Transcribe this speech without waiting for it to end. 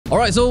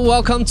Alright, so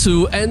welcome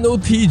to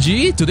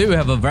NOTG. Today we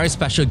have a very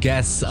special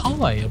guest.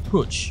 How I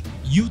approach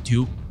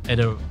YouTube at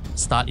the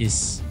start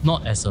is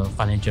not as a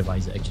financial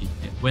advisor actually.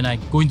 When I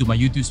go into my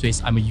YouTube space,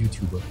 I'm a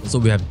YouTuber. So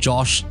we have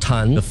Josh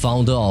Tan, the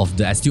founder of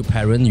the Astute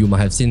Parent. You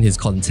might have seen his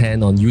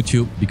content on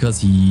YouTube because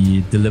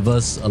he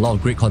delivers a lot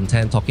of great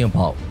content talking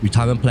about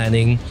retirement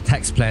planning,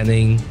 tax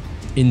planning,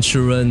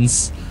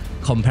 insurance,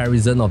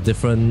 comparison of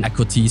different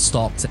equity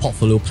stocks,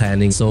 portfolio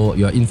planning. So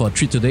you're in for a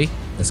treat today.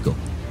 Let's go.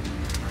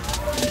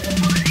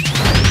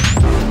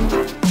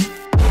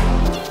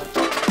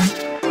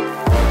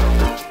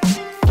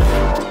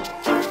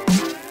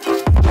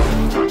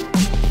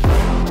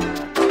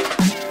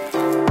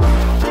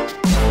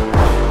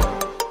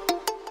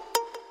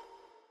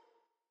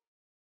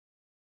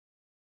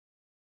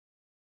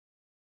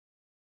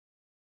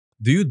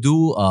 Do you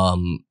do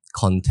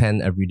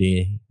content every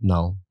day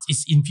now?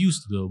 It's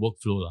infused to the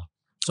workflow.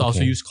 So I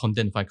also use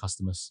content to find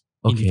customers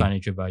in the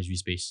financial advisory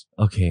space.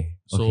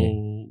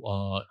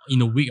 So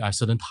in a week, I have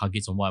certain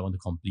targets on what I want to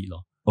complete.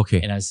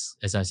 And as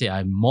I say,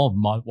 I'm more of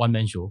a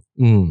one-man show,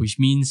 which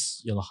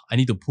means I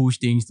need to push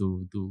things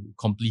to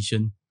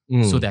completion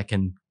so that I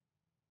can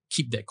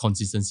keep that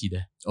consistency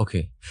there.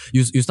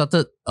 You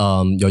started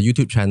your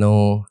YouTube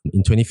channel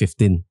in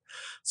 2015.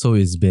 So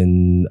it's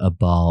been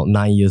about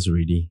 9 years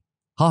already.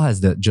 How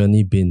has that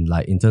journey been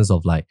like in terms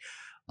of like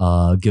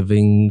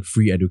giving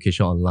free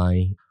education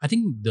online? I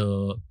think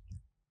the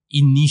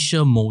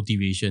initial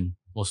motivation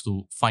was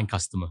to find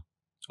customer.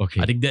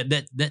 I think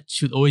that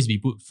should always be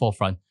put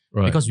forefront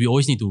because we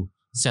always need to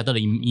settle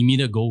the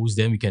immediate goals,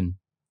 then we can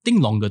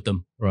think longer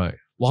term.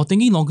 While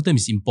thinking longer term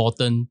is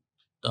important,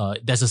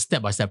 there's a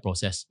step-by-step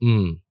process.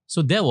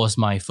 So that was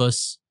my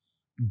first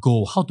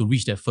goal, how to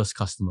reach that first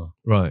customer.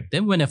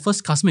 Then when that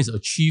first customer is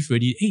achieved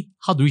already,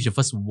 how to reach the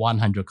first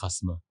 100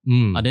 customer.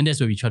 Then that's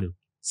where we try to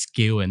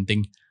scale and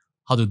think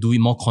how to do it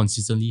more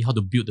consistently, how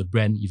to build the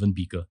brand even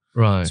bigger.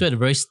 So at the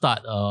very start,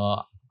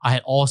 I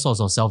had all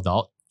sorts of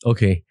self-doubt.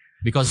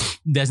 Because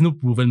there's no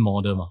proven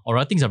model.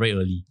 Alright, things are very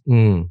early.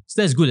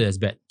 So that's good and that's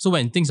bad. So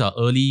when things are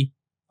early,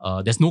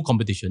 there's no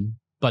competition.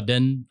 But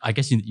then I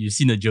guess you've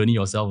seen the journey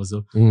yourself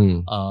also.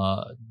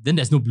 Then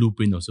there's no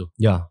blueprint also.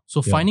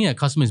 So finding a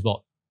customer is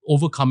about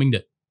overcoming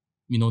that,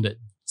 that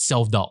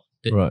self-doubt.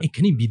 That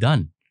can it be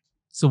done?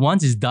 So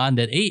once it's done,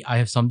 that I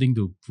have something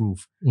to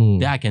prove.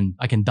 Then I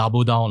can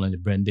double down on the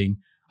branding.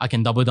 I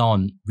can double down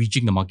on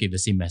reaching the market with the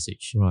same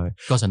message.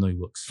 Because I know it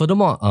works.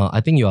 Furthermore, I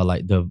think you are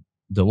like the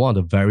one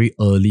of the very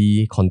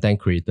early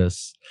content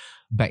creators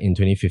back in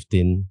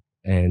 2015,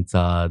 and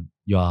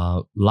you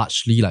are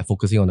largely like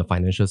focusing on the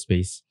financial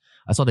space.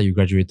 I saw that you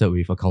graduated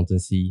with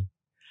accountancy,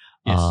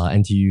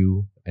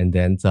 NTU, and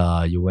then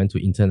you went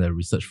to intern at a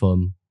research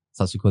firm.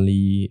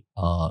 Subsequently,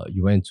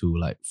 you went to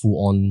like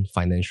full-on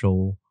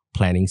financial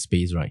planning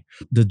space, right?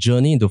 The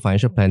journey into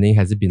financial planning,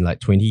 has it been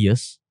like 20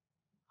 years?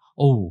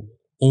 Oh,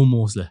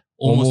 almost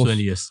 20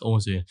 years.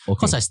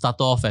 Because I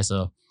started off as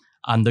a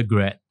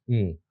undergrad.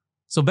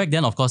 So back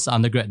then, of course,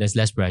 undergrad, there's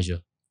less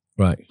pressure.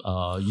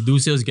 You do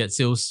sales, get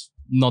sales,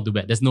 not too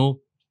bad. There's no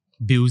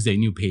bills that you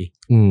need to pay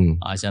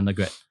as an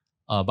undergrad.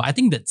 But I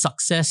think that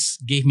success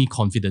gave me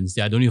confidence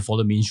that I don't need to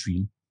follow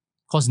mainstream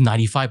because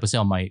 95%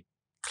 of my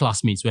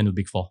classmates went to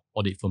Big Four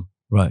audit firm.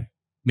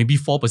 Maybe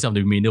 4% of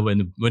the remainder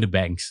went to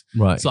banks.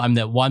 So I'm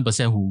that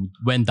 1% who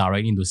went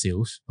directly into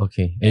sales.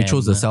 And you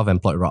chose the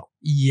self-employed route.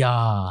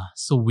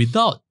 So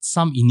without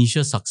some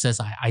initial success,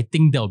 I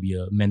think that will be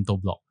a mental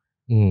block.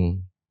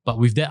 But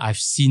with that, I've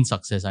seen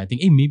success. I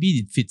think, maybe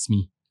it fits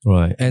me.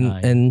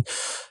 And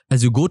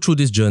as you go through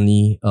this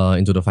journey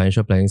into the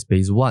financial planning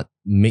space, what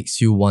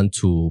makes you want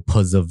to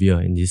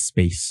persevere in this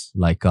space?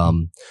 Like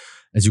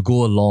as you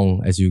go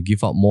along, as you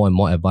give out more and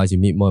more advice, you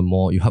meet more and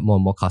more, you help more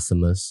and more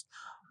customers.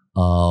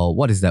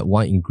 What is that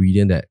one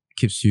ingredient that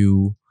keeps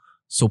you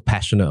so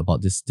passionate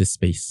about this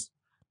space?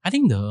 I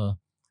think the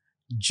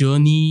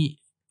journey,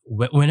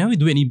 whenever we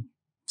do any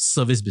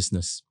service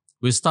business,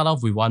 we'll start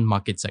off with one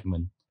market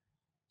segment.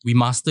 We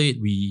master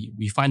it,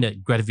 we find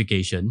that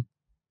gratification.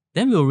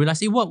 Then we'll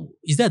realize, what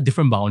is there a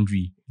different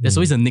boundary? There's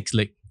always a next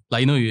leg.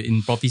 Like,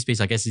 in property space,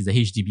 I guess it's the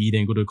HDB,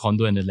 then you go to the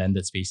condo and the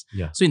landed space.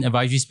 So in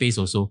advisory space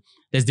also,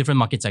 there's different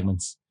market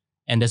segments.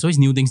 And there's always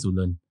new things to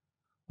learn.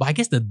 But I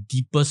guess the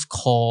deepest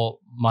core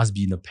must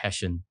be in the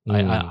passion.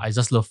 I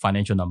just love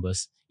financial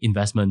numbers,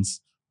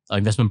 investments,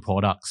 investment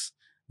products.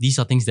 These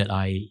are things that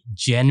I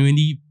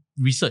genuinely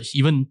research,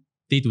 even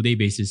day-to-day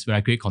basis when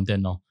I create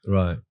content now.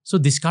 So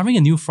discovering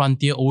a new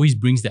frontier always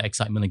brings the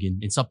excitement again.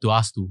 It's up to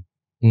us to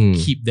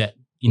keep that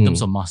in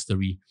terms of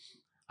mastery.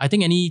 I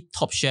think any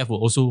top chef will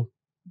also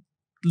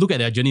look at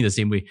their journey the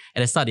same way. At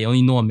the start, they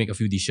only know how to make a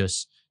few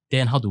dishes.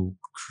 Then how to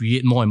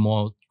create more and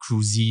more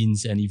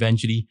cuisines and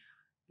eventually,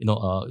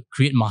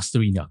 create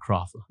mastery in their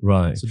craft.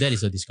 So that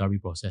is a discovery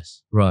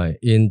process.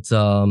 In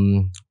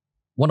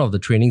one of the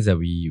trainings that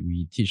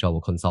we teach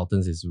our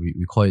consultants is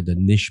we call it the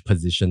niche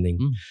positioning,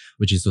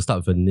 which is to start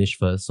with a niche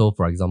first. So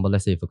for example,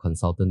 let's say if a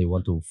consultant, they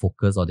want to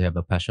focus or they have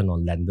a passion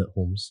on landed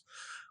homes,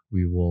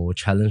 we will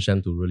challenge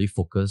them to really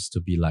focus to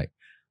be like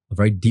a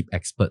very deep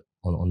expert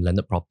on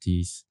landed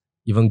properties.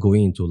 even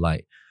going into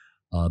like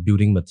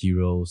building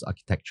materials,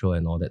 architecture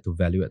and all that to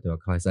value add to your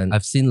clients. And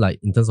I've seen like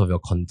in terms of your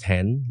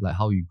content, like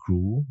how you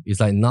grew, it's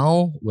like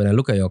now when I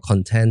look at your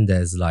content,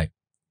 there's like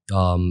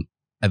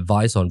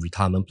advice on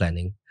retirement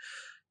planning.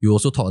 You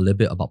also talk a little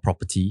bit about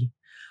property.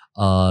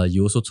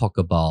 You also talk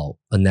about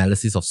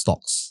analysis of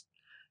stocks.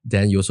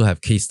 Then you also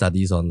have case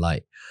studies on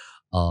like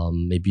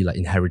maybe like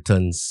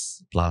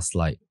inheritance plus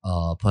like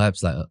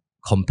perhaps like a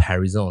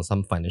comparison on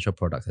some financial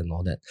products and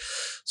all that.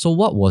 So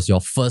what was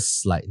your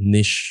first like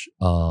niche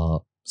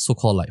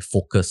so-called like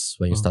focus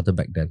when you started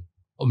back then?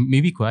 Or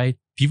maybe could I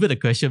pivot the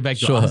question back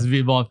to Sure. ask a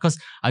bit more, because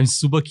I'm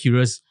super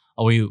curious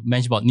when you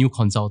mentioned about new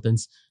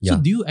consultants. So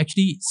do you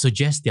actually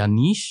suggest their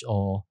niche,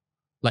 or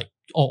like,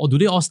 or do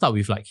they all start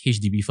with like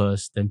HDB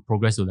first, then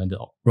progress to landed?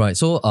 Right.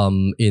 So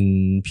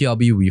in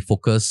PRB we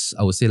focus,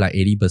 I would say like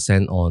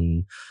 80%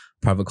 on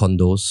private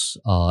condos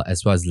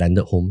as well as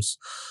landed homes.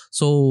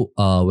 So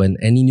when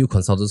any new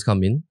consultants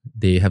come in,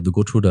 they have to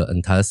go through the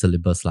entire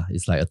syllabus lah.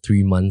 It's like a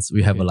 3 months.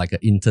 We have like an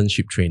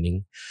internship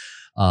training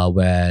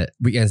where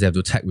weekends they have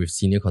to tag with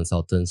senior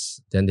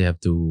consultants. Then they have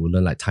to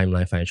learn like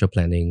timeline, financial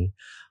planning,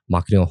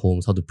 marketing of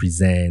homes, how to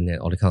present and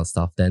all that kind of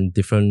stuff. Then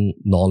different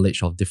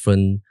knowledge of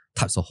different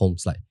types of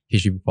homes like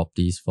HDB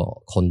properties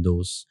for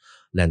condos,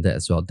 landed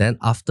as well. Then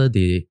after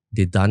they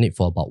done it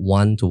for about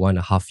 1 to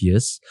 1.5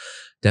 years,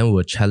 then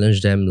we'll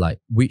challenge them like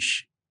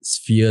which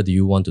sphere do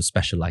you want to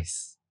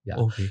specialize? Yeah.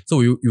 Okay. So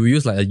we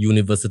use like a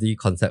university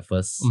concept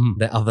first.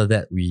 Then after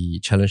that we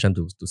challenge them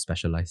to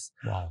specialize.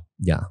 Wow.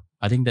 Yeah.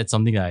 I think that's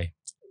something I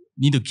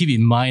need to keep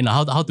in mind.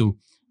 How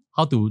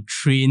to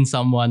train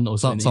someone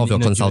also. Some of your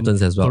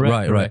consultants as well.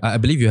 Correct. Right. I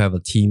believe you have a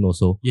team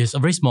also. Yes, a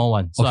very small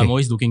one. So I'm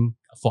always looking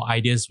for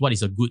ideas. What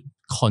is a good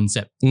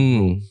concept?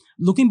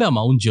 Looking back on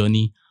my own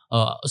journey,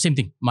 same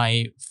thing.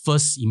 My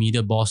first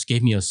immediate boss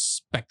gave me a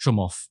spectrum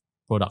of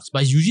products,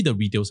 but it's usually the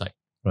retail side.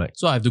 Right.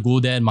 So I have to go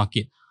there and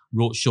market,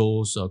 road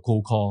shows,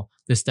 cold call,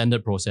 the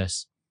standard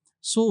process.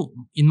 So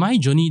in my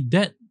journey,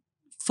 that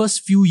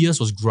first few years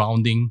was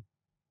grounding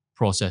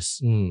process,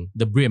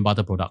 the bread and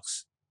butter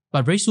products.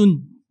 But very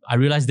soon, I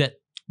realized that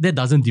that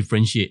doesn't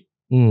differentiate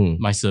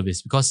my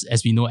service, because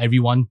as we know,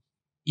 everyone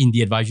in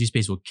the advisory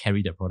space will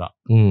carry their product.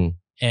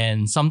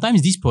 And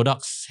sometimes these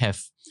products have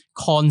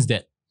cons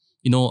that,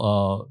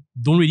 don't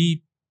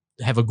really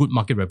have a good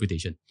market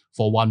reputation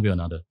for one way or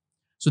another.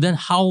 So then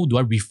how do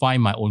I refine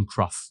my own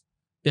craft?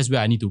 That's where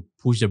I need to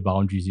push the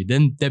boundaries.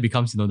 Then that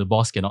becomes, the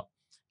boss cannot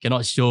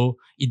show,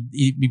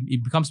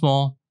 it becomes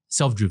more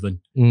self-driven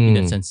in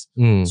that sense.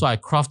 So I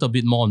craft a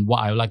bit more on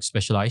what I like to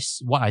specialize,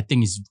 what I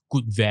think is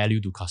good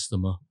value to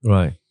customer.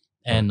 Right.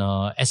 And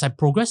as I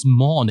progress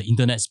more on the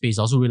internet space,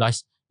 I also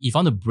realized if I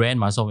want to brand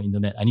myself on the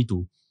internet, I need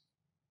to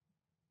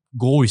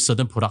go with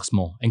certain products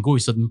more and go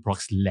with certain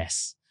products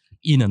less,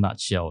 in a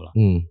nutshell.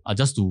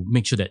 Just to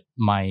make sure that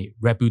my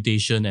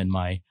reputation and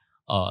my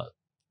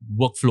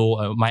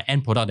workflow, my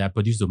end product that I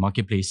produce to the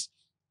marketplace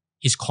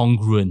is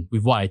congruent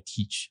with what I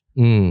teach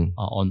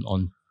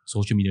on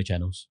social media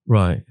channels.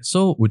 Right.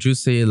 So would you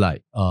say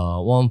like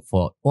one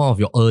of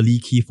your early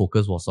key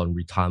focus was on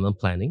retirement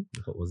planning?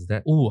 What was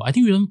that? Oh, I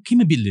think we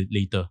came a bit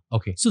later.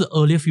 Okay. So the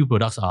earlier few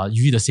products are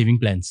usually the saving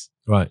plans.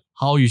 Right.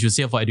 How you should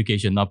save for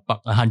education, not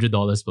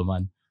 $100 per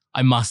month.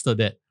 I mastered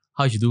that.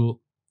 How you should do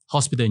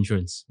hospital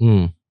insurance.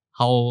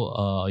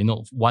 How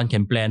one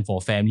can plan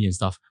for family and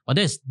stuff. But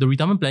that's the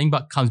retirement planning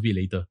part comes a bit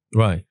later.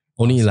 Right.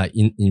 Only like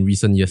in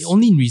recent years.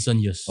 Only in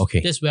recent years. Okay.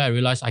 That's where I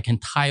realized I can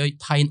tie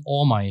in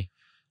all my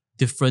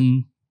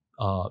different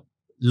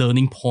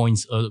learning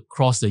points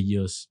across the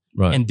years,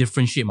 right, and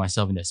differentiate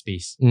myself in that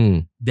space.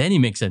 Then it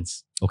makes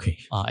sense. Okay.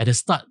 At the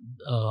start,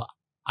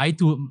 I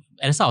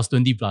was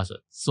 20 plus,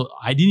 so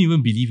I didn't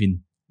even believe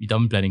in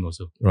retirement planning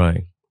also.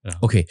 Right. Yeah.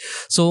 Okay.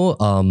 So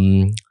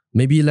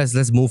maybe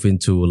let's move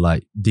into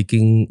like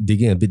digging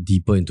a bit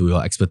deeper into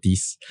your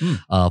expertise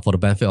for the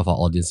benefit of our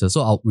audiences.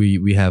 So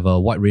we have a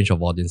wide range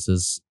of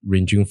audiences,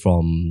 ranging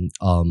from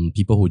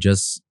people who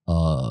just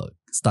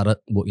started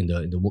work in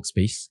the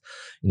workspace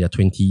in their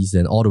 20s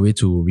and all the way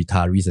to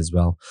retirees as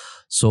well.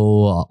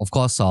 So of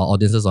course our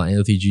audiences on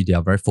NOTG, they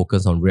are very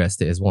focused on real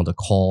estate as one of the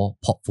core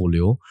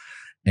portfolio.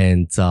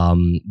 And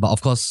but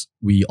of course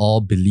we all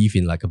believe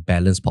in like a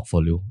balanced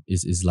portfolio.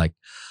 Is like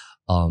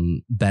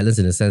balanced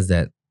in the sense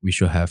that we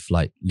should have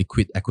like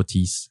liquid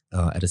equities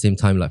at the same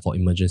time, like for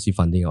emergency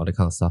funding, all that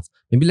kind of stuff.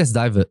 Maybe let's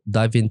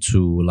dive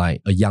into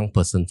like a young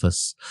person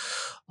first.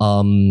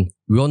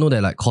 We all know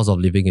that like cost of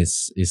living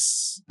is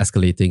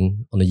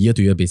escalating on a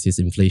year-to-year basis,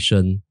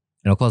 inflation,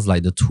 and of course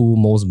like the two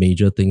most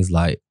major things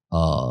like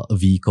a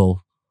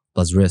vehicle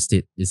plus real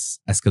estate is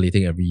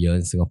escalating every year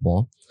in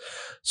Singapore.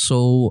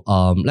 So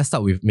let's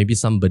start with maybe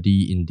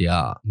somebody in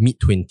their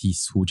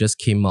mid-20s who just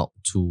came out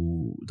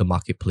to the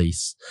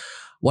marketplace.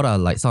 What are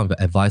like some of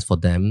the advice for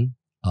them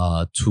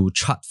to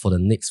chart for the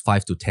next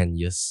 5 to 10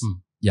 years?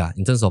 Yeah,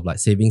 in terms of like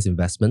savings,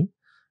 investment,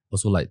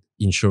 also like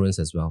insurance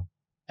as well.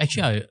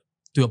 Actually,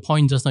 to your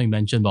point just now you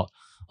mentioned about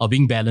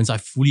being balanced, I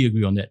fully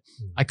agree on that.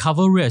 I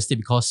cover real estate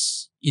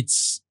because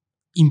it's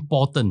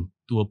important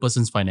to a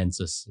person's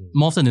finances.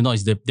 More often than not,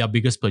 it's their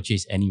biggest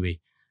purchase anyway.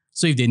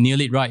 So if they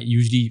nail it right,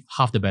 usually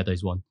half the battle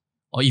is won.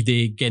 Or if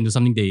they get into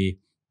something they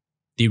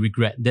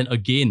regret, then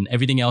again,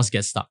 everything else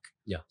gets stuck.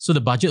 Yeah. So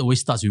the budget always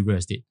starts with real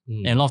estate.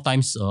 And a lot of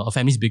times, a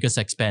family's biggest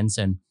expense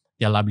and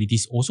their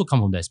liabilities also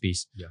come from that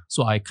space. Yeah.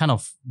 So I kind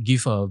of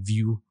give a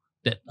view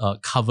that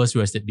covers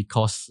real estate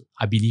because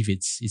I believe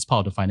it's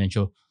part of the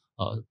financial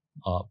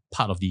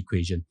part of the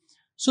equation.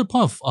 So the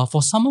point of,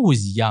 for someone who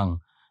is young,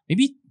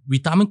 maybe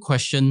retirement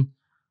question,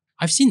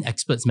 I've seen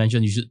experts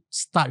mention you should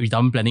start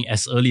retirement planning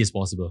as early as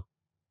possible.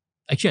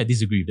 Actually, I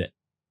disagree with that.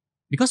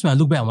 Because when I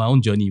look back on my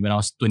own journey, when I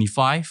was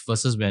 25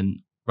 versus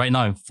when right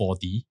now I'm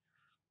 40,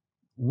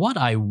 what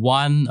I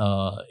want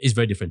is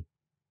very different.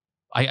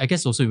 I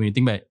guess also when you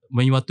think back,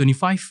 when you are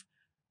 25,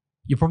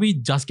 you're probably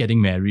just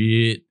getting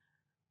married,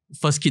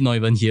 first kid not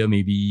even here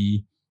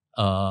maybe.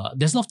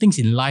 There's a lot of things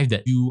in life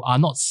that you are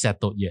not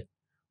settled yet,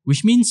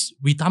 which means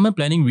retirement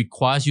planning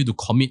requires you to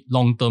commit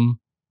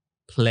long-term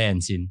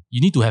plans in. You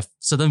need to have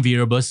certain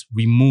variables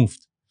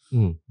removed.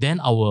 Then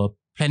our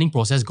planning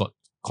process got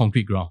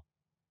concrete ground.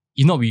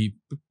 If not, we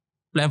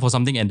plan for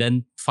something and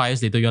then 5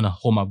 years later, you're on a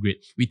home upgrade.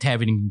 We tear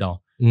everything down.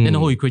 Then the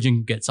whole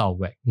equation gets out of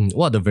whack.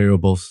 What are the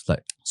variables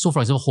like? So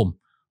for example, home.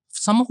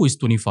 Someone who is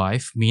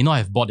 25 may not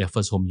have bought their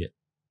first home yet.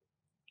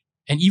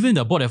 And even if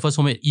they bought their first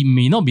home yet, it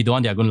may not be the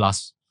one they are going to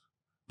last.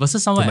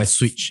 Versus someone might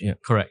switch. Yeah.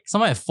 Correct.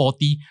 Someone at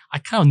 40, I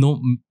kind of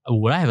know,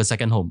 would I have a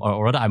second home?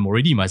 Or rather, I'm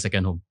already in my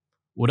second home.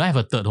 Would I have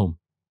a third home?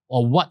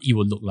 Or what it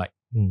would look like?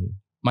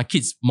 My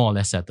kids more or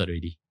less settled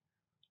already.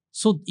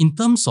 So in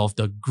terms of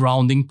the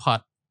grounding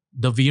part,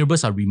 the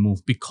variables are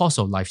removed because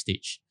of life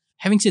stage.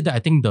 Having said that, I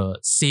think the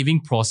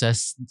saving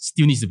process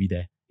still needs to be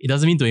there. It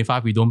doesn't mean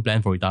 25, we don't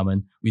plan for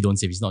retirement, we don't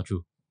save. It's not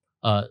true.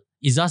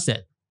 It's just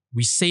that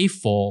we save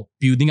for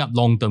building up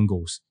long-term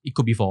goals. It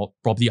could be for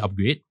property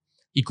upgrade.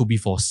 It could be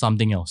for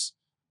something else.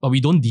 But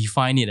we don't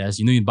define it as,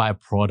 you buy a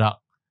product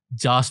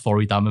just for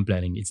retirement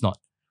planning. It's not.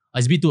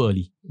 It's a bit too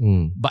early.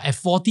 But at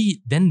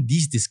 40, then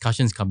these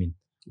discussions come in.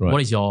 Right.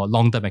 What is your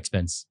long-term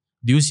expense?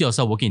 Do you see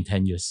yourself working in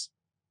 10 years?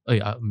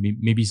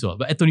 Maybe so.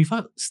 But at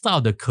 25,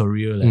 start the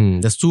career.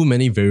 There's too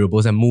many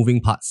variables and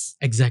moving parts.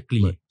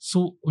 Exactly. Right.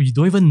 So you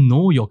don't even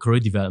know your career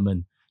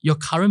development. Your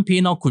current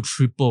pay now could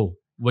triple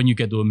when you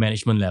get to a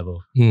management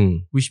level.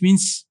 Which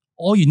means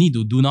all you need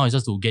to do now is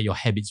just to get your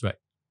habits right.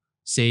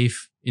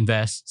 Save,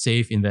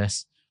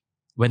 invest.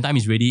 When time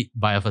is ready,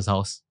 buy a first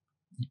house.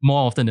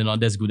 More often than not,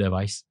 that's good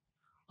advice.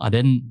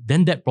 Then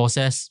that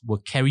process will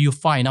carry you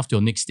far enough to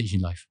your next stage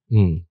in life.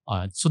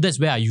 So that's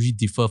where I usually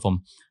differ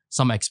from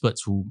some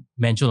experts who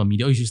mention on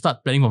media, you should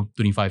start planning from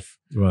 25.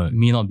 Right. It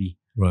may not be.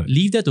 Right.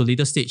 Leave that to a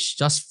later stage.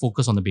 Just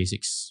focus on the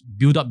basics.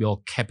 Build up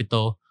your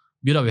capital.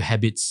 Build up your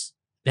habits.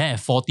 Then at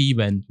 40,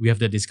 when we have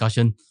the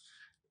discussion,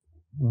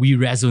 we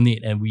resonate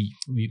and we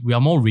are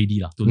more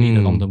ready to lead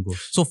the long-term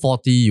goals. So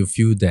 40, you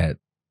feel that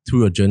through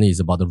your journey is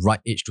about the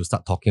right age to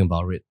start talking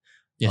about it.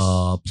 Yes.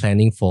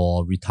 Planning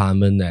for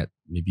retirement at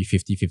maybe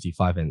 50,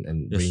 55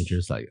 and yes.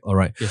 ranges like, all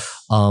right.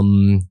 Yes.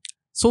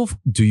 So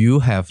do you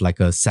have like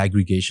a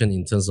segregation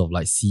in terms of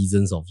like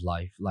seasons of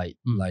life? Like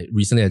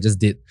recently I just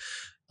did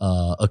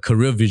a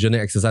career visioning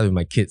exercise with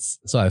my kids.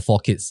 So I have 4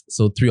 kids.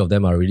 So 3 of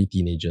them are really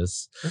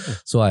teenagers. Okay.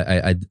 So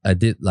I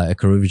did like a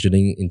career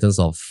visioning in terms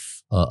of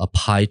a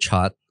pie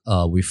chart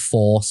with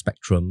 4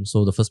 spectrums.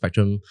 So the first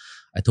spectrum,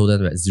 I told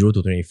them that 0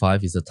 to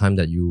 25 is the time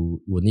that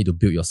you will need to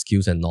build your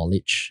skills and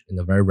knowledge in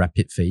a very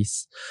rapid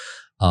phase.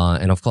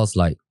 And of course,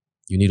 like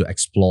you need to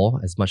explore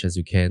as much as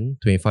you can.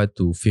 25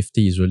 to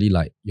 50 is really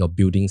like your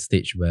building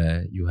stage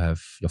where you have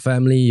your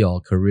family,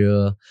 your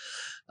career,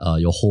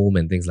 your home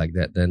and things like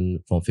that. Then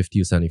from 50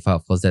 to 75,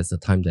 of course, that's the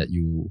time that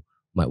you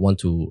might want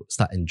to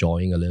start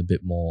enjoying a little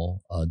bit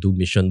more, do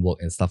mission work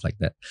and stuff like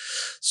that.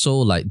 So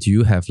like, do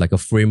you have like a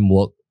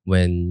framework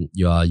when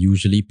you are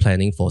usually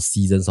planning for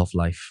seasons of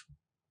life?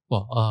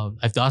 Well,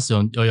 I have to ask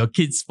your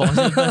kids'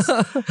 portion first.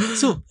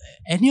 So,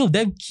 any of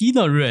them keen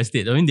on real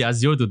estate? I mean, they are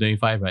 0 to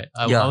 25, right?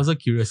 I was also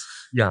curious.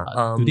 Yeah.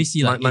 Do they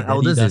see like my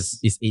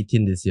eldest is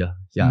 18 this year.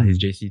 Yeah, he's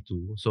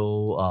JC2.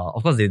 So,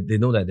 of course, they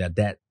know that their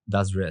dad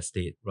does real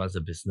estate, runs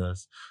a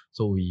business.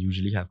 So, we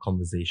usually have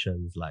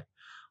conversations like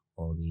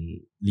on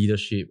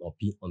leadership or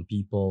on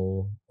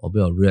people, a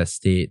bit on real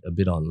estate, a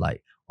bit on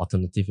like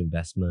alternative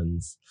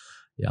investments.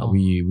 Yeah,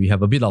 we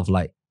have a bit of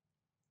like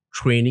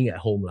training at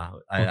home.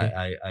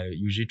 I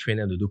usually train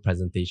them to do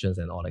presentations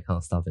and all that kind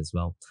of stuff as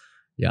well.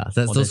 Yeah,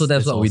 that's what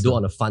awesome. We do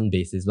on a fun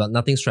basis, but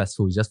nothing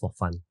stressful. It's just for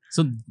fun.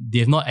 So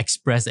they've not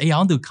expressed, hey, I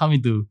want to come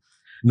into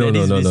No.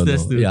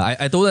 Yeah,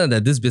 I told them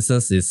that this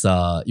business is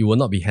it will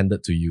not be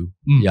handed to you.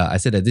 Yeah, I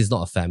said that this is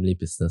not a family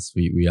business.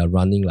 We are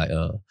running like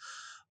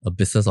a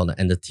business on an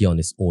entity on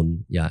its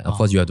own. Yeah, of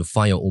course you have to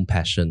find your own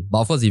passion.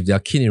 But of course, if they are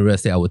keen in real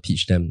estate, I will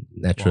teach them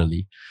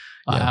naturally.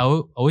 Wow. Yeah. I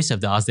always have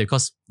to ask that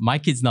because my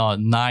kids now are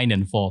 9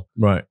 and 4.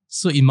 Right.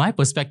 So in my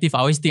perspective, I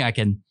always think I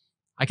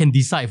can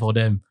decide for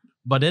them.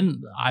 But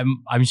then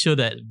I'm sure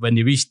that when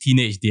they reach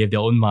teenage, they have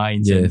their own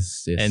minds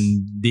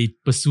and they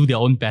pursue their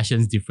own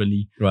passions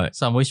differently. Right.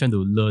 So I'm always trying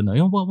to learn,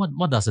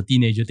 what does a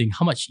teenager think?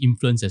 How much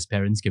influence as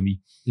parents can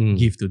we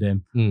give to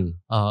them?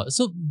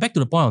 So back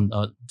to the point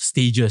on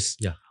stages.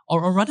 Yeah.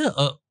 Or rather,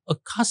 a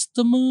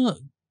customer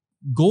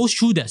goes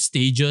through that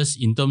stages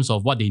in terms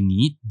of what they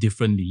need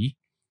differently.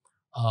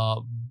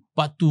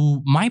 But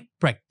to my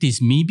practice,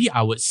 maybe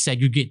I would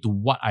segregate to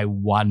what I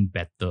want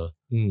better.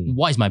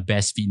 What is my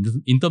best fit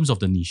in terms of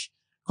the niche?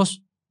 Because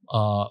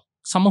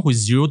someone who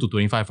is 0 to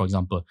 25, for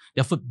example,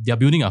 they're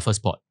building a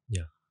first pot.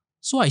 Yeah.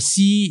 So I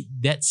see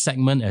that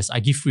segment as I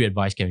give free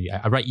advice,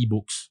 I write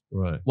ebooks.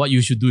 Right. What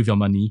you should do with your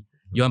money.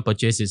 You want to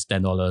purchase is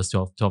 $10,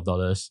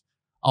 $12.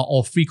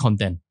 Or free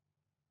content.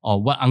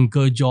 Or what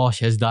Uncle Josh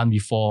has done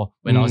before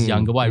when I was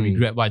younger, what I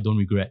regret, what I don't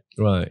regret.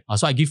 Right.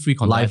 So I give free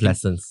content. Life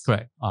lessons.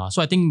 Correct.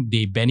 So I think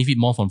they benefit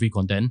more from free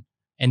content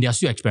and they are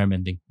still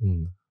experimenting.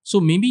 So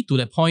maybe to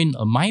that point,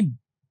 my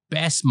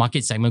best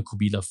market segment could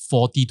be the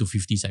 40 to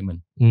 50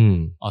 segment.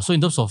 So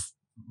in terms of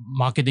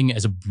marketing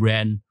as a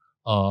brand,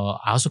 I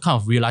also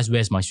kind of realize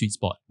where's my sweet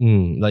spot.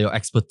 Like your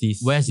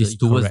expertise is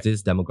towards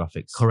this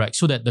demographics. Correct.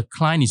 So that the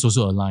client is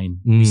also aligned.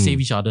 We save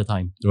each other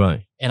time.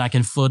 Right. And I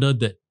can further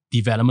the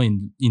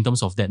development in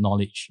terms of that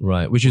knowledge.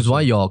 Right. Which is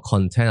why your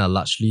content are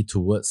largely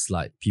towards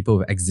like people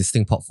with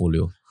existing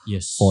portfolio.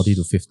 Yes. 40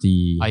 to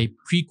 50. I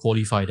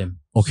pre-qualify them.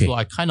 Okay. So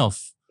I kind of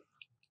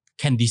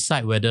can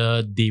decide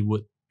whether they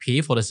would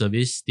pay for the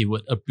service, they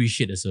would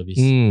appreciate the service.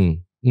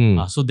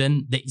 So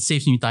then that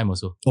saves me time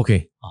also.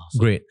 Okay.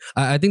 Great.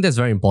 I think that's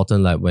very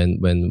important. Like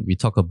when we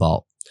talk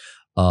about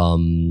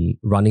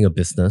running a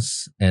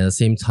business, and at the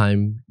same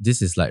time,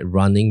 this is like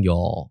running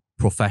your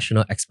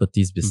professional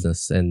expertise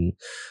business. And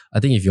I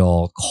think if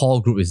your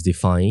core group is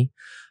defined,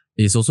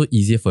 it's also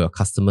easier for your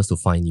customers to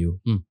find you.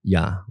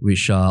 Yeah.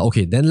 Which,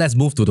 okay, then let's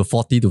move to the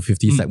 40 to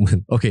 50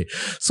 segment. Okay.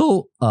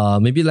 So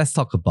maybe let's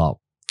talk about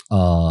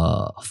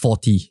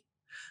 40,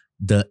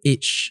 the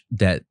age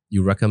that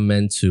you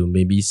recommend to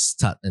maybe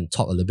start and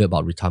talk a little bit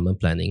about retirement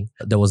planning.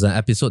 There was an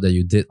episode that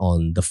you did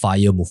on the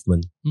FIRE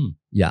movement.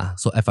 Yeah.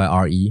 So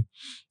FIRE.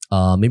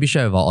 Maybe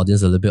share with our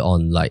audience a little bit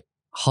on like,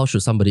 how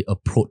should somebody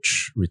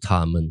approach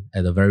retirement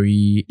at a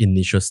very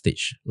initial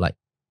stage? Like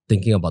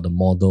thinking about the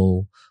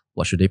model,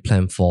 what should they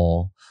plan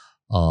for?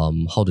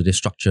 How do they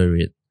structure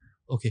it?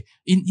 Okay.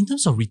 In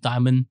terms of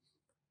retirement,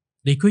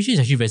 the equation is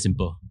actually very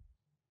simple.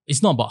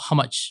 It's not about how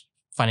much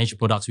financial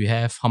products we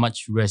have, how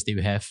much real estate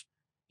we have.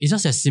 It's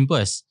just as simple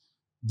as,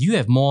 do you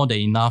have more than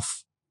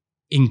enough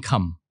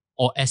income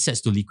or assets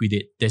to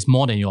liquidate? There's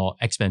more than your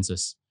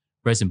expenses.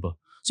 Very simple.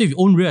 So if you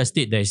own real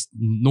estate, there's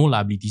no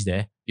liabilities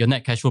there, you're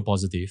net cash flow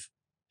positive,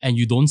 and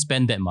you don't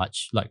spend that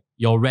much, like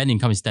your rent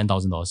income is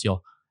 $10,000,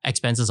 your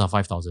expenses are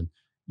 $5,000,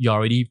 you're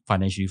already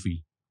financially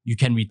free. You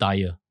can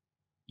retire.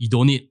 You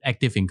don't need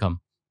active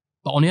income.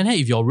 But on the other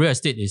hand, if your real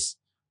estate is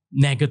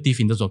negative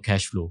in terms of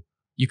cash flow,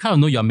 you kind of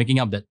know you're making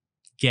up that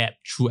gap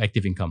through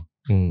active income.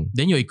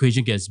 Then your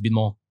equation gets a bit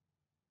more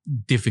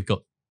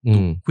difficult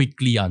to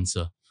quickly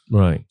answer.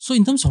 Right. So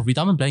in terms of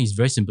retirement planning, it's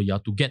very simple. You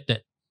have to get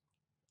that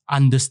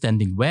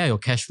understanding where are your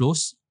cash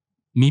flows,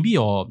 maybe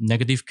your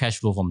negative cash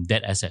flow from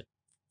that asset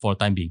for the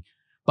time being.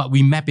 But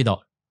we map it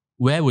out.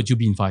 Where would you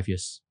be in 5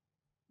 years?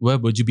 Where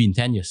would you be in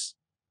 10 years?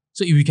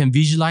 So if we can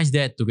visualize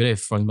that together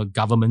from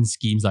government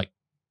schemes like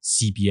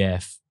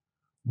CPF,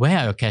 where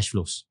are your cash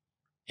flows?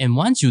 And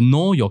once you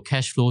know your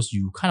cash flows,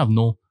 you kind of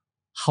know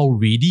how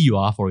ready you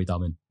are for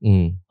retirement.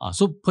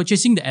 So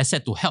purchasing the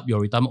asset to help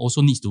your retirement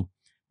also needs to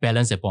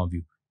balance that point of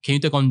view. Can you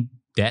take on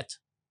debt,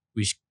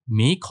 which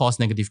may cause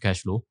negative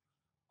cash flow?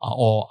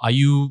 Or are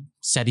you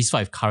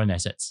satisfied with current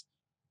assets?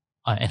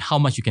 And how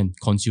much you can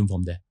consume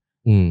from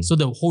there? So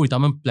the whole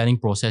retirement planning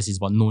process is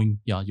about knowing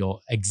your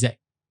exact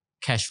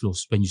cash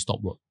flows when you stop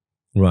work.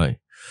 Right.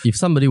 If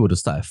somebody were to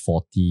start at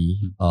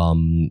 40,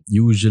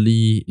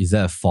 usually is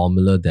there a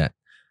formula that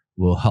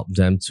will help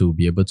them to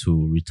be able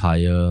to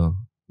retire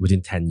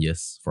within 10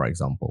 years, for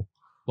example?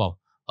 Well,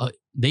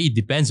 then it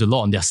depends a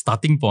lot on their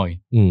starting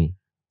point.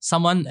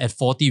 Someone at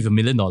 40 with $1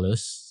 million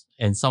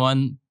and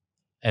someone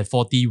at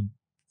 40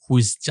 who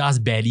is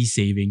just barely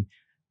saving,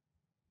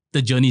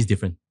 the journey is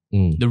different.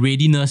 The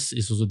readiness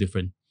is also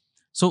different.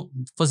 So,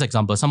 first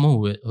example,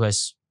 someone who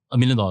has $1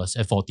 million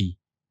at 40,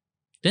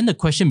 then the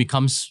question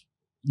becomes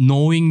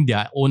knowing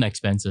their own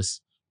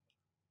expenses.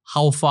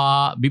 How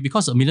far,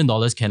 because $1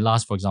 million can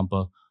last, for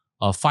example,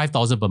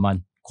 $5,000 per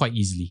month quite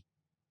easily.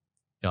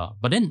 Yeah,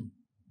 but then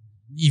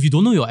if you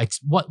don't know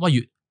what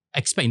you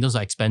expect in terms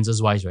of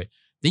expenses wise, right,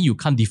 then you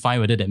can't define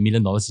whether that $1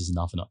 million is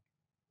enough or not.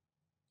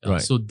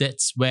 Right. So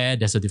that's where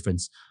there's a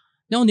difference.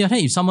 Now, on the other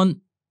hand, if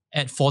someone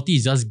at 40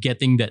 is just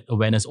getting that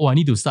awareness, I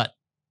need to start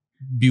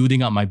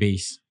building up my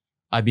base.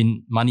 I've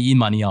been money in,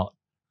 money out.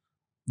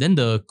 Then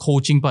the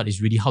coaching part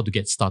is really how to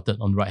get started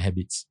on the right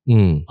habits.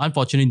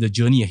 Unfortunately, the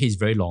journey ahead is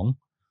very long.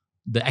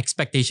 The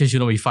expectation should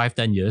not be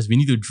 5-10 years. We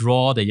need to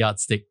draw the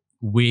yardstick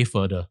way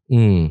further.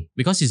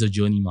 Because it's a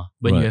journey.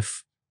 When you have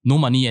no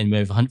money and we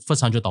have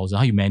first 100,000,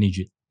 how you manage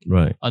it?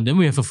 Right. And then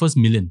we have a first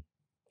 $1 million.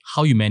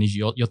 how you manage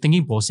your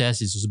thinking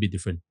process is also a bit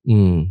different.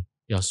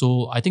 Yeah,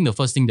 so I think the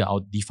first thing that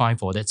I'll define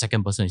for that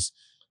second person is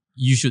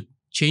you should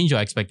change your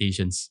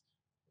expectations.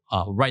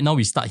 Right now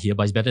we start here,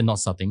 but it's better not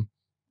starting.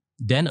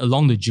 Then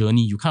along the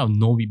journey, you kind of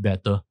know it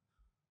better,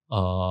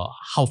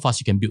 how fast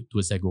you can build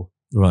towards that goal.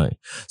 Right.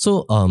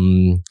 So,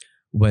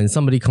 when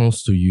somebody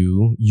comes to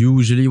you,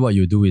 usually what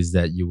you do is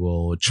that you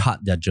will chart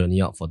their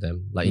journey out for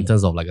them, like in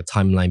terms of like a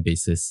timeline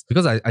basis.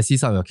 Because I see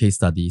some of your case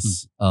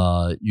studies,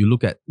 you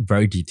look at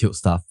very detailed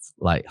stuff,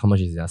 like how much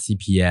is their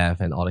CPF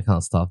and all that kind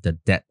of stuff, their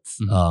debts.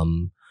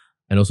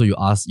 And also you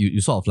ask, you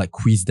sort of like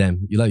quiz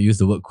them. You like to use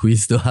the word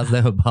quiz to ask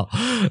them about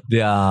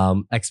their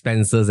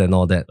expenses and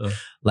all that.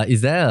 Like,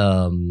 is there,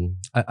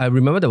 I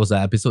remember there was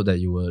an episode that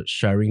you were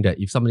sharing that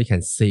if somebody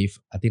can save,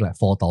 I think like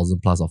 4,000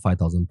 plus or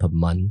 5,000 per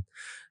month,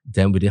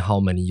 then within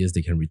how many years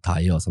they can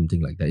retire or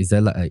something like that. Is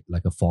there like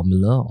a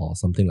formula or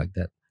something like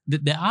that?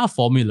 There are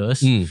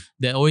formulas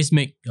that always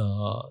make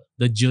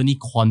the journey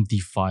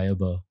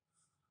quantifiable.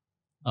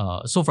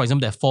 So for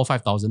example, that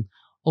 4,000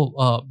 or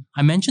 5,000.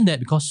 I mentioned that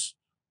because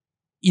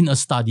in a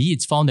study,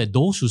 it's found that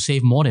those who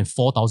save more than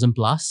 4,000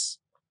 plus,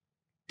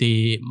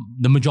 the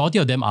majority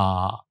of them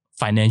are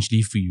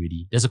financially free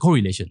already. There's a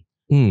correlation.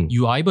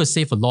 You are able to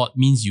save a lot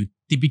means you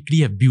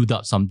typically have built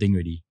up something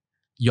already.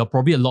 You're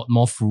probably a lot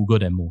more frugal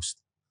than most.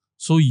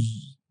 So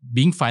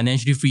being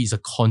financially free is a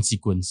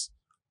consequence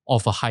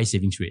of a high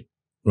savings rate.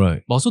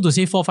 Right. But also to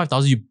save 4,000 or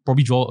 5,000, you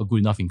probably draw a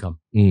good enough income.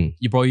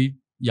 You probably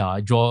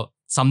draw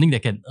something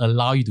that can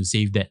allow you to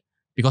save that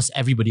because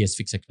everybody has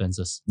fixed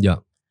expenses. Yeah.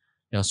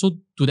 So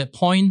to that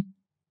point,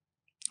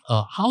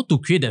 how to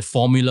create that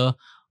formula,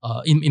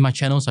 in my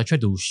channels, I try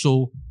to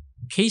show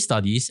case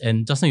studies,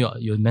 and just now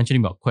you're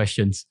mentioning about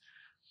questions.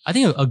 I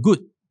think a good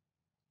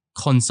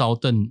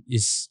consultant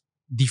is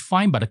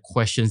defined by the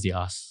questions they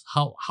ask.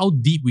 How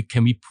deep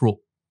can we probe?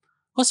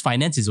 Because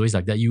finance is always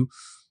like that. You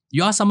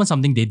ask someone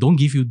something, they don't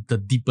give you the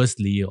deepest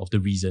layer of the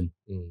reason.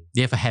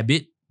 They have a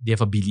habit, they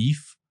have a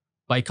belief,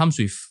 but it comes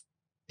with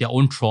their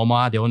own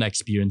trauma, their own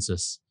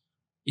experiences.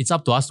 It's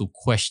up to us to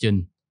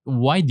question,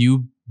 why do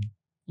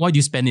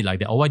you spend it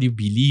like that? Or why do you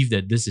believe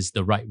that this is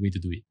the right way to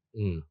do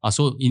it?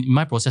 So in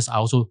my process, I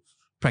also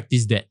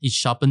practice that. It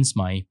sharpens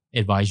my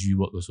advisory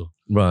work also.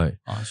 Right.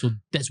 So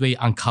that's where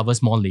it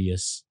uncovers more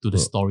layers to the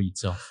story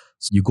itself.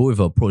 So you go with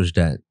an approach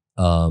that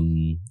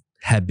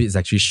habits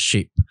actually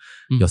shape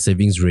your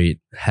savings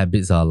rate.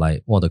 Habits are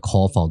like one of the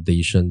core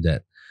foundation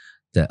that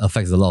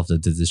affects a lot of the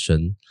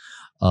decision.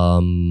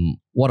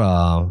 What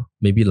are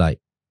maybe like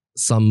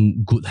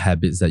some good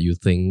habits that you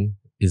think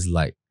is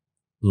like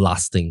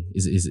lasting,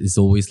 is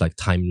always like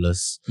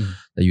timeless,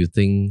 that you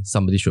think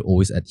somebody should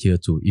always adhere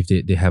to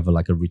if they have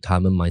like a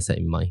retirement mindset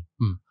in mind?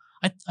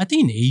 I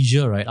think in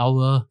Asia, right,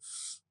 our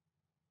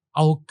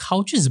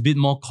culture is a bit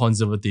more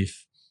conservative.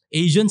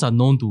 Asians are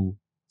known to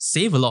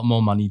save a lot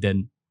more money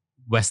than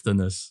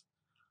Westerners.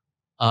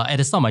 At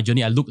the start of my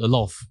journey, I looked a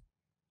lot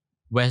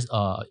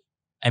of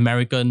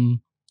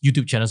American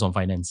YouTube channels on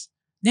finance.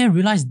 Then I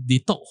realized they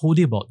talk whole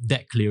day about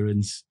debt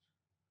clearance.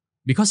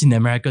 Because in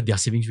America, their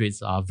savings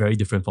rates are very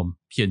different from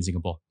here in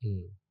Singapore.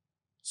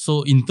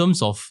 So in terms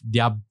of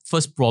their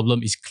first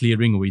problem is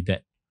clearing away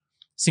debt.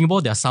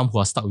 Singapore, there are some who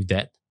are stuck with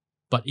debt,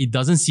 but it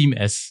doesn't seem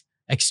as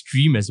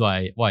extreme as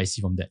what I see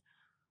from that.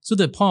 So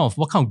the point of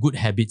what kind of good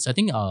habits, I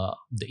think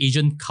the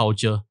Asian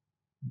culture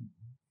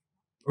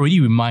already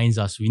reminds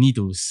us we need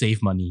to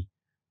save money.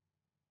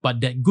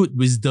 But that good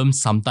wisdom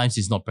sometimes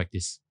is not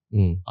practiced.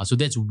 So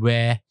that's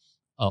where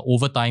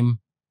over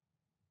time,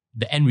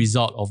 the end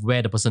result of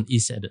where the person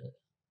is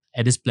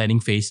at this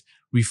planning phase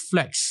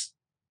reflects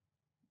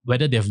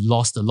whether they've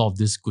lost a lot of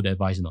this good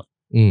advice or not.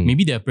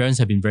 Maybe their parents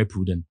have been very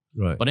prudent,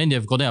 right? But then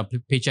they've gotten their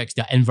paychecks,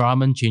 their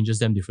environment changes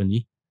them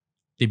differently.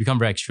 They become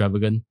very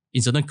extravagant.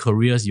 In certain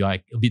careers, you are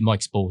a bit more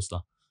exposed.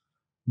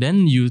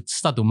 Then you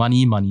start to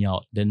money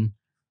out. Then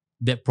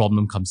that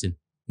problem comes in.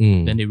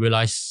 Then they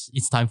realize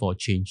it's time for a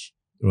change.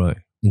 Right.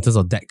 In terms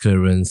of debt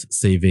clearance,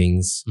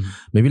 savings,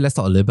 maybe let's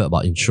talk a little bit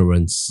about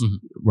insurance.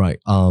 Right.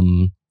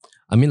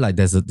 I mean, like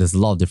there's a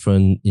lot of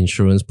different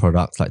insurance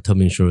products like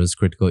term insurance,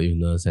 critical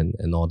illness,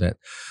 and all that.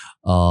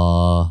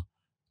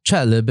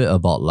 Chat a little bit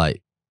about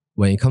like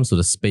when it comes to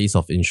the space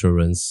of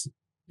insurance,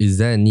 is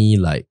there any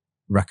like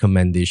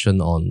recommendation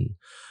on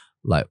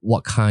like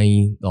what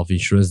kind of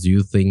insurance do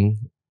you think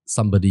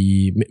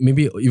somebody,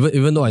 maybe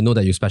even though I know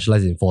that you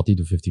specialize in 40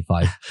 to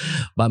 55,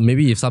 but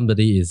maybe if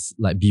somebody is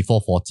like before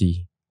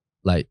 40,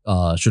 like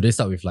should they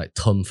start with like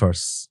term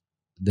first,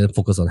 then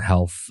focus on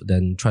health,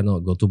 then try not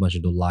to go too much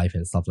into life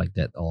and stuff like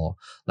that? Or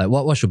like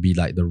what should be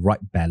like the right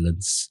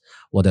balance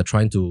while they're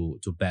trying to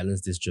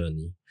balance this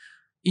journey?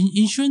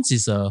 Insurance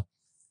is a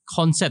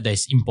concept that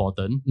is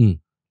important.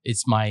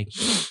 It's my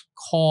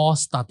core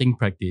starting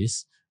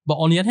practice. But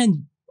on the other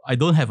hand, I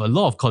don't have a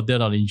lot of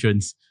content on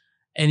insurance.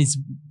 And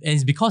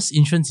it's because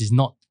insurance is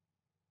not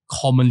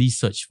commonly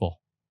searched for.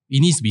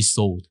 It needs to be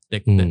sold,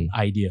 that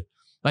idea.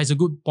 But it's a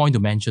good point to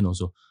mention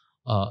also.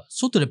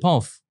 So to the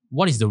point of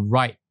what is the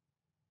right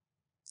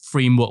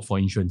framework for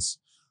insurance,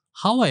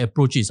 how I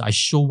approach it is I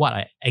show what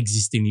I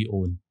existingly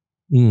own.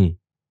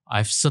 I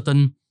have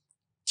certain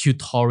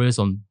tutorials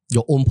on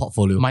your own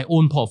portfolio. My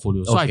own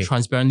portfolio. So I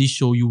transparently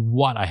show you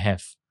what I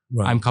have.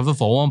 Right. I'm covered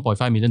for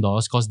 $1.5 million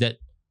because that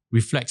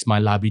reflects my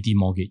liability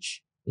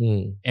mortgage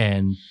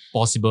and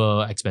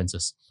possible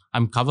expenses.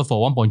 I'm covered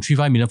for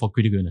 $1.35 million for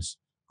critical illness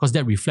because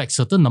that reflects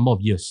certain number of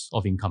years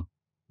of income.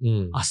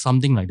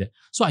 Something like that.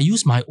 So I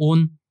use my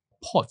own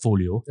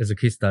portfolio as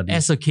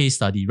a case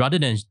study rather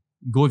than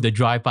go with the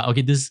dry part.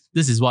 Okay, this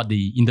is what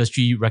the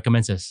industry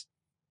recommends as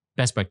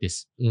best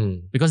practice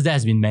because that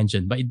has been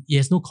mentioned, but it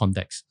has no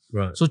context.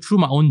 Right. So through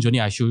my own journey,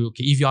 I show you,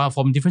 okay, if you are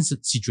from a different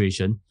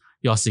situation,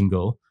 you're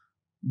single,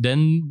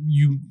 then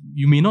you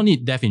may not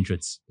need death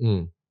insurance.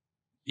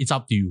 It's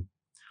up to you.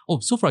 Oh,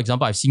 so for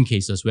example, I've seen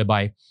cases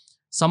whereby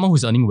someone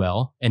who's earning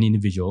well, an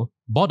individual,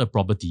 bought a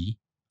property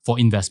for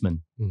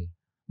investment.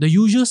 The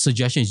usual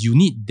suggestion is you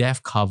need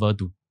death cover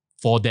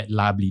for that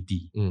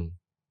liability. $1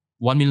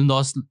 million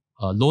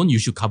loan, you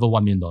should cover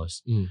 $1 million.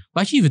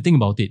 But actually, if you think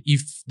about it,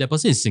 if that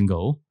person is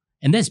single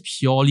and that's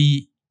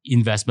purely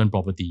investment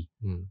property,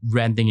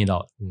 renting it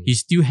out,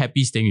 he's still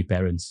happy staying with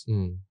parents.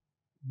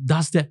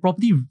 Does that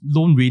property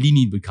loan really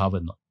need to be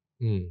covered?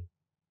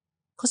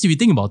 Because if you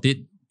think about it,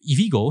 if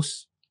he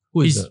goes,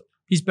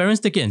 his parents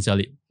take it and sell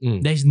it.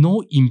 There's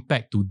no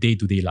impact to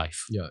day-to-day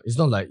life. Yeah, it's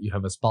not like you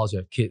have a spouse, you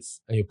have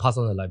kids, and you pass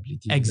on the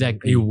liability.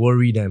 Exactly. And you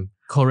worry them.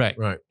 Correct.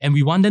 Right. And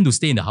we want them to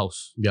stay in the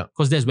house. Yeah.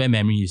 Because that's where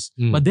memory is.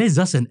 But there's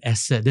just an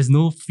asset. There's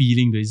no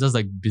feeling. It's just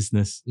like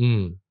business.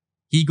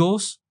 He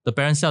goes, the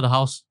parents sell the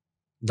house,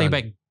 take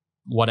back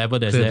whatever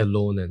there's there. The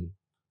loan and...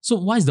 So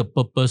what is the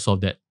purpose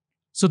of that?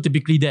 So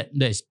typically that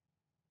is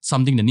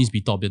something that needs to be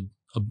thought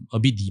a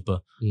bit deeper.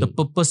 The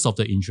purpose of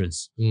the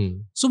insurance.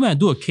 So when I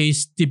do a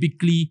case,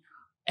 typically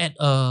at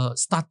a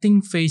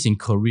starting phase in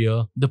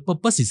career, the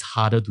purpose is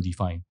harder to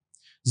define.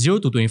 0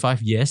 to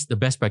 25, yes, the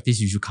best practice,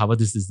 you should cover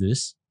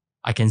this.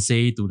 I can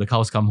say to the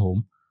cows come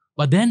home.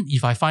 But then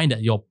if I find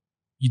that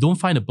you don't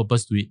find a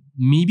purpose to it,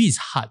 maybe it's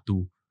hard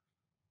to...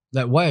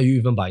 Like, why are you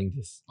even buying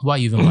this? Why are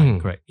you even buying?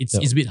 Correct. It's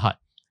a bit hard.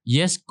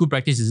 Yes, good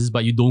practice is this,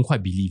 but you don't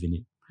quite believe in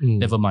it.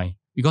 Never mind.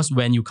 Because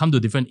when you come to a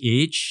different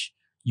age,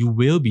 you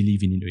will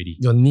believe in it already.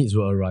 Your needs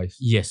will arise.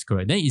 Yes,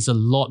 correct. Then it's a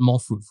lot more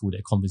fruitful,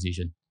 that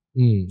conversation.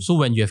 So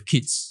when you have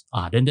kids,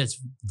 then that's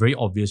very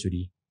obvious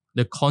already.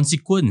 The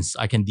consequence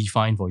I can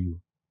define for you.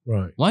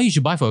 Right. Why you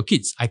should buy for your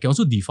kids, I can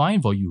also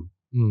define for you.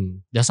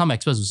 There are some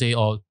experts who say,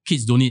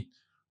 kids don't need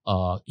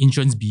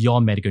insurance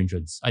beyond medical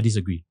insurance. I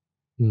disagree.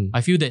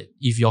 I feel that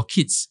if your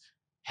kids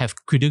have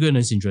critical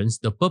illness insurance,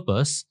 the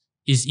purpose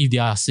is if they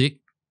are sick,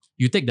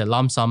 you take the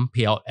lump sum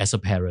payout as a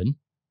parent,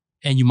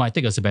 and you might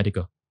take a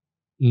sabbatical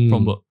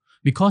from work.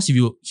 Because if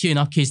you hear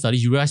enough case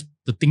studies, you realize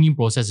the thinking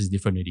process is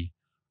different already.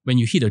 When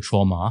you hit a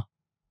trauma,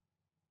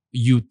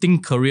 you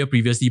think career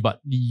previously,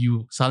 but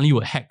you suddenly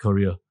will hack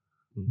career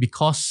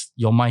because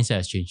your mindset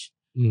has changed.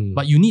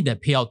 But you need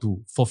that payout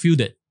to fulfill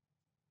that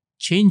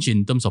change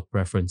in terms of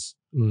preference.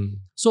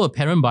 So a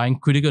parent buying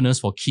critical illness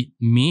for kid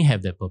may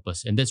have that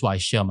purpose, and that's why I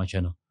share on my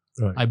channel.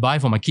 Right. I buy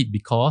for my kid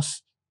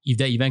because if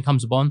that event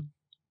comes upon,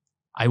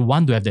 I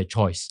want to have that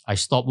choice. I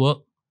stop work,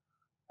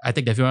 I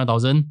take that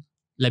 500,000,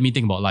 let me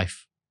think about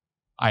life.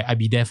 I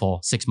be there for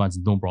 6 months,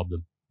 no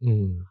problem.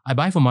 I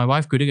buy for my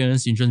wife critical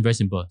illness insurance, very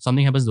simple.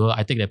 Something happens to her,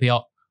 I take that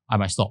payout, I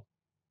might stop.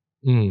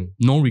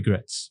 No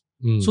regrets.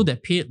 So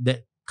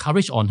that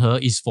coverage on her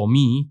is for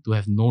me to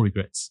have no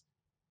regrets,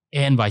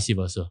 and vice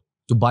versa.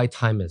 To buy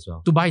time as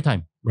well. To buy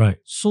time. Right.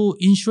 So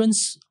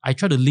insurance, I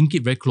try to link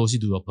it very closely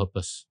to your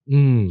purpose.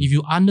 If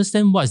you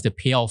understand what is the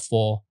payout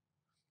for,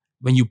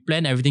 when you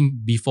plan everything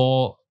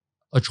before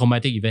a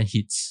traumatic event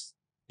hits,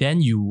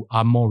 then you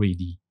are more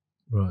ready.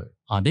 Right.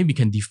 Then we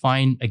can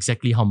define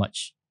exactly how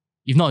much.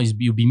 If not,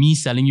 it'll be me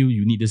selling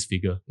you need this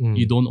figure.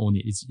 You don't own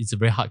it. It's a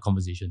very hard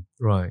conversation.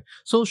 Right.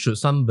 So should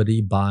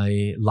somebody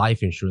buy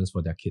life insurance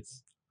for their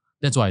kids?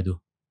 That's what I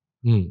do.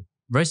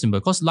 Very simple.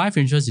 Because life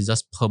insurance is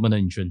just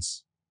permanent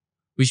insurance,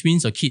 which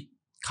means a kid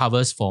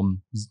covers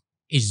from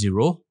age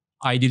 0,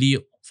 ideally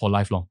for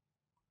lifelong.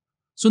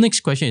 So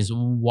next question is,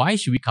 why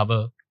should we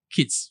cover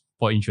kids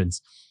for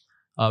insurance?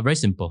 Very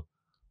simple.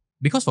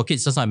 Because for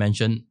kids, as I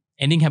mentioned,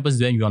 anything happens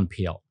to them, you want to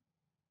pay out.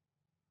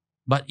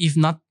 But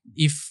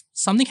if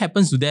something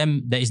happens to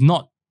them that is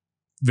not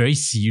very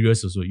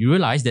serious also, you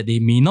realize that they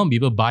may not be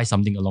able to buy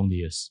something along the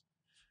years.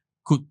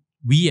 Could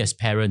we as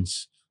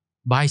parents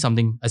buy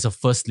something as a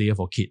first layer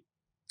for kid?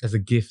 As a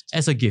gift.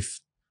 As a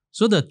gift.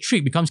 So the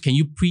trick becomes, can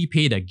you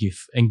prepay that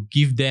gift and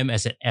give them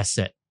as an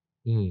asset?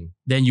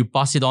 Then you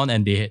pass it on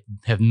and they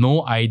have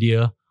no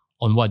idea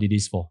on what it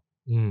is for.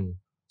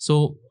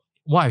 So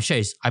what I've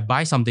shared is, I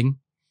buy something,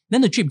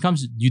 then the trick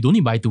becomes, you don't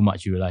need to buy too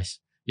much, you realize.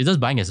 You're just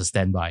buying as a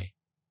standby.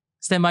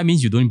 Standby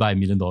means you don't buy $1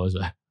 million.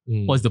 Right?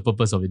 What's the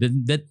purpose of it?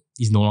 That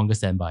is no longer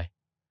standby.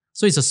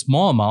 So it's a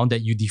small amount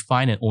that you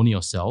define and own it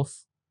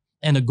yourself.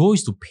 And the goal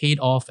is to pay it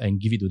off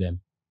and give it to them.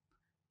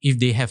 If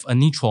they have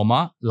any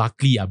trauma,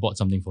 luckily I bought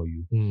something for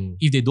you.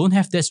 If they don't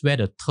have, that's where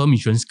the term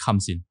insurance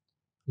comes in.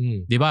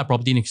 They buy a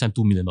property next time,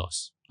 $2 million.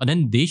 And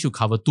then they should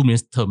cover $2 million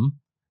term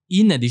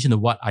in addition to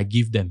what I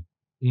give them.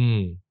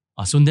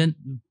 So then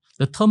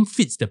the term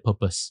fits the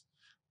purpose.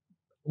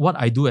 What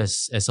I do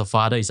as a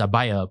father is I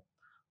buy a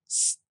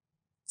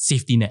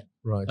safety net.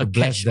 Right. A To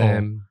bless catch-all.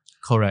 them.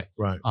 Correct.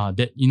 Right.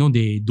 That,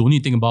 they don't need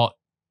to think about.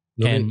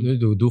 No And need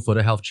to do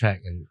further health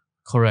check. And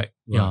correct.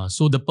 Right. Yeah.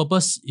 So the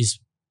purpose is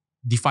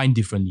defined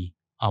differently.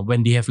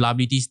 When they have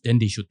liabilities, then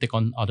they should take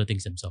on other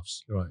things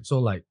themselves. right. So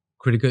like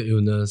critical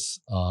illness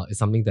is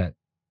something that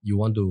you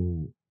want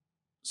to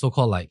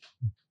so-called like,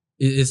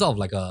 it's sort of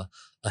like a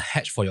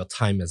hedge for your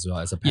time as well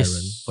as a parent,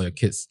 Yes. for your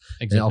kids.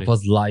 Exactly. And of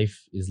course, life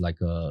is like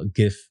a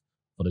gift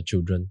for the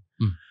children.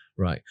 Mm.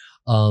 Right.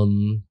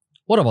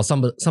 What about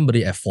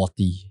somebody at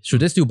 40?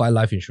 Should they still buy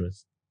life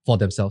insurance for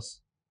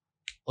themselves?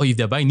 Oh, if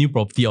they're buying new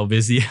property,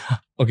 obviously.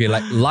 Okay,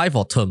 like life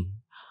or term?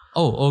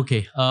 Oh,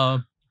 okay.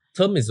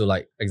 Term is to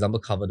like, example,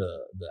 cover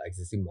the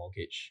existing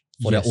mortgage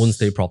for their own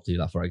stay property,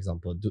 like for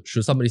example.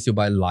 Should somebody still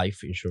buy life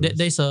insurance?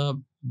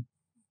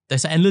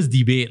 There's an endless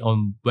debate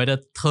on whether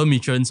term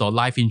insurance or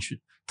life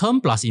insurance,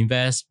 term plus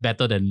invest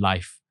better than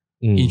life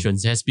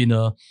insurance. Has been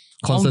a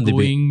Constant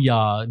ongoing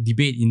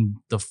debate in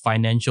the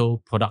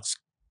financial products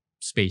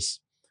space.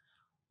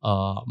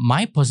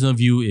 My personal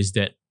view is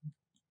that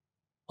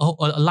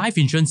a life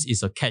insurance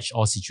is a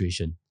catch-all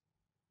situation.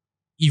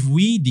 If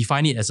we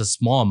define it as a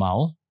small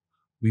amount,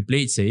 we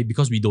play it safe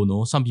because we don't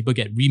know. Some people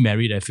get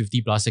remarried at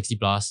 50 plus, 60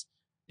 plus.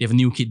 They have a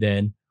new kid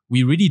then.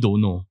 We really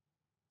don't know.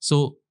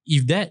 So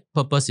if that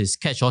purpose is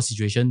catch-all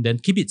situation, then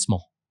keep it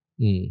small.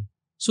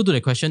 So to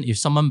the question, if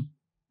someone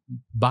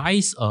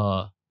buys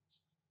a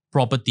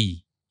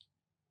property,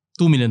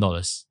 $2 million,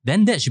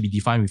 then that should be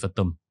defined with a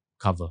term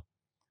cover.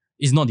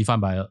 It's not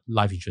defined by a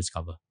life insurance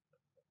cover.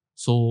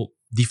 So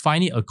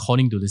define it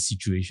according to the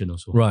situation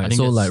also. Right.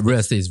 So like real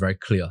estate is very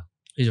clear.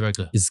 It's very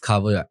clear. It's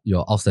cover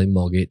your outstanding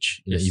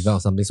mortgage in the event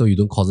of something, so you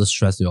don't cause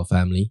stress to your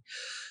family.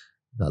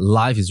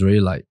 Life is really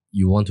like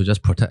you want to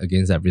just protect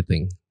against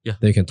everything. Yeah.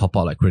 Then you can top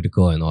out like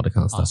critical and all that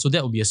kind of stuff. So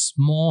that will be a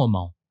small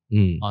amount.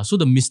 So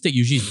the mistake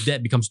usually is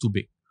that becomes too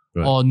big.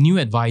 Right. Or new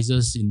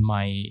advisors in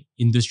my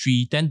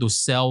industry tend to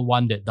sell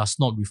one that does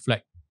not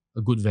reflect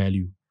a good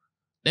value.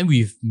 Then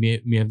we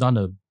may have done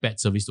a bad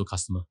service to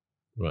customer.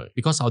 Right.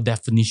 Because our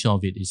definition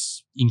of it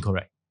is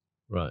incorrect.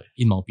 Right.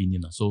 In my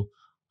opinion. So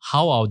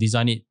how I'll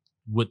design it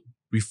would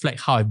reflect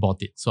how I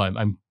bought it. So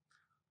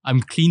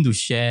I'm clean to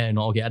share,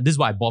 okay, this is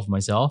what I bought for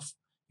myself.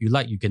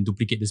 You can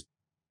duplicate this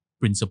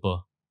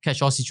principle.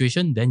 Catch-all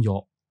situation, then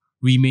your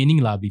remaining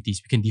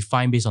liabilities, we can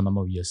define based on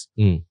number of years.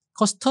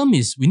 Because term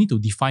is, we need to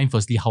define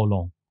firstly how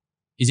long.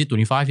 Is it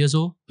 25 years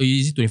old? Or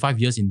is it 25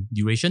 years in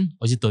duration?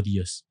 Or is it 30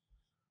 years?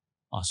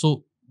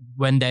 So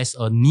when there's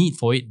a need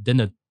for it, then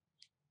the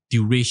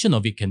duration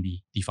of it can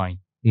be defined.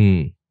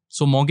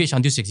 So mortgage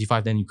until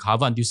 65, then you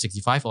cover until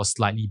 65 or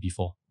slightly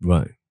before.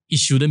 Right. It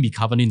shouldn't be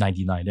covered in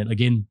 99. Then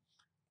again,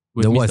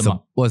 then what's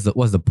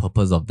the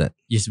purpose of that?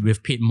 Yes,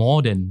 we've paid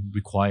more than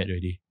required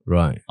already.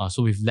 Right.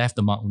 So we've left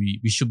the mark. We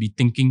should be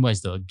thinking what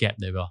is the gap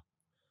that we're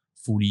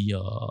fully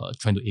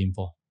trying to aim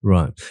for.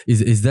 Right.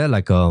 Is there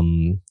like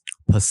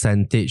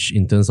percentage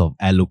in terms of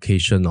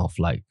allocation of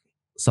like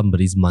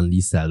somebody's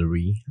monthly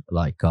salary?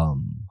 Like how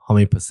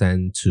many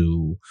percent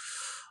to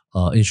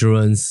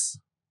insurance,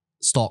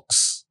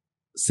 stocks,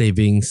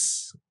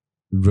 savings,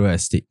 real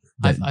estate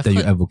that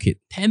you advocate?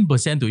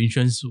 10% to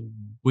insurance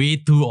way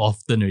too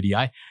often already.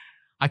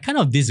 I kind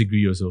of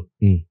disagree also.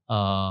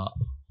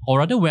 Or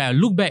rather, when I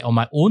look back on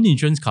my own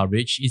insurance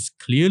coverage, it's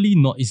clearly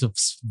not, it's a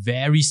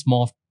very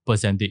small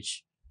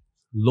percentage.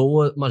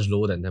 Much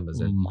lower than 10%.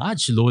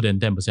 Much lower than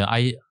 10%.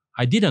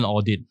 I did an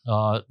audit.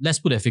 Let's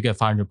put that figure at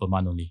 500 per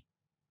month only.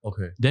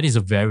 Okay. That is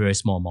a very, very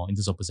small amount in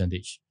terms of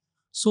percentage.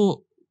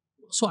 So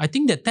I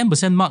think that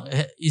 10% mark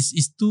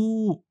is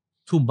too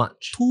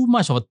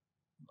much of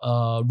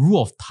a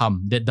rule of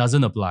thumb that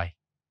doesn't apply.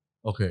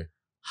 Okay.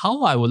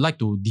 How I would like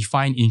to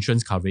define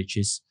insurance coverage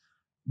is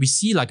we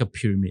see like a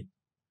pyramid.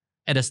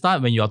 At the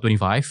start, when you are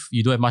 25,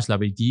 you don't have much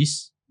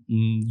liabilities,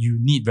 you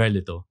need very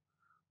little.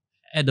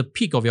 At the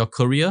peak of your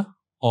career,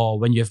 or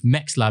when you have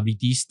max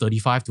liabilities,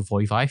 35 to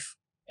 45,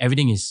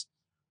 everything is,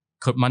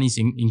 money is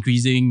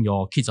increasing,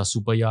 your kids are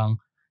super young.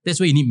 That's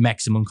where you need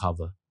maximum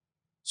cover.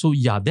 So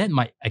yeah, that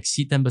might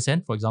exceed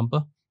 10%, for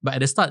example. But at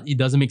the start, it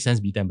doesn't make sense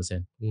to be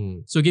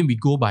 10%. So again, we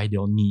go by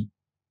your need.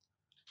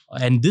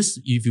 And this,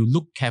 if you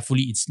look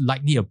carefully, it's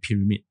likely a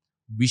pyramid,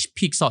 which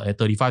peaks out at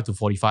 35 to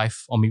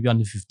 45 or maybe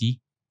under 50.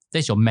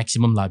 That's your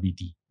maximum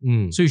liability.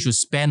 So you should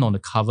spend on the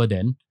cover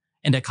then,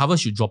 and that cover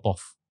should drop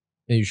off.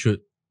 And you should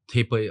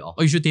taper it off.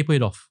 Or you should taper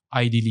it off,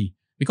 ideally.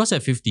 Because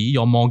at 50,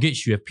 your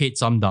mortgage, you have paid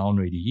some down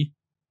already.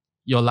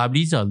 Your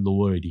liabilities are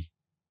lower already.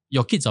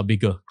 Your kids are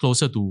bigger,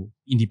 closer to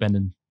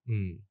independent.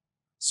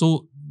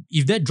 So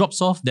if that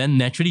drops off, then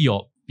naturally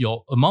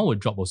your amount will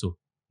drop also.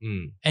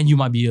 And you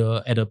might be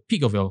at a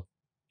peak of your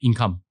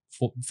income,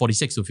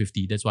 46 to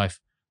 50. That's why I've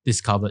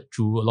discovered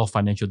through a lot of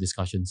financial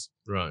discussions.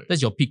 Right.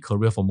 That's your peak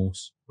career for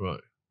most. Right.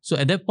 So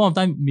at that point of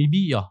time, maybe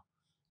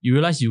you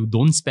realize you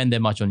don't spend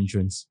that much on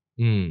insurance.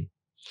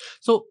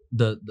 So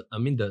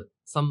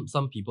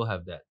some people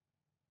have that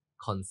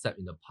concept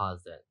in the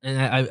past that,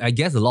 and I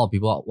guess a lot of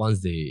people,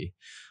 once they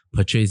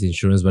purchase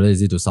insurance, whether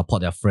is it to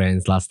support their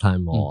friends last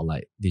time or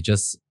like they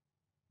just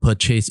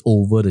purchase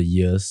over the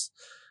years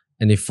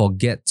and they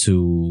forget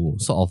to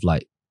sort of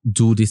like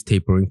do this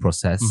tapering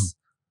process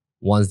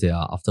once they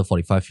are after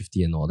 45,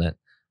 50 and all that.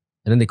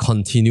 And then they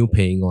continue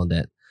paying on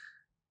that.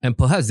 And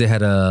perhaps they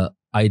had a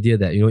idea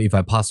that, if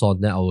I pass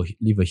on, then I will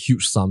leave a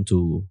huge sum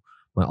to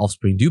my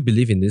offspring. Do you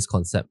believe in this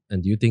concept?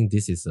 And do you think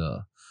this is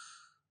a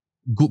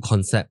good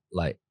concept?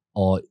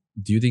 Or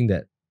do you think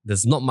that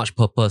there's not much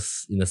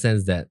purpose in the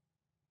sense that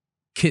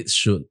kids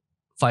should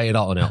fight it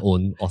out on their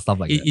own or stuff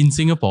like that? In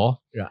Singapore,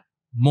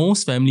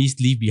 most families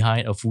leave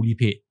behind a fully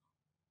paid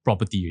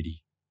property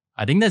already.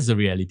 I think that's the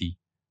reality.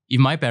 If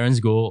my parents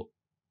go,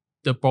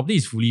 the property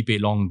is fully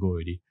paid long ago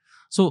already.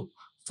 So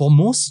for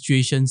most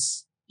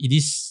situations,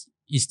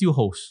 it still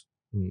holds.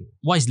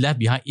 What is left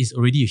behind is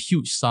already a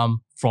huge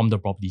sum from the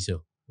property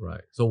sale.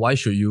 Right. So why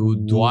should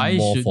you do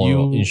more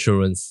for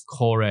insurance?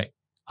 Correct.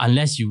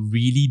 Unless you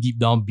really deep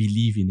down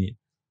believe in it,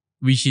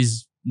 which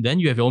is, then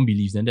you have your own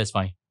beliefs, then that's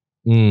fine.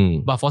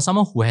 But for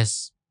someone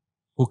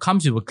who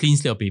comes with a clean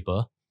slate of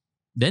paper,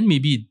 then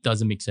maybe it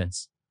doesn't make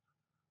sense.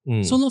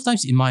 So a lot of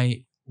times in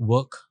my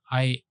work,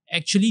 I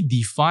actually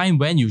define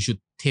when you should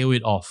tail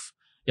it off.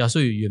 Yeah, so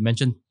you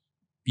mentioned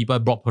people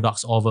brought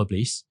products all over the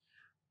place.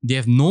 They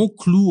have no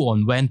clue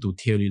on when to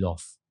tail it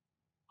off.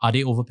 Are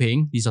they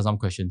overpaying? These are some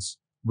questions.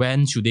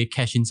 When should they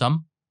cash in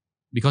some?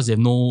 Because they have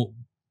no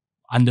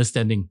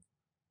understanding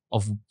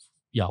of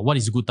what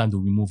is a good time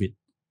to remove it.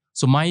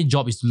 So my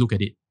job is to look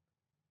at it.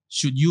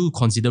 Should you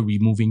consider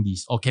removing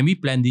these? Or can we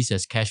plan this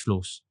as cash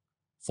flows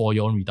for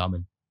your own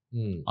retirement?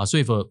 So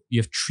if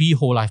you have 3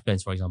 whole life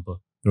plans, for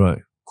example, right,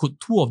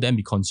 could 2 of them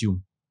be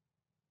consumed?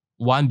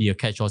 One be a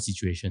catch-all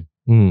situation.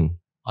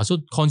 So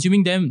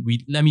consuming them,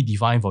 let me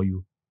define for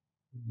you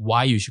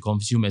why you should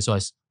consume as well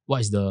as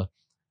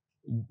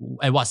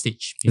at what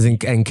stage.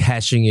 And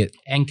cashing it.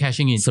 And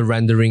cashing it.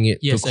 Surrendering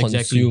it to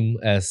consume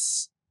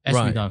as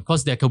right.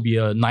 Because there could be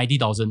a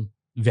 90,000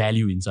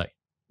 value inside.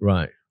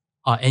 Right.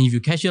 And if you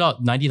cash it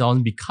out,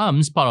 90,000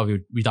 becomes part of your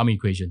retirement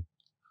equation.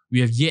 We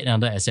have yet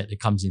another asset that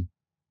comes in.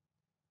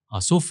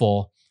 So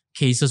for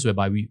cases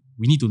whereby we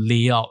need to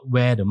lay out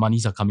where the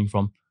monies are coming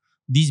from,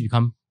 these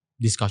become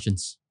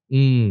discussions.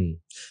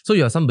 So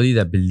you're somebody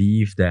that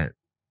believe that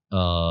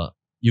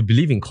you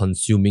believe in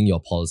consuming your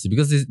policy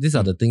because these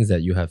are the things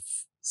that you have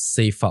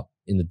saved up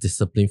in the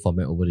discipline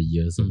format over the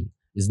years. And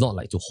it's not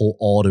like to hold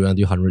all the way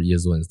until 100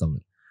 years old and stuff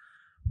like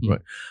that.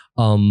 Right.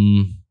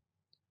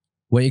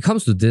 When it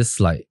comes to this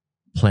like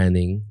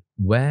planning,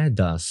 where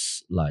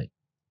does like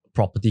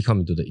property come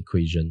into the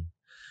equation?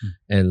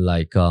 And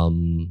like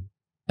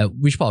at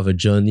which part of your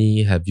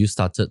journey have you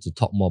started to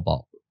talk more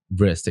about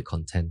real estate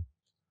content?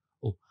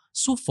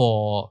 So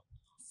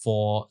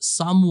for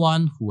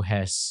someone who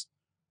has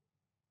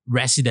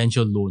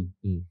residential loan,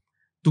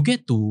 to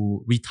get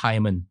to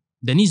retirement,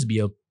 there needs to be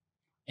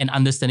an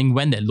understanding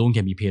when that loan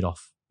can be paid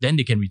off. Then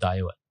they can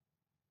retire.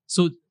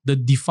 So the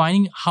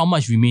defining how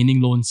much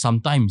remaining loan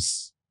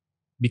sometimes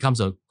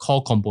becomes a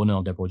core component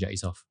of their project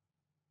itself.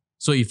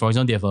 So if, for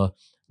example, they have a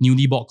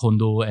newly bought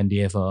condo and they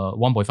have a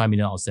 1.5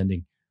 million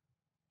outstanding,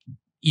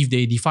 if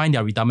they define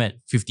their retirement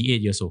at 58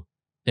 years old,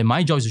 then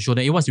my job is to show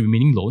them, what's the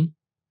remaining loan?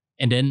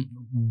 And then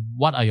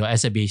what are your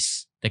asset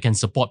base that can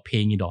support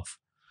paying it off?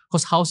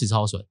 Because house is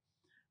house. Right?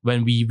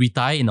 When we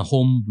retire in a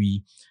home,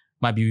 we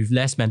might be with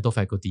less mental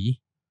faculty.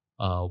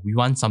 We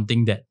want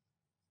something that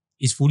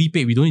is fully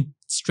paid. We don't need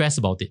stress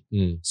about it.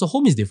 So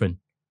home is different.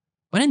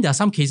 But then there are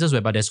some cases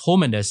whereby there's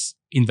home and there's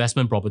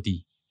investment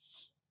property.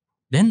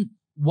 Then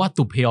what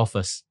to pay off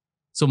first?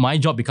 So my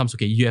job becomes,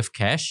 okay, you have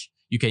cash,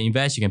 you can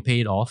invest, you can pay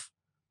it off.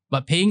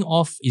 But paying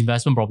off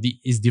investment property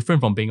is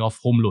different from paying off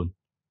home loan.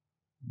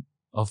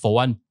 For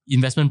one,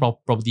 investment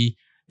property,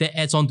 that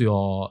adds on to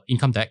your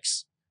income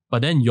tax,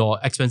 but then your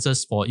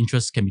expenses for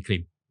interest can be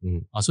claimed.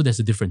 So there's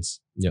a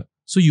difference. Yeah.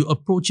 So you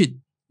approach it,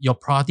 your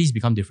priorities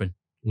become different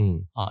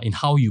in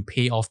how you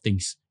pay off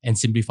things and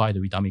simplify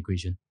the retirement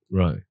equation.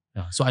 Right.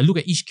 Yeah. So I look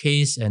at each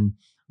case and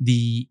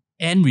the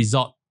end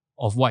result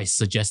of what is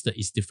suggested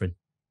is different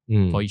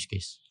for each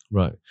case.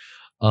 Right.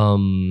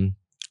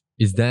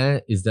 Is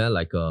there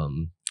like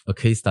a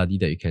case study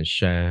that you can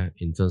share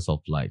in terms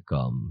of like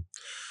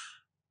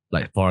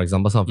for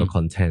example, some of the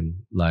content?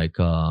 Like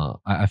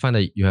I find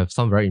that you have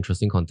some very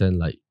interesting content,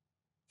 like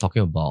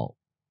talking about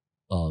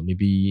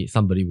maybe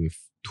somebody with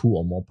 2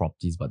 or more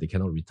properties but they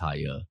cannot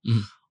retire,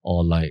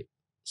 or like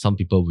some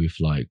people with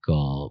like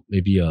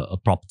maybe a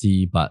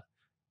property but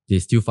they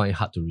still find it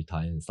hard to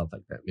retire and stuff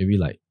like that. Maybe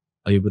like,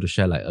 are you able to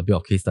share like a bit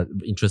of case study,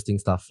 interesting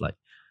stuff? Like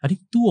I think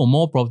 2 or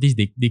more properties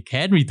they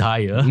can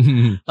retire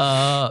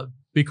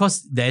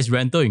because there's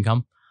rental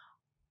income.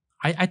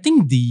 I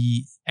think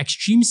the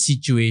extreme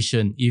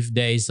situation, if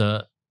there is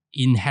a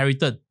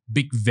inherited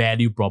big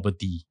value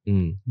property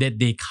that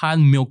they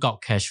can't milk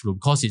out cash flow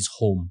because it's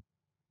home,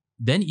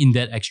 then in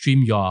that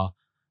extreme, you are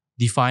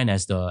defined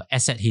as the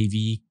asset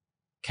heavy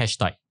cash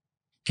type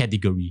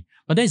category.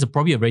 But that is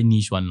probably a very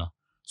niche one.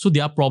 So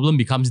their problem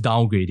becomes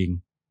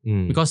downgrading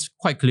because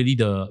quite clearly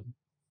the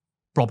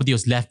property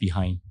was left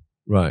behind.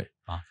 Right.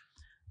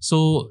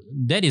 So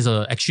that is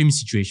an extreme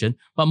situation.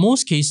 But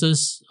most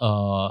cases,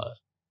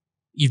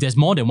 if there's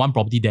more than one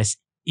property, there's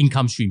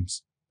income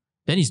streams.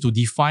 Then is to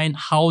define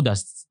how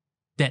does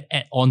that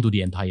add on to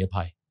the entire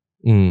pie.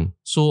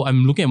 So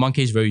I'm looking at one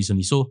case very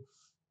recently. So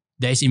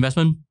there is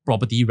investment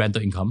property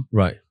rental income.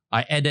 Right.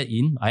 I add that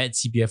in. I add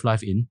CPF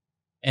Life in.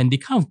 And they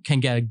kind of can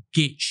get a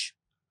gauge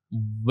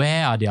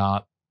where are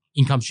their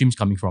income streams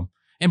coming from.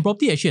 And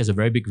property actually has a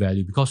very big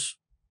value because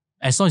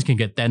as long as you can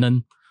get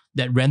tenant,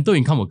 that rental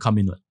income will come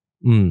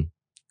in.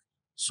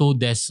 So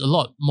there's a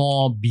lot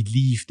more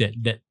belief that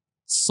that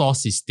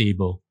source is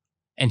stable.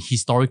 And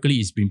historically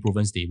it's been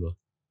proven stable.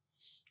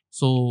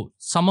 So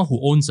someone who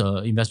owns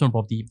an investment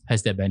property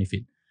has that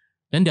benefit.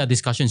 Then there are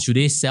discussions, should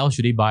they sell,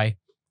 should they buy?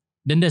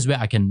 Then that's where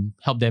I can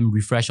help them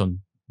refresh on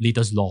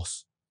latest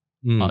laws.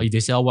 If they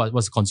sell,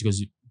 what's the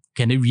consequence?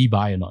 Can they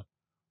rebuy or not?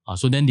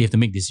 So then they have to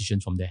make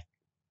decisions from there.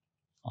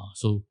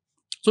 So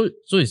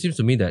it seems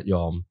to me that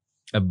your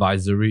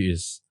advisory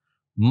is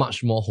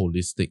much more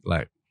holistic,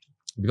 like,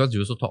 because you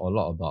also talk a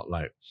lot about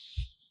like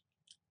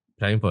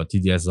planning for a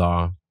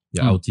TDSR,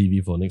 your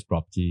LTV for next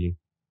property,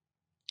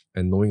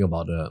 and knowing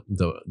about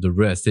the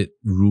real estate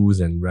rules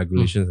and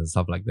regulations and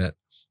stuff like that.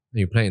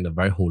 And you plan in a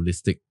very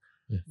holistic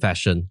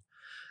fashion.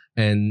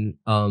 And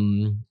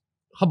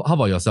how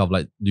about yourself?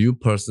 Like, do you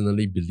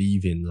personally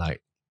believe in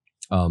like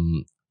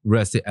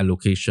real estate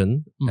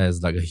allocation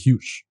as like a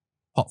huge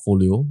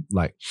portfolio?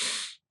 Like,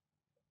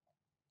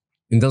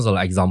 in terms of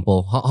like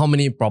example, how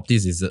many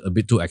properties is a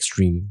bit too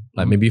extreme?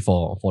 Like maybe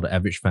for the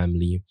average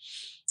family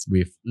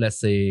with, let's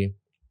say,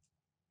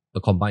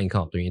 a combined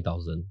income of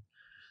 20,000.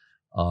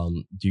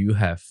 Do you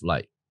have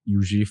like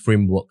usually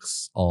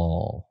frameworks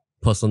or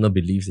personal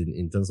beliefs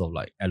in terms of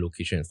like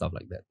allocation and stuff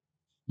like that?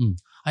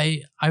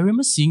 I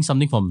remember seeing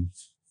something from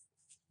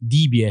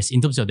DBS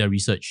in terms of their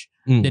research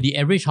that the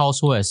average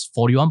household has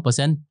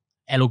 41%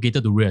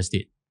 allocated to real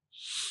estate.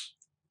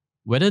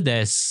 Whether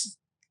there's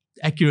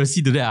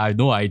accuracy to that, I have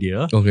no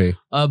idea. Okay.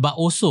 But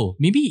also,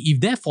 maybe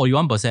if that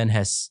 41%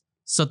 has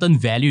certain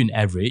value in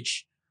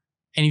average,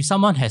 and if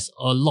someone has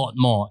a lot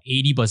more,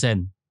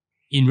 80%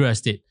 in real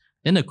estate,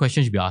 then the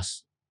question should be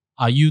asked,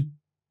 are you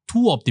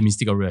too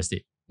optimistic of real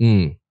estate?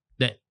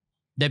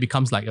 That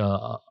becomes like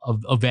a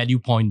value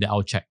point that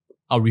I'll check.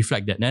 I'll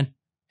reflect that. Then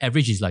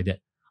average is like that.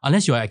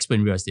 Unless you're an expert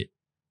in real estate,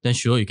 then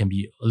sure, you can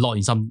be a lot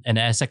in an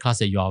asset class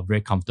that you are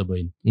very comfortable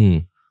in.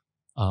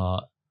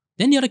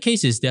 Then the other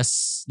case is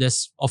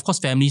there's of course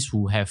families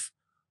who have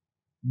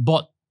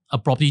bought a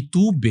property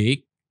too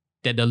big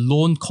that the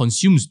loan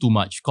consumes too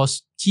much,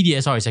 because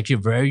TDSR is actually a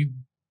very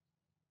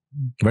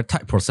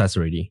tight process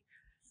already.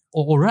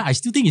 Alright, I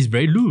still think it's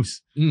very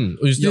loose. You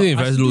still think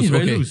it's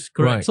very loose?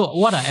 Correct. Right. So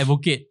what I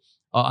advocate,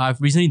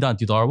 I've recently done a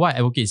tutorial. What I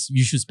advocate is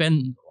you should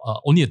spend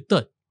only a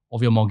third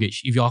of your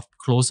mortgage if you're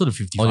closer to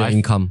 55. On your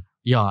income.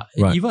 Yeah,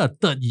 right. Even a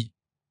third.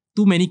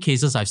 Too many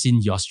cases I've seen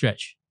your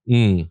stretch.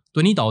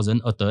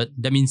 20,000 a third,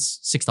 that means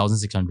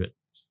 6,600.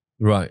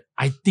 Right.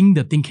 I think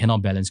the thing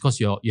cannot balance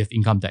because you have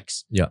income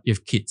tax. Yeah. You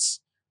have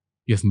kids.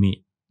 You have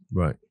maid.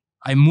 Right.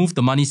 I move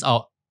the monies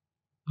out.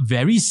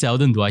 Very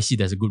seldom do I see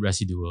there's a good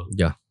residual.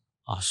 Yeah.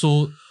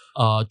 So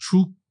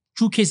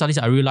through case studies,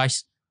 I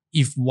realized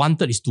if one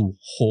third is to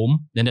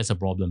home, then that's a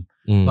problem.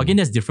 But again,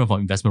 that's different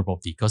from investment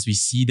property because we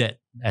see that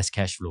as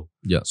cash flow.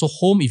 Yeah. So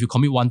home, if you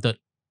commit one third,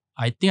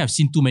 I think I've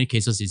seen too many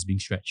cases it's being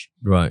stretched.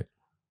 Right.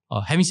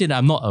 Having said that,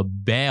 I'm not a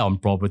bear on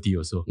property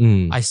also.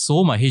 I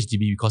sold my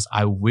HDB because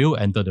I will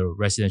enter the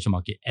residential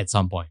market at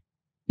some point.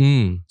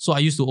 So I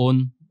used to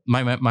own,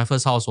 my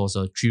first house was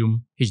a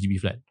 3-room HDB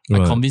flat.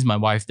 Right. I convinced my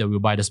wife that we'll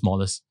buy the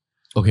smallest.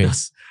 Okay.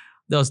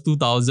 That was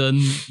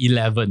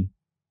 2011.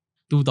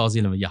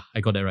 2011, yeah, I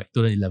got that right.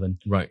 2011.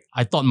 Right.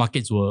 I thought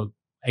markets were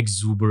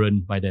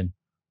exuberant by then.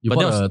 You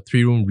bought a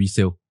 3-room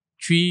resale?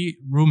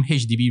 3-room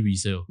HDB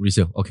resale.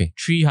 Resale, okay.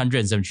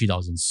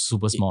 373,000,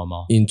 super small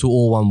amount. In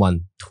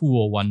 2011?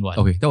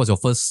 2011. Okay, that was your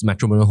first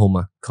matrimonial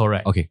home?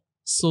 Correct. Okay.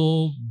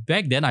 So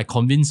back then, I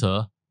convinced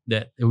her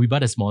that we buy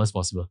the smallest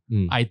possible.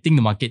 I think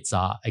the markets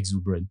are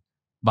exuberant.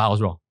 But I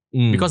was wrong.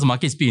 Because the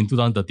market peaked in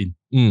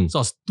 2013. So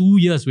I was 2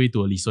 years way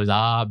too early. So it's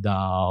up,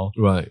 down.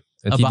 Right.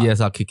 And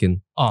TDSR kick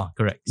in.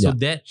 Correct. So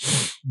that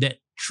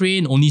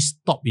train only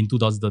stopped in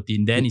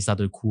 2013. Then it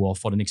started to cool off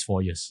for the next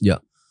 4 years. Yeah.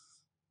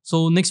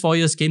 So next 4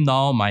 years came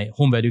down, my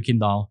home value came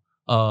down.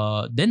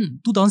 Then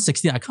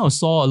 2016, I kind of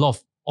saw a lot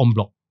of en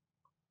bloc.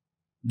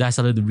 Then I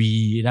started to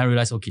read, and I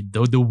realized, okay,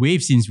 the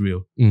wave seems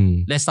real.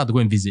 Let's start to go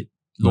and visit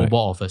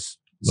lowball offers.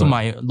 So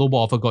my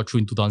lowball offer got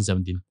through in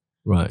 2017.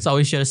 Right. So I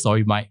always share the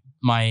story.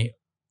 My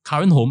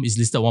current home is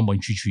listed at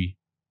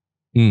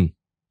 1.33.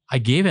 I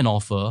gave an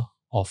offer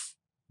of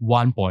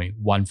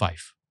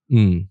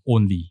 1.15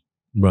 only.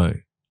 Right.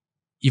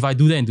 If I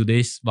do that in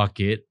today's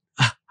market,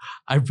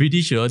 I'm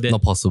pretty sure that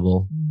not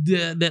possible.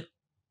 That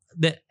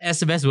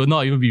SMS will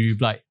not even be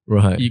replied.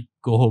 Right. You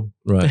go home.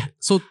 Right.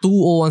 So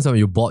 2017,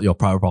 you bought your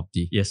private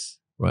property. Yes.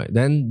 Right.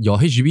 Then your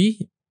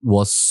HDB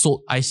was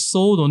sold. I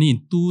sold only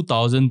in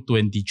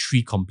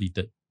 2023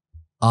 completed.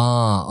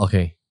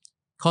 Okay.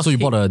 So you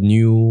bought a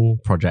new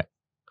project.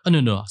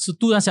 No. So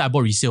 2007, I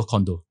bought resale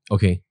condo.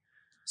 Okay.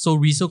 So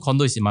resale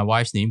condo is in my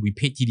wife's name. We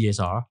paid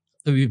TDSR.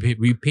 We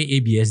pay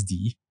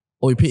ABSD.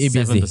 Oh, you pay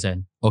ABSD?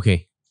 7%.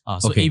 Okay.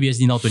 So okay.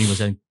 ABSD now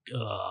 20%.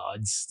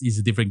 It's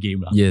a different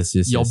game. Yes.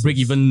 Your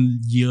break-even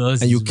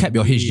years. And you kept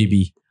your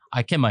HDB?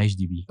 I kept my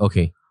HDB.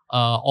 Okay.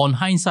 On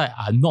hindsight,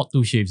 I'm not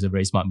too sure if it's a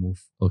very smart move.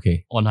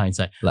 Okay. On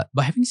hindsight.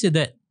 But having said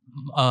that,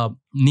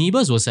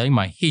 neighbors were selling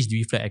my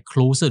HDB flat at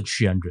closer to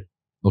 300.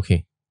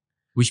 Okay.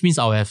 Which means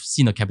I'll have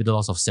seen a capital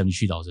loss of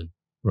 73,000.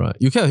 Right.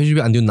 You kept your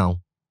HDB until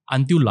now?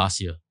 Until last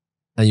year.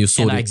 And you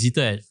sold and it? I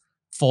exited at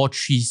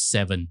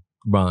 437.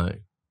 Right.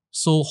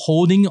 So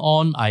holding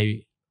on,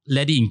 I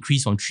let it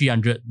increase from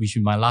 300, which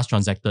is my last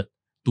transacted,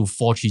 to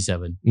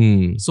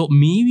 437. So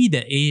maybe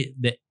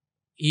the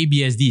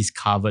ABSD is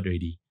covered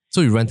already.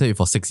 So you rented it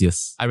for 6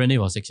 years? I rented it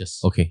for 6 years.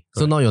 Okay. Correct.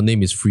 So now your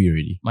name is free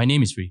already? My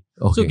name is free.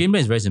 Okay. So game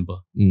plan is very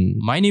simple.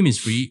 My name is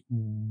free.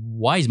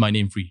 Why is my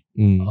name free?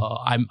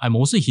 I'm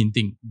also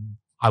hinting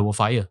I will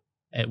fire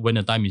when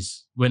the time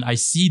is, when I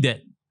see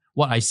that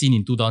what I seen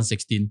in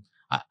 2016,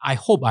 I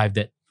hope I have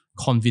that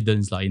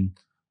confidence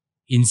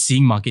in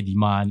seeing market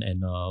demand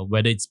and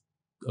whether it's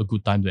a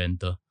good time to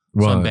enter.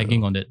 Right. So I'm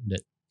banking on that.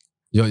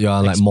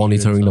 You're like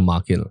monitoring the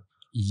market.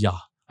 Yeah.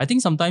 I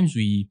think sometimes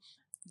we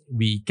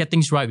get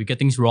things right, we get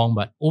things wrong,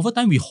 but over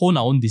time we hone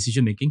our own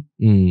decision making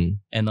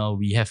and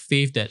we have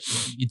faith that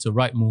it's a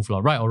right move.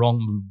 Right or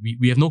wrong,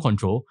 we have no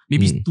control.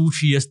 Maybe it's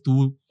 2-3 years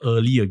too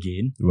early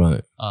again.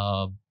 Right.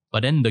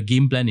 But then the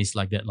game plan is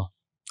like that.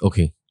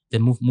 Okay.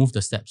 Then move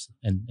the steps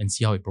and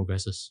see how it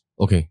progresses.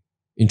 Okay.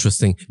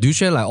 Interesting. Do you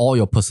share like all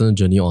your personal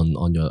journey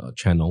on your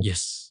channel?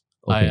 Yes.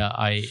 Okay.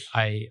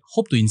 I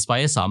hope to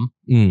inspire some.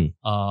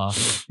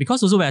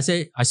 Because also when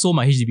I sold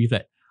my HDB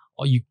flat,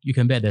 you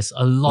can bet there's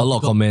a lot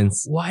of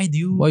comments. Why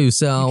you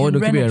sell? Why do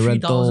you keep it at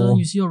rental?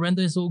 You see your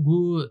rental is so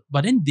good.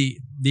 But then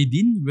they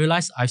didn't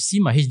realize I've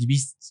seen my HDB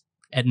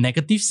at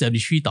negative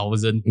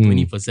 73,000,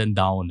 20%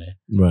 down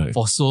right.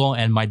 for so long,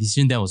 and my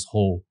decision then was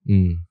whole.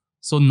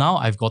 So now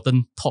I've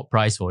gotten top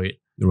price for it.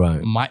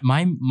 Right.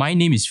 My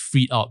name is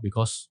freed out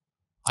because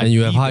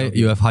you have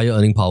higher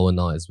earning power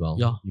now as well.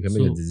 Yeah. You can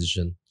make a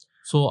decision.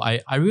 So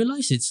I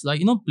realize it's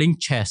like, playing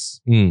chess.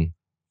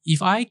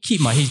 If I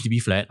keep my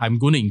HDB flat, I'm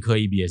going to incur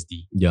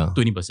ABSD. Yeah.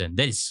 20%.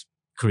 That is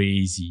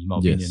crazy in my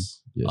opinion.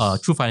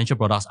 Yes. Through financial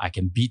products, I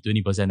can beat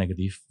 20%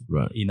 negative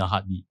in a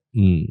heartbeat.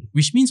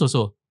 Which means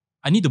also,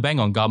 I need to bank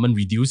on government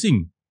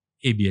reducing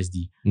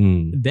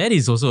ABSD. That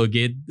is also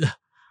again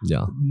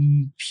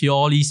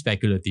purely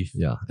speculative.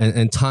 Yeah.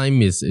 And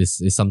time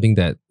is something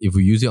that if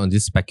we use it on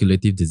this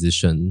speculative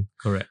decision,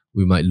 correct,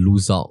 we might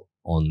lose out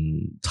on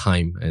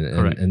time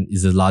and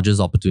it's the largest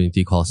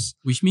opportunity cost.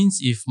 Which means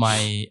if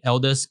my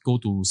elders go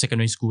to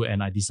secondary school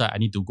and I decide I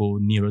need to go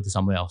nearer to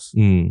somewhere else,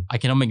 I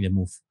cannot make the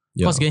move.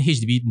 Because again,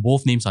 HDB,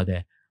 both names are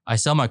there. I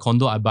sell my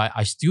condo, I buy,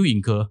 I still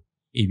incur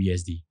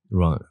ABSD.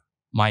 Right.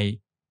 My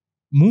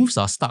moves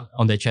are stuck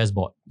on the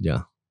chessboard.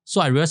 Yeah.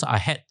 So I realized I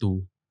had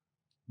to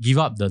give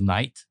up the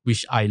night,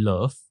 which I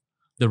love.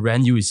 The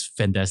rent yield is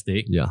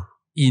fantastic. Yeah.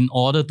 In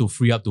order to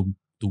free up to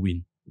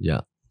win.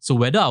 Yeah. So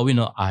whether I win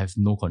or not, I have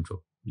no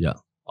control. Yeah.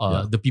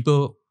 The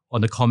people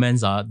on the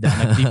comments are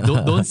that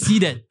don't see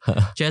that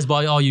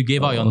chessboard. Oh, you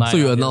gave out your night. So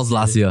you announced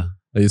last year.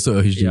 You sold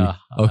your HDB. Yeah.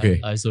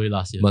 Okay. I sold it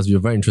last year. Must be a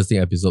very interesting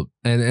episode.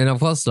 And of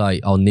course, like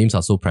our names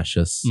are so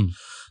precious.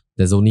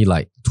 There's only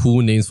like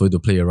 2 names for you to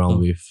play around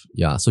with.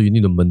 Yeah. So you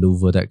need to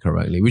maneuver that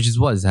correctly, which is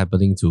what is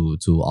happening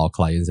to our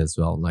clients as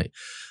well. Like,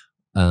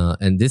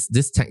 and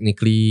this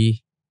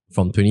technically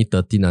from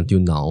 2013 until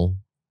now,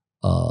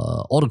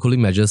 all the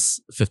cooling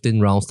measures, 15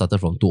 rounds started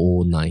from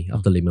 2009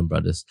 after Lehman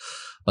Brothers.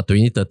 But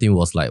 2013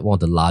 was like one of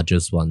the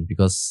largest one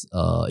because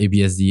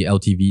ABSD,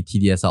 LTV,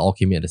 TDSR all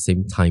came in at the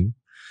same time.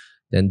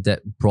 Then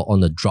that brought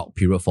on a drought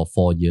period for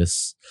 4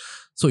 years.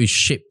 So it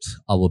shaped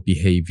our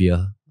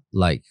behavior.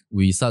 Like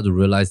we started to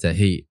realize that,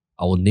 hey,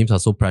 our names are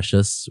so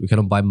precious. We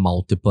cannot buy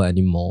multiple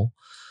anymore.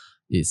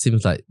 It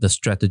seems like the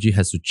strategy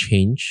has to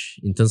change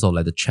in terms of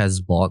like the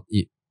chessboard.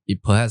 It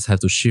perhaps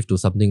has to shift to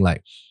something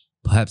like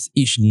perhaps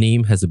each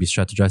name has to be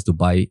strategized to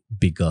buy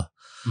bigger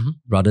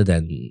rather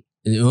than,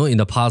 in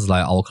the past,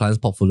 like our clients'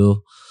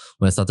 portfolio,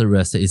 when I started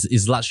real estate,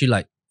 is largely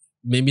like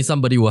maybe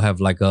somebody will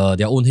have like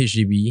their own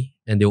HDB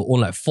and they will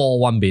own like 4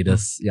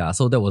 one-beders. Yeah,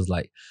 so that was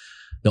like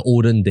the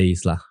olden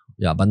days lah.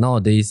 Yeah, but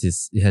nowadays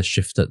it has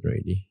shifted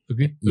already.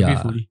 Agree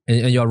fully.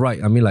 And you're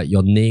right. I mean, like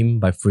your name,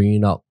 by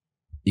freeing it up,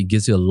 it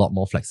gives you a lot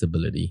more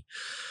flexibility.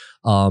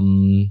 How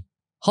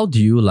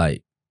do you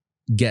like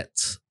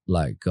get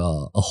like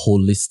a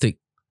holistic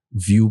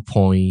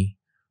viewpoint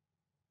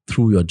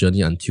through your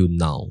journey until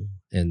now?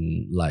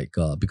 And like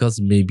because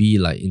maybe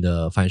like in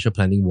the financial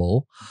planning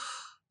world,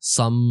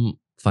 some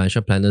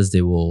financial planners,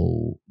 they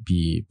will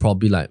be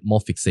probably like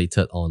more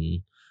fixated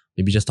on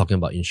maybe just talking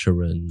about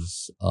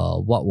insurance.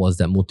 What was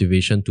that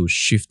motivation to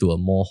shift to a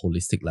more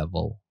holistic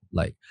level?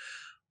 Like,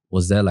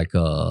 was there like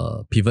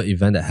a pivot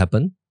event that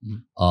happened?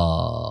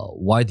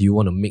 Why do you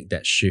want to make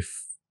that shift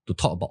to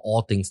talk about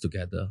all things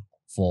together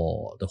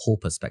for the whole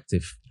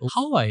perspective?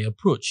 How I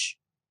approach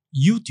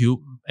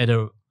YouTube at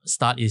the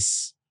start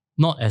is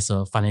not as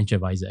a financial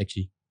advisor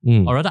actually.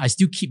 Or rather, I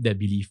still keep that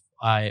belief.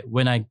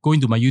 When I go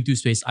into my YouTube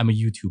space, I'm a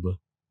YouTuber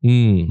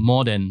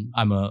more than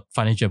I'm a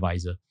financial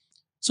advisor.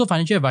 So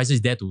financial advisor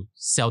is there to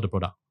sell the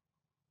product,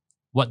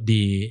 what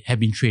they have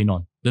been trained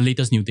on, the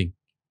latest new thing.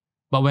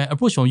 But when I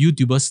approach from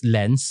YouTuber's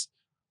lens,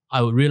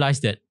 I would realize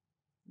that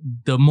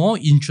the more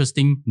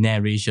interesting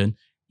narration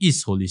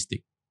is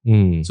holistic.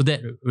 So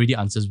that really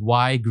answers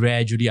why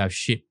gradually I've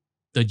shaped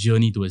the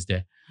journey towards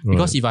there.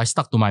 Because if I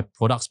stuck to my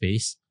product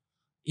space,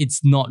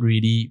 it's not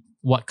really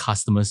what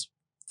customers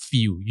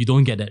feel. You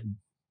don't get that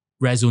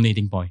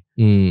resonating point.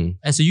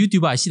 As a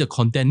YouTuber, I see the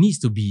content needs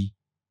to be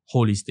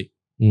holistic.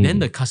 Then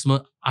the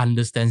customer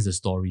understands the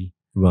story,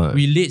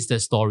 relates that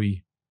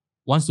story,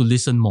 wants to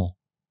listen more.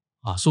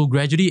 So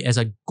gradually, as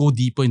I go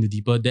deeper,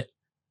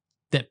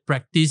 that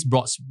practice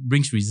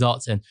brings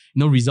results, and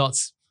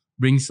results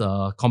brings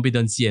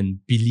competency and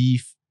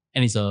belief,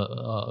 and it's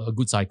a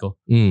good cycle.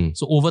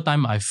 So over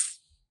time, I've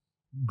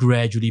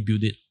gradually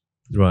built it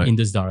in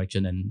this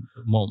direction, and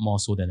more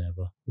so than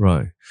ever.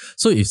 Right.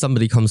 So if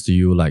somebody comes to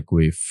you like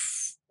with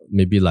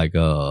maybe like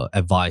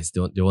advice,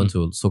 they want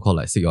to so-called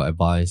like seek your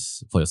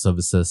advice for your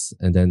services,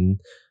 and then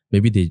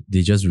maybe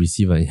they just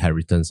receive an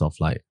inheritance of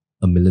like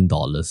 $1 million.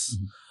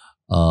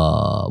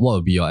 What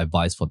would be your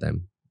advice for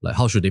them? Like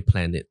how should they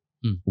plan it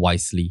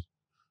wisely?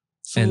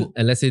 So,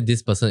 and let's say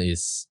this person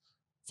is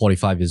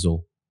 45 years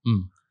old,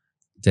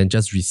 then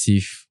just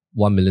receive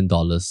 $1 million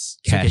cash.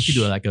 So can you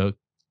do like a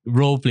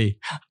role play?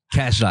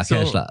 Cash. Like,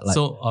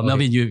 so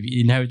Melvin, you've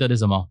inherited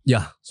this amount.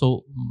 Yeah.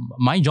 So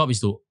my job is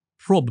to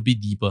probe a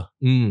bit deeper.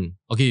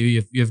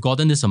 Okay, you've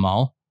gotten this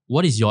amount.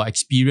 What is your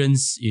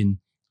experience in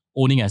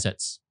owning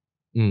assets?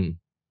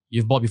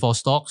 You've bought before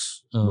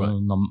stocks, a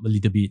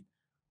little bit.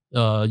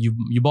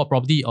 You bought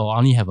property or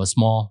only have a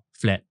small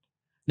flat.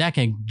 Then I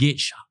can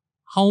gauge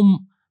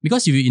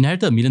because if you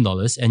inherited $1 million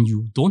and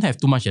you don't have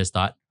too much at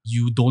start,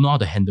 you don't know how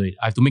to handle it.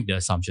 I have to make the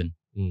assumption.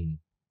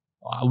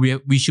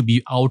 We should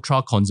be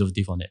ultra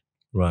conservative on that.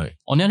 Right.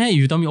 On the other hand, if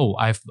you tell me,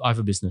 I have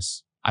a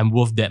business, I'm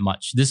worth that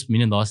much, this $1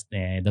 million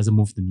doesn't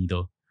move the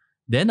needle.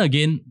 Then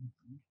again,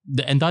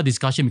 the entire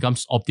discussion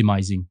becomes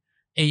optimizing.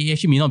 It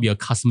actually may not be a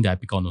customer that I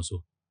pick on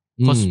also.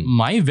 Because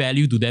my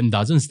value to them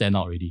doesn't stand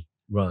out already.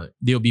 Right.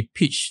 They'll be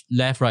pitched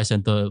left, right,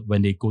 center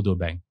when they go to a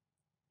bank.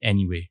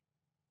 Anyway.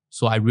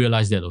 So I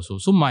realized that also.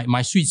 So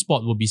my sweet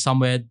spot will be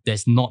somewhere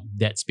that's not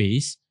that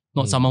space,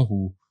 not someone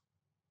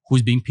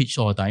who's being pitched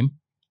all the time,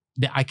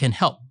 that I can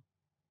help,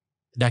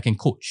 that I can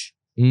coach.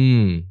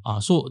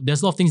 So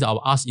there's a lot of things that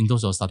I'll ask in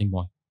terms of starting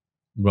point.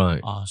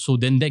 Right. So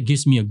then that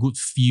gives me a good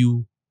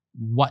feel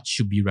what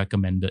should be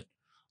recommended.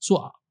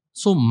 So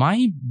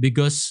my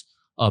biggest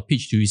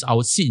pitch to you is I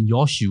would sit in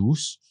your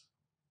shoes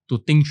to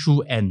think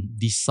through and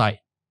decide.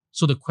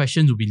 So the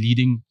questions will be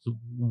leading to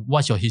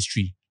what's your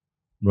history?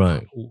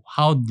 Right.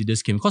 How did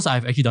this came? Because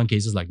I've actually done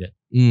cases like that.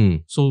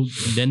 So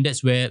then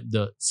that's where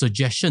the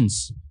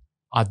suggestions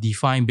are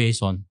defined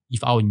based on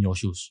if I were in your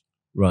shoes.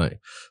 Right.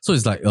 So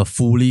it's like a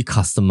fully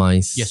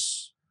customized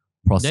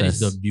process. That is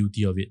the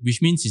beauty of it, which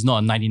means it's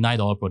not a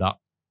 $99 product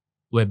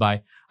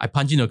whereby I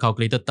punch in a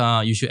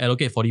calculator, you should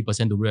allocate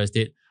 40% to real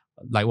estate,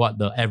 like what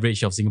the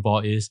average of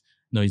Singapore is.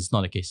 No, it's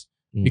not the case.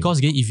 Because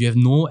again, if you have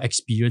no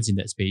experience in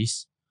that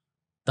space,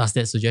 does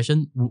that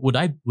suggestion, would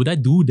I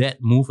do that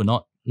move or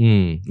not?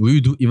 Will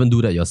you even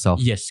do that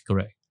yourself? Yes,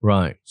 correct.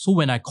 Right. So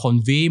when I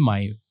convey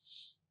my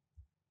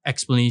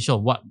explanation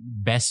of what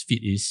best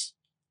fit is,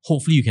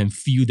 hopefully you can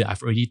feel that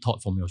I've already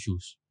thought from your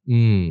shoes.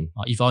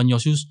 If I'm in your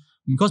shoes,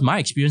 because my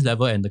experience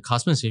level and the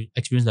customer's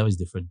experience level is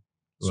different.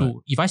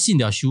 So if I sit in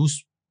their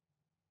shoes,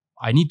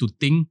 I need to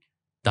think,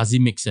 does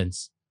it make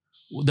sense?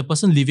 The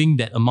person living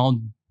that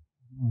amount,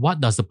 what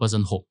does the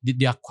person hope?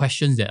 There are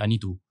questions that I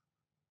need to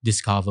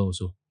discover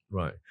also.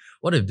 Right.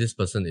 What if this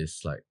person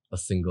is like a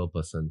single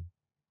person,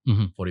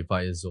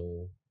 45 years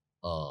old,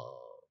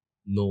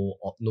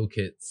 no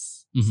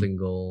kids,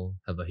 single,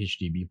 have a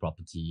HDB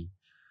property?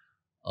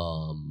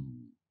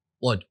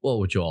 What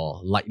would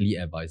your likely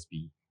advice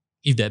be?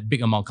 If that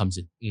big amount comes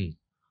in.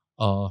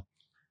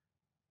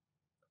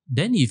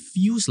 Then it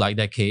feels like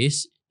that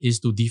case is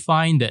to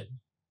define that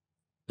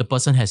the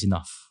person has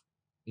enough.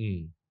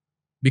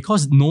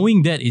 Because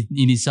knowing that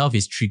in itself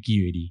is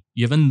tricky already.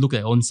 You haven't looked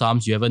at your own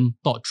sums, you haven't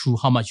thought through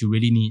how much you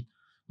really need.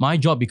 My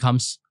job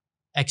becomes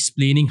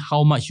explaining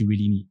how much you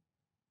really need.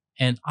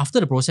 And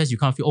after the process, you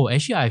can't feel,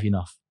 actually I have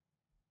enough.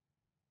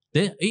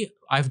 Then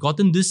I've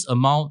gotten this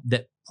amount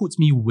that puts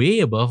me way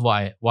above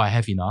what I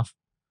have enough.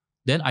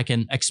 Then I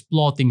can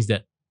explore things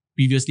that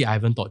previously I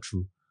haven't thought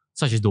through,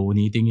 such as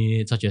donating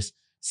it, such as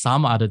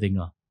some other thing,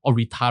 or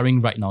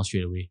retiring right now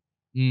straight away.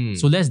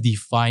 So let's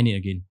define it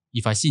again.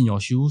 If I sit in your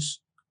shoes,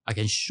 I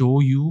can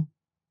show you,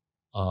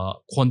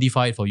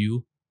 quantify it for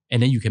you,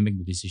 and then you can make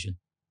the decision.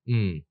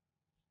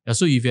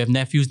 So if you have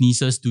nephews,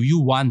 nieces, do you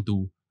want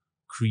to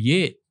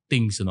create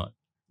things or not?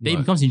 Then it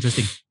becomes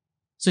interesting.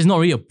 So it's not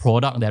really a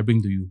product that I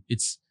bring to you.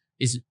 It's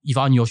if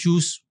I'm in your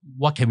shoes,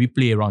 what can we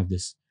play around with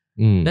this?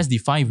 Let's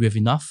define if we have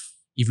enough.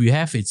 If we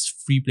have, it's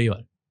free play.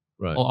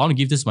 Right. Or I want to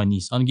give this to my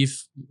niece. I want to give,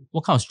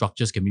 what kind of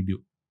structures can we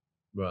build?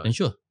 Right. then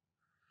sure.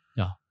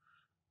 Yeah.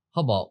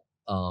 How about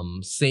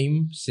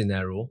same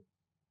scenario,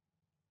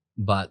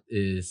 but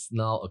is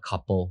now a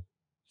couple,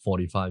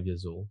 45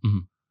 years old.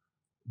 Mhm.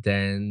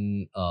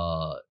 Then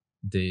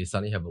they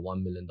suddenly have a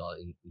 $1 million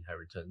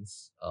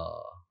inheritance.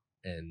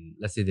 And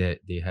let's say they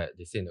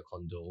stay in a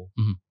condo,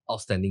 Mhm.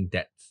 outstanding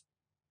debt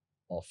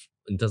of,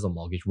 in terms of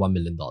mortgage, $1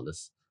 million.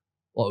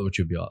 What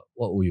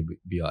would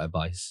be your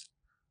advice?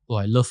 Oh,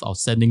 I love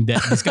outstanding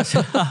debt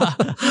discussion.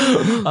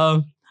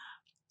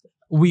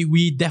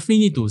 We definitely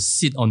need to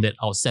sit on that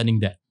outstanding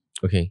debt.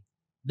 Okay.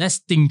 Let's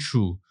think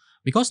through.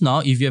 Because now,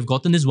 if you have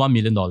gotten this $1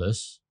 million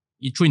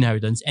through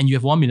inheritance and you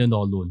have $1 million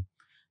loan,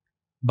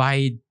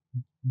 by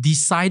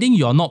deciding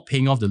you're not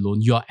paying off the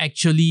loan, you're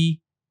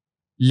actually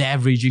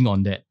leveraging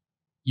on that.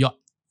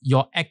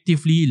 You're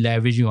actively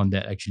leveraging on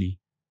that actually.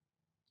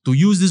 To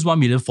use this 1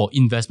 million for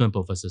investment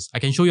purposes. I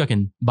can show you, I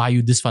can buy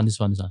you this fund.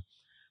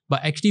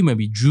 But actually, when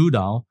we drill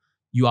down,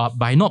 you are,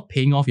 by not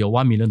paying off your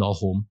 $1 million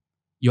home,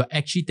 you're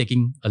actually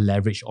taking a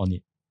leverage on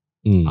it.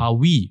 Are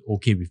we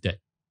okay with that?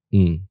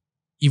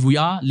 If we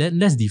are,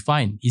 let's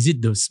define, is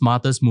it the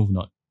smartest move or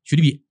not? Should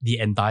it be the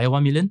entire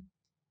 1 million?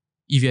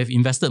 If you have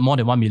invested more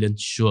than 1 million,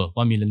 sure,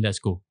 1 million, let's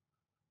go.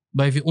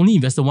 But if you only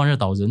invested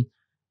 100,000,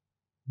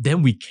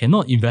 then we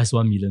cannot invest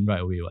 1 million right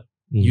away. Right?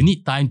 You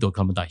need time to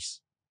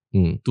acclimatize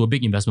to a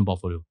big investment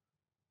portfolio.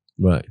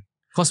 Right.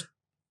 Because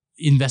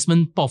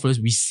investment portfolios,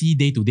 we see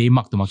day-to-day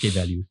mark-to-market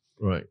value.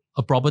 Right.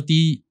 A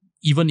property,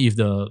 even if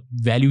the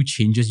value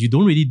changes, you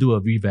don't really do a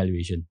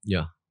revaluation.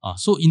 Yeah.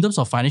 So in terms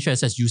of financial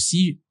assets, you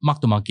see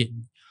mark-to-market,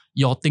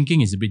 your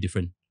thinking is a bit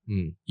different.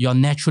 You're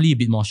naturally a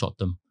bit more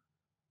short-term,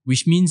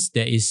 which means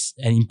there is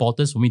an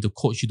importance for me to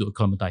coach you to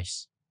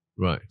acclimatize.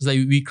 Right. It's like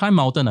we climb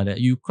mountain like that.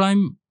 You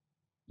climb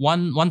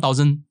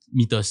 1,000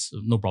 meters,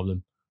 no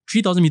problem.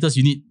 3,000 meters,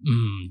 you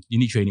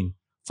need training.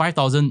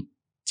 5,000,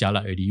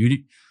 jialat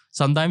already.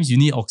 Sometimes you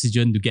need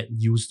oxygen to get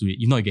used to it.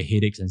 If not, you get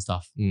headaches and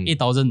stuff.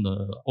 8,000,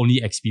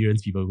 only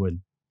experienced people go and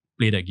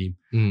play that game.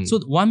 So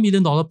the $1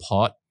 million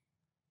pot,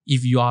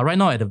 if you are right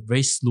now at a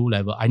very slow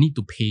level, I need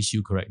to pace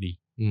you correctly.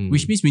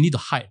 Which means we need to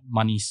hide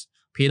monies.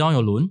 Pay down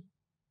your loan.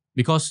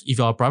 Because if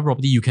you're a private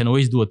property, you can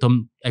always do a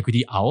term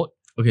equity out.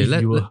 Okay,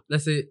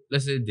 let's say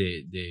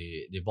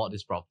they bought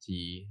this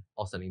property,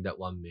 outstanding that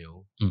 1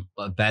 mil,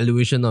 but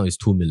valuation now is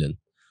 2 million.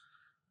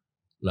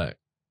 Like,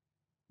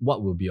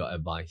 what will be your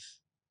advice?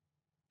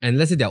 And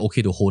let's say they're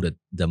okay to hold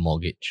the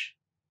mortgage.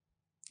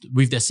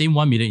 With the same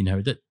 1 million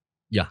inherited?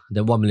 Yeah,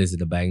 that 1 million is in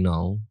the bank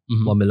now.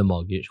 1 million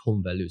mortgage,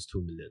 home value is 2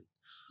 million.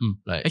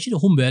 Like, actually, the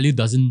home value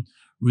doesn't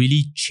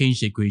really change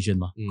the equation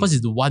because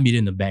it's the 1 million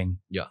in the bank.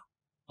 Yeah.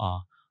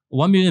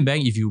 1 million in the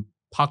bank, if you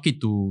park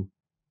it to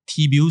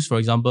T-bills, for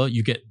example,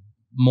 you get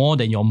more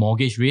than your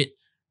mortgage rate.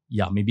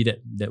 Yeah, maybe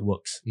that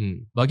works.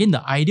 But again,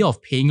 the idea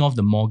of paying off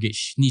the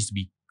mortgage needs to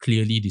be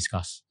clearly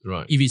discussed.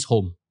 Right. If it's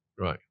home.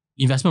 Right.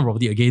 Investment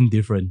property, again,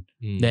 different.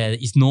 There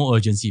is no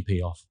urgency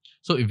payoff.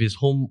 So if it's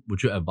home,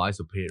 would you advise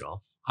to pay it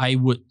off? I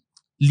would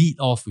lead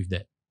off with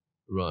that.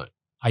 Right.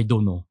 I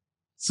don't know.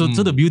 So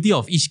the beauty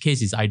of each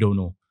case is I don't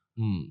know.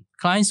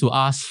 Clients who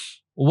ask,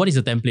 what is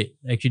the template?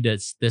 Actually,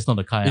 that's not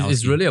the client.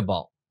 It's really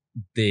about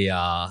their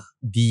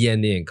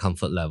DNA and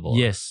comfort level.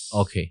 Yes.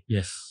 Okay.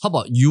 Yes. How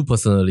about you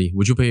personally?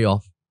 Would you pay it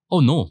off? Oh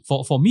no.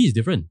 For me, it's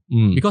different.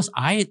 Because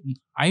I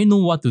know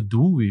what to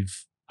do with.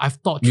 I've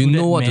thought through that many times.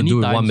 You know what to do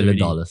with $1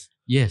 million. Already.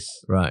 Yes.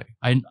 Right.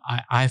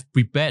 I've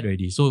prepared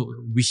already. So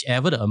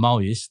whichever the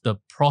amount is, the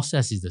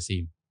process is the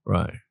same.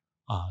 Right.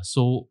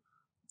 So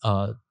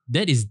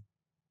that is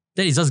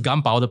just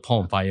gunpowder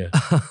poured on fire.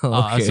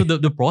 Okay. So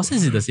the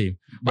process is the same.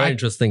 Very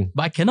interesting.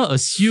 But I cannot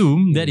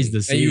assume that is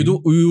the same. And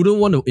you don't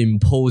want to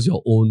impose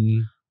your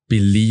own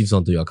beliefs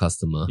onto your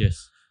customer.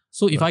 Yes.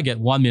 So if I get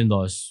 $1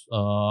 million,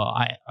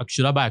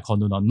 should I buy a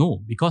condo now?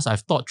 No, because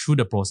I've thought through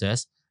the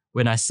process.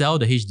 When I sell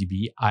the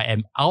HDB, I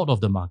am out of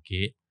the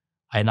market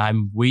and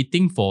I'm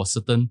waiting for a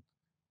certain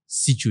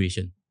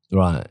situation.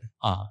 Right.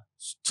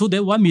 So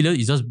that 1 million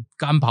is just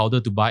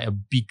gunpowder to buy a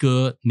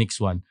bigger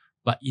next one.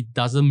 But it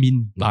doesn't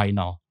mean buy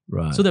now.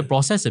 Right. So the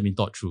process has been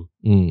thought through.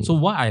 So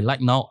what I like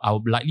now, I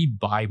would likely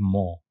buy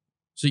more.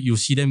 So you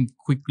see them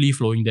quickly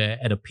flowing there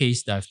at a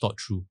pace that I've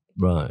thought through.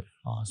 Right.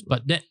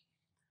 But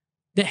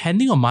that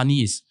handling of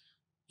money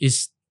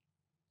is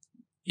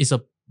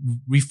a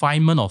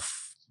refinement of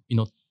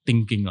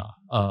thinking.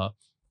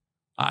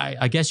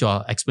 I guess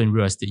you're expert in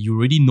real estate. You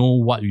already know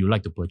what you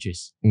like to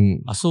purchase.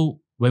 So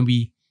when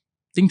we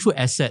think through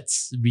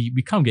assets,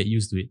 we can't get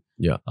used to it.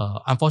 Yeah.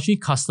 Unfortunately,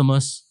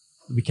 customers,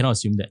 we cannot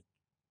assume that.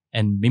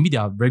 And maybe they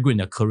are very good in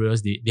their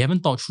careers. They haven't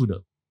thought through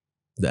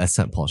the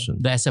asset portion.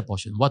 The asset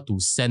portion, what to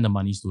send the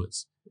money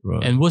towards.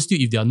 Right. And worse still,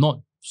 if they are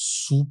not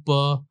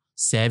super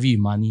savvy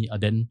with money,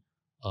 then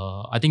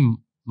I think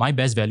my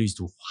best value is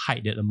to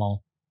hide that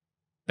amount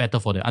better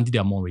for them until they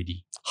are more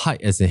ready.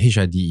 Hide as in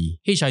HIDE.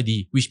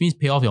 HID, which means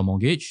pay off your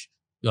mortgage,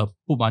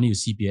 put money to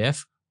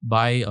CPF,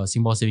 buy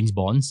Singapore savings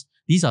bonds.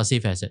 These are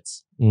safe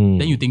assets.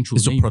 Then you think through.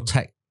 It's to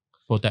protect.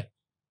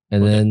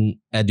 And then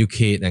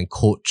educate and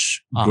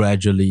coach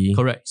gradually.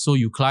 Correct. So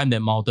you climb that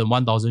mountain,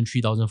 1,000,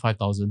 3,000,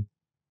 5,000.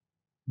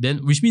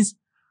 Then, which means,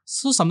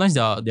 so sometimes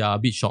they are a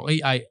bit shocked.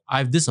 Hey, I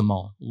have this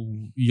amount.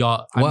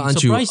 I'm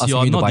surprised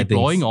you're not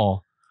deploying things?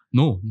 Or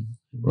no,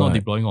 not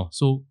deploying or.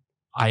 So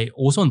I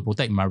also want to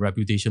protect my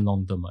reputation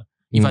long term.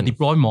 If I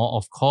deploy more,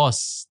 of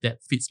course,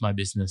 that fits my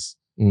business.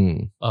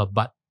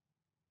 But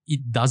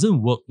it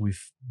doesn't work with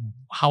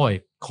how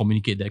I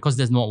communicate that, because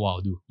that's not what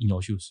I'll do in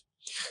your shoes.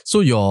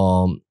 So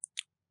your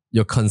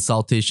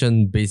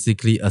consultation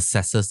basically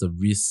assesses the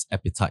risk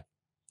appetite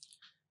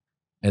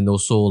and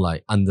also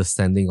like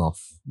understanding of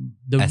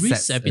the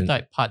risk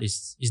appetite part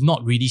is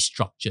not really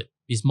structured.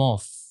 It's more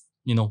of,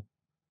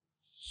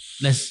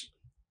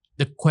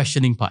 the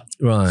questioning part.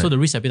 Right. So the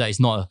risk appetite is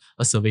not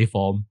a survey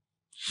form.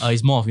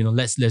 It's more of,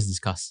 let's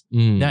discuss.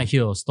 Then I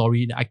hear a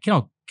story that I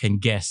can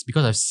guess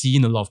because I've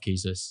seen a lot of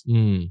cases.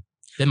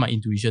 Then my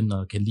intuition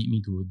can lead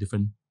me to a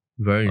different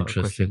very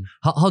interesting.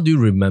 How do you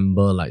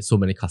remember like so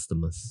many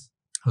customers?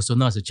 So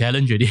now it's a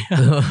challenge already.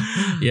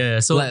 Yeah.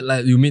 So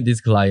like you meet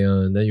this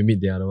client, then you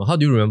meet the other one. How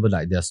do you remember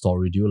like their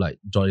story? Do you like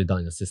jot it down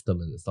in the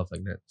system and stuff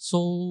like that?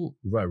 So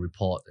you write a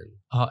report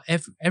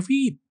and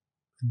every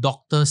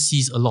doctor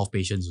sees a lot of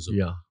patients also.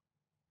 Yeah.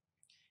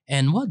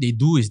 And what they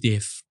do is they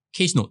have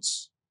case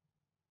notes.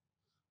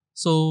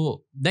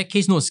 So that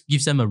case notes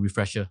gives them a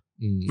refresher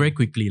very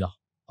quickly.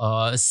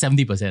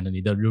 70%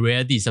 only. The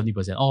reality is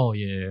 70%. Oh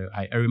yeah,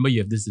 I remember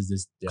you have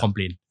this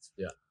complaint.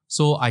 Yeah.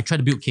 So I try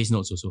to build case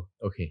notes also.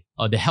 Okay.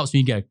 That helps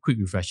me get a quick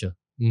refresher.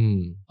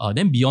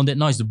 Then beyond that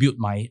now is to build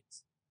my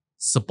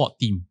support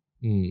team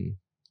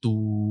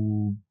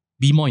to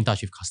be more in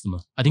touch with customer.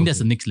 I think that's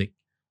the next leg,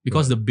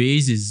 because the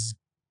base is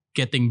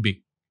getting big.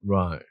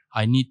 Right.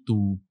 I need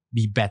to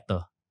be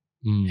better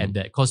at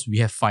that, because we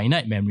have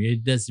finite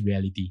memory. That's the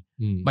reality.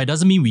 But it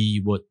doesn't mean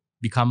we would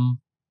become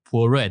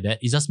poorer at that.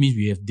 It just means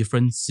we have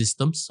different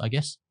systems, I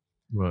guess.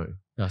 Right.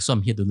 Yeah, so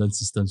I'm here to learn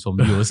systems from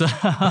you also.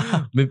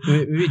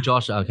 maybe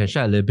Josh, can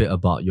share a little bit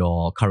about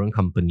your current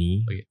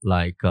company. Okay.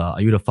 Like, are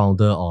you the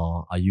founder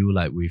or are you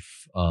like with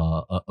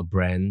a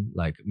brand?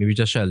 Like, maybe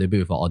just share a little bit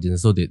with our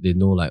audience so they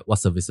know like what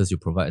services you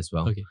provide as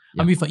well. Okay.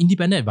 Yeah. I'm with an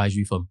independent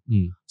advisory firm.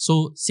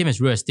 So same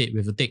as real estate, we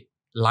have to take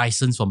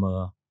license from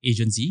a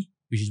agency,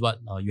 which is what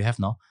you have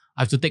now.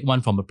 I have to take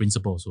one from a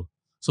principal also.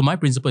 So my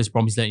principal is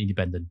Promised Land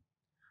Independent.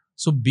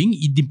 So being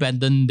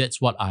independent, that's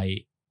what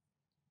I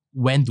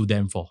went to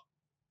them for.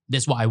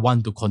 That's what I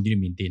want to continue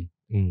to maintain.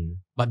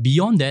 But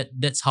beyond that,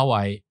 that's how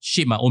I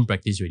shape my own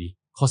practice really,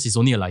 because it's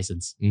only a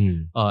license.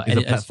 It's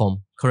a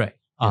platform. Correct.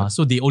 Yeah.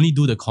 So they only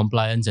do the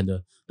compliance and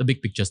the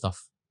big picture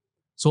stuff.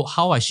 So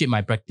how I shape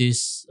my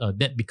practice,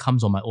 that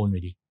becomes on my own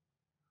really.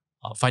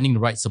 Finding the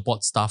right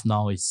support staff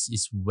now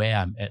is where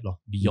I'm at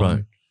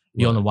beyond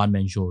a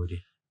one-man show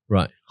already.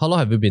 Right. How long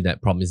have you been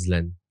at Promised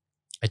Land?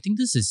 I think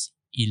this is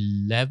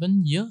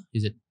 11 year.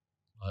 Is it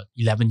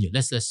 11 years?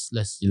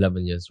 Let's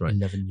 11 years, right?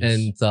 11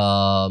 years.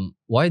 And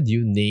why do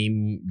you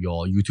name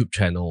your YouTube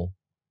channel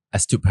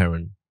Astute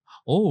Parent?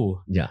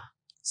 Oh, yeah.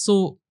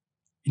 So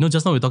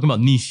just now we're talking about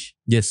niche.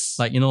 Yes.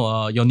 Like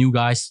your new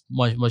guys,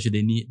 what should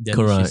they need? Their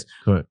correct. Niches.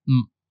 Correct.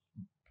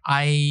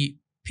 I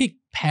picked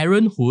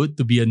parenthood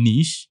to be a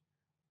niche.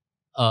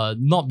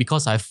 Not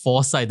because I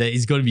foresight that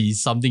it's going to be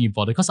something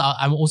important, because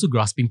I'm also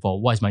grasping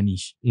for what is my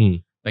niche.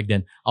 Back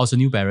then, I was a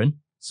new parent,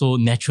 so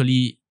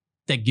naturally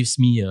that gives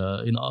me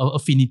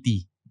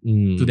affinity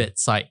to that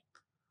side.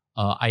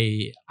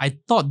 I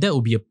thought that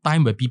would be a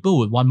time where people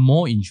would want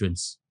more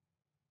insurance.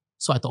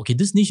 So I thought, okay,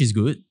 this niche is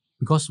good,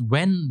 because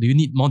when do you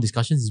need more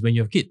discussions is when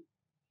you have a kid.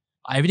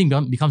 Everything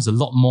becomes a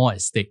lot more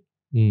at stake.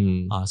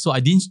 So I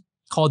didn't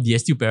call the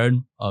Astute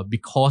Parent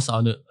because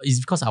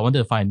I wanted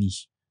to find a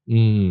niche.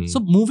 So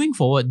moving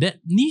forward, that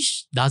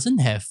niche doesn't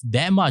have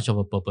that much of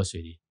a purpose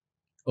really.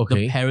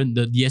 Okay.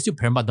 The Astute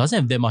Parent part doesn't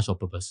have that much of a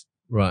purpose.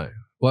 Right.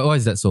 Why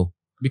is that so?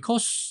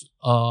 Because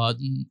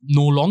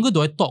no longer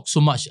do I talk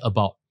so much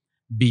about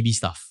baby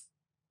stuff.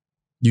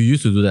 You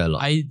used to do that a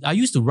lot. I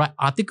used to write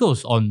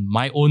articles on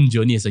my own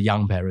journey as a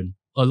young parent,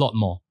 a lot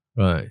more.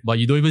 Right. But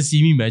you don't even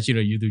see me mention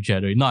on YouTube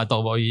channel. Now I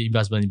talk about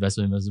investment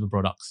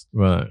products.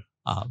 Right.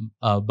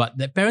 But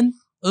that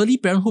early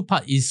parenthood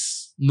part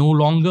is no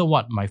longer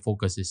what my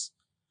focus is.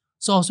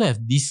 So I also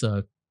have these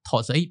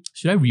thoughts, like,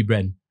 should I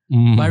rebrand?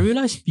 But I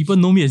realized people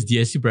know me as the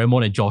Astute Parent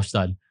more than Josh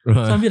Tan. Right.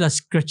 So I'm like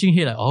scratching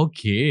here, like,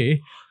 okay.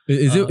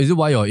 Is it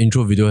why your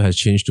intro video has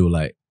changed to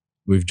like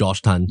with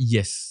Josh Tan?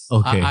 Yes.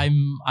 Okay.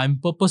 I'm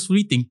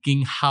purposefully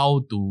thinking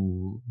how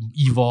to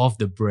evolve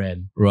the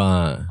brand.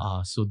 Right.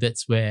 So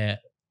that's where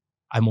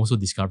I'm also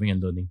discovering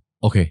and learning.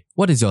 Okay.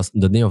 What is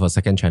the name of a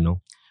second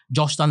channel?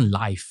 Josh Tan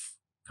Live.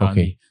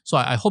 Currently. Okay. So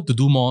I hope to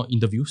do more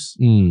interviews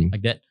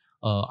like that.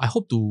 I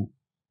hope to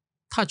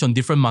touch on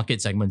different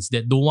market segments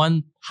that don't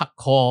want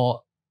hardcore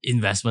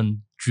investment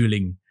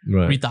drilling,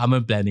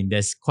 retirement planning.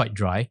 That's quite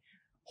dry.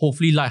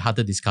 Hopefully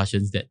light-hearted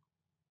discussions that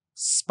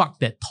spark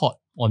that thought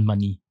on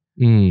money.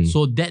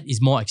 So that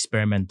is more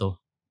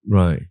experimental.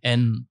 Right.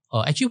 And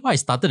actually why I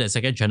started that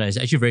second channel is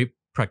actually very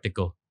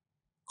practical.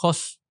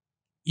 Because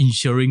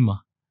insuring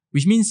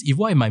which means if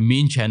my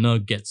main channel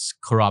gets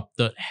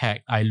corrupted,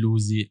 hacked, I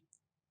lose it.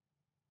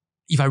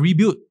 If I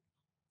rebuild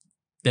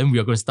then we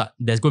are going to start.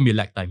 There's going to be a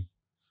lag time.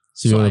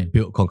 So you want to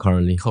build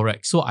concurrently.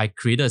 Correct. So I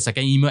created a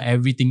second email,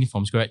 everything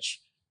from scratch.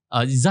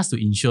 It's just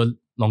to ensure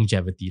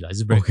longevity.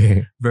 It's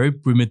very, very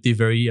primitive,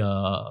 very...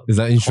 Is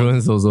that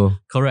insurance also?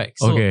 Correct.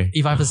 So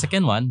if I have a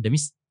second one, that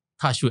means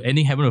touch wood,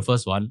 anything happened to the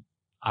first one,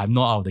 I'm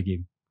not out of the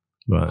game.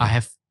 Right. I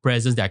have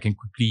presence that I can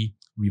quickly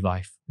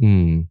revive.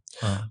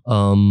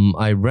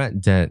 I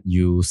read that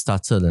you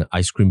started an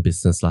ice cream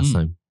business last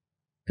time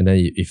and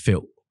then it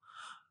failed.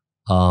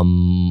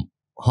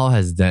 How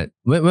has that...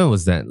 When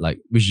was that? Like,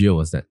 which year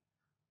was that?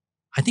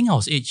 I think I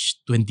was age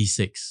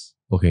 26.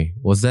 Okay.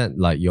 Was that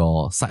like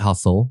your side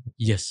hustle?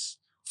 Yes.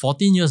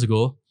 14 years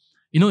ago,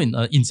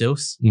 in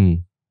sales,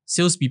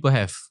 salespeople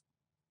have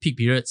peak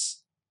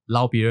periods,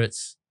 lull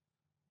periods,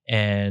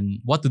 and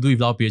what to do with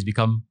lull periods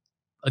become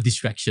a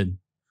distraction.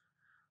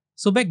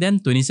 So back then,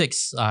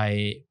 26,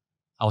 I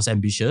was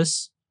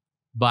ambitious,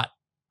 but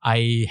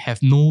I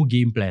have no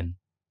game plan.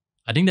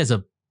 I think that's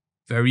a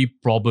very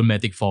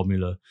problematic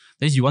formula.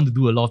 That is, you want to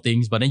do a lot of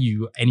things, but then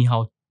you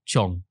anyhow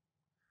chong.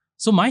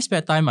 So my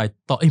spare time, I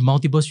thought,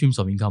 multiple streams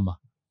of income.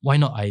 Why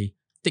not I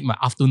take my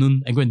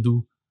afternoon and go and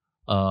do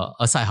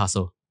a side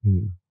hustle?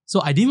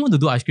 So I didn't want to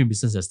do ice cream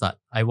business at the start.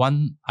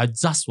 I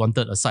just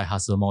wanted a side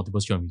hustle,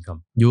 multiple stream of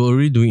income. You were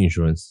already doing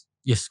insurance?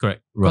 Yes,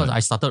 correct. Because I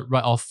started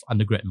right off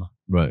undergrad.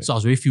 Right. So I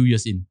was very few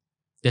years in.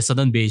 There's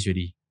certain base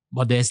already.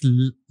 But there's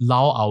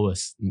lull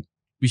hours,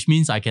 which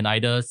means I can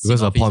either...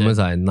 Because appointments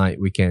are at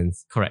night,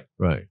 weekends. Correct.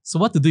 Right. So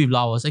what to do with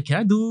lull hours? Can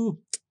I do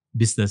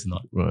business or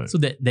not? Right. So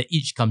that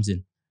each comes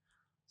in.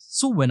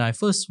 So when I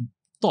first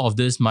thought of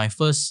this, my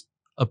first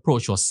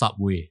approach was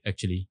Subway,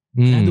 actually.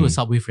 Can I do a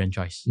Subway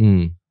franchise?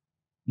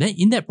 Then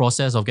in that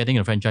process of getting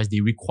a franchise,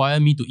 they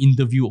require me to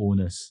interview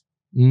owners.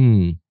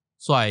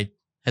 So I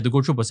had to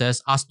go through a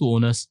process, ask two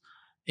owners,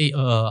 hey,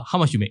 how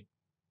much you make?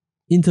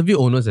 Interview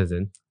owners as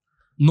in?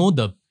 Know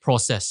the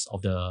process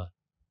of the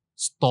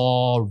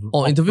store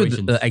interview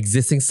the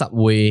existing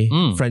Subway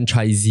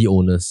franchisee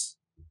owners.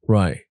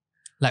 Right.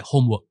 Like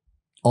homework.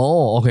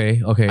 Oh,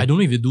 okay. I don't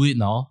know if they do it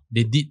now.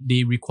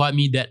 They required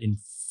me that in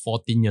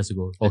 14 years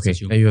ago. Okay.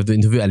 And you have to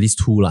interview at least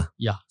two lah.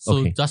 Yeah.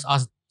 So just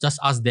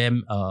ask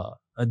them,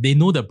 they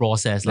know the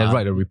process. They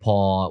write a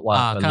report, what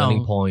are the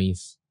learning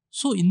points.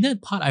 So in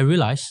that part, I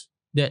realized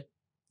that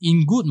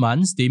in good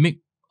months, they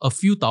make a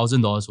few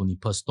 $1,000s only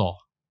per store.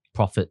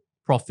 Profit.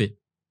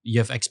 You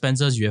have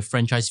expenses, you have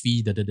franchise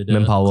fee,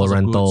 manpower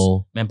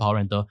rental.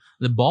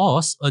 The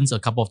boss earns a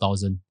couple of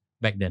thousand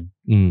back then.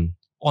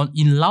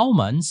 In lull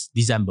months,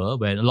 December,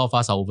 when a lot of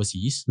us are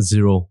overseas,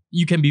 zero.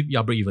 You can be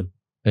break even.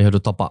 And you have to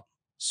top up.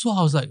 So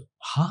I was like,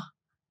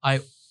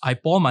 I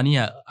pour money.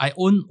 I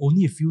own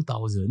only a few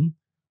thousand.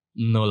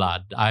 No lah,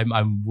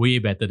 I'm way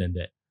better than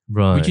that.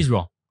 Right. Which is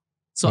wrong.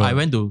 So I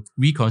went to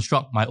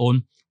reconstruct my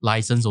own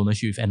license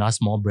ownership with another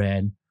small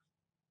brand.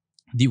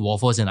 Did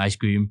waffles and ice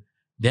cream.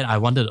 Then I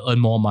wanted to earn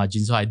more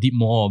margin, so I did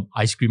more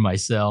ice cream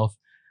myself.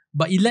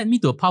 But it led me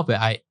to a path where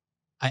I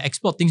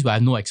explore things where I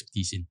have no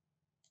expertise in.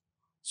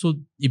 So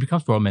it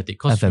becomes problematic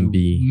because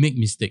you make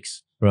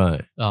mistakes.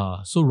 Right.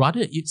 So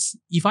rather,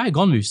 if I had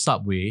gone with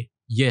Subway,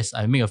 yes,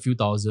 I make a few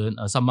thousand.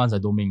 Some months I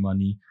don't make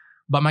money.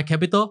 But my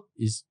capital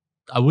is,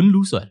 I wouldn't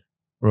lose it.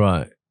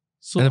 Right.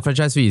 So, and the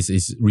franchise fee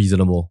is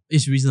reasonable.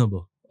 It's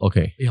reasonable.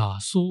 Okay. Yeah.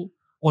 So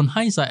on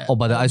hindsight...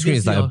 but the ice cream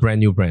is like a brand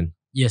new brand.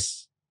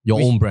 Yes. Your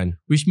own brand.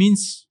 Which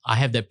means I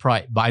have that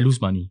pride, but I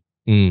lose money.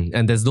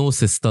 And there's no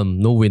system,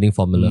 no winning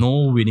formula.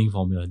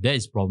 That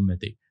is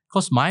problematic.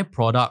 Because my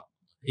product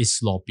is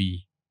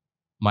sloppy.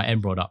 My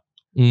end product.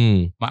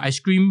 My ice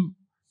cream,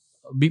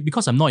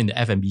 because I'm not in the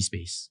F&B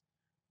space,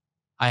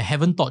 I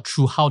haven't thought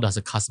through how does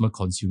a customer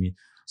consume it.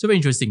 So very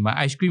interesting. My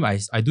ice cream,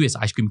 I do is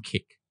ice cream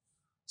cake.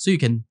 So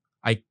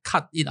I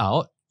cut it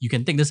out. You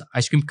can take this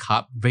ice cream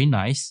cup, very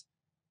nice.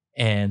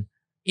 And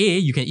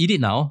you can eat it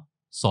now,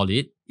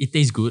 solid. It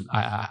tastes good.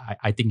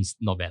 I think it's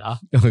not bad.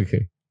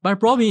 Okay. But the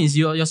problem is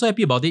you're so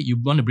happy about it, you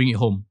want to bring it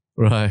home.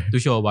 Right. To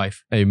show your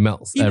wife. And it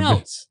melts. It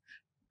melts.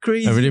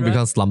 Crazy. Everything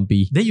becomes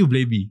slumpy. Then you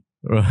blame me.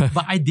 Right.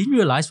 But I didn't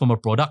realize from a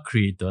product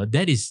creator,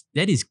 that is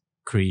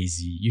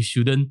crazy. You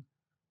shouldn't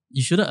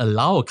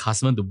allow a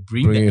customer to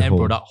bring the end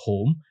product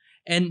home.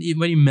 And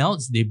when it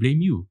melts, they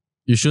blame you.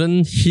 You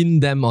shouldn't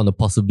hint them on the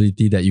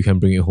possibility that you can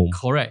bring it home.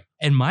 Correct.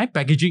 And my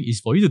packaging is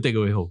for you to take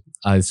away home.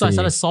 So I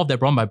started to solve that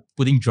problem by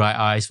putting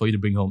dry ice for you to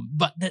bring home.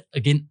 But that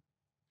again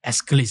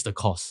escalates the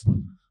cost.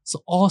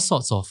 So all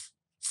sorts of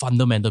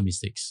fundamental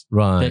mistakes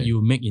that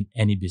you make in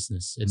any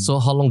business. And so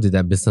how long did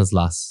that business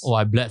last?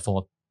 I bled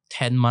for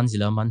 10 months,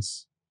 11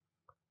 months.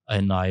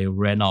 And I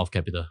ran out of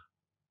capital.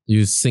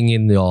 You sing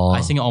in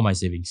I sing all my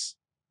savings.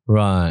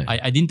 Right.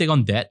 I didn't take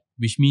on debt,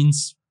 which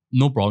means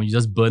no problem. You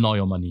just burn all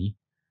your money.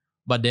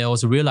 But there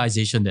was a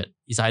realization that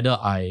it's either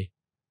I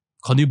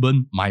continue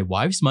burn my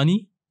wife's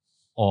money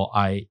or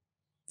I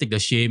take the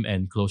shame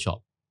and close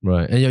shop.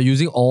 Right. And you're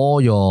using all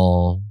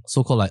your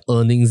so-called like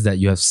earnings that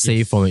you have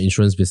saved from your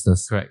insurance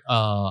business. Correct.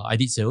 I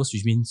did sales,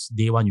 which means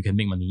day one you can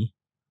make money.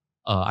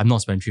 I'm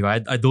not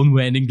spendthrift. I don't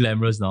wear anything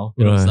glamorous now.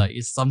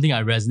 It's something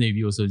I resonate with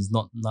you also. It's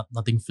not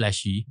nothing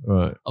flashy.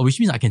 Right. Which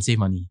means I can save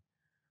money.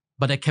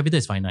 But that capital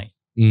is finite.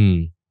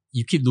 Mm.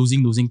 You keep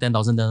losing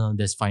 10,000,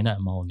 there's finite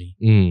amount only.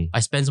 Mm. I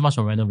spend so much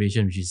on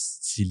renovation, which is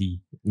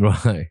silly.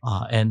 Right.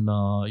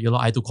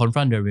 I had to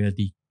confront the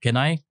reality. Can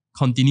I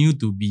continue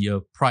to be a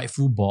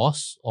prideful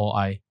boss, or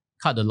I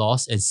cut the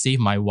loss and save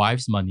my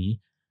wife's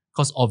money?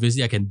 Because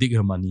obviously I can dig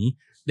her money.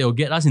 They will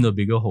get us in a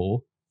bigger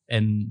hole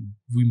and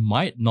we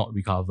might not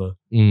recover.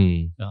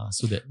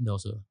 So that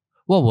was a...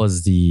 What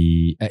was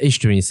at age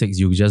 26,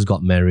 you just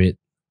got married?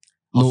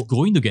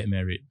 Going to get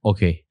married.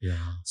 Okay. Yeah.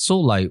 So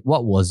like,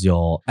 what was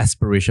your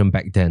aspiration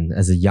back then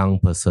as a young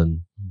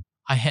person?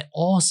 I had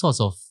all sorts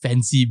of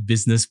fancy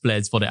business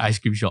plans for the ice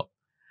cream shop.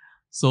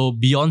 So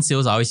beyond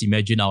sales, I always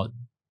imagine I would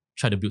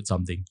try to build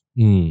something.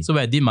 So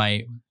when I did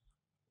my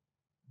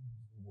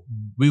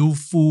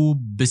willful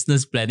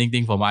business planning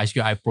thing for my ice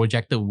cream, I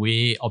projected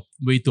way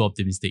too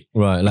optimistic.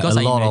 Right, because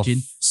like a lot of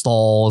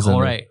stores.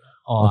 Correct.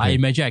 I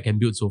imagine I can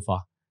build so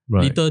far.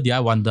 Right. Little did I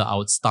wonder I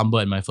would stumble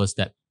at my first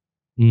step.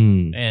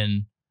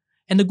 And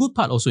the good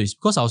part also is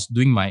because I was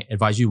doing my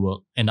advisory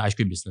work and the ice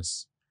cream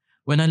business.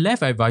 When I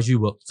left advisory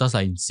work, just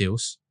like in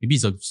sales, maybe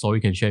it's a story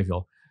you can share with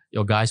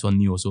your guys who are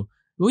new also.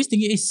 You're always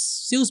thinking,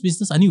 sales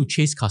business, I need to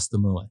chase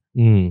customer.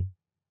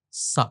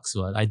 Sucks.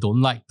 I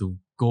don't like to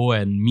go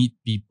and meet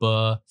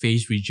people,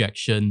 face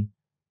rejection.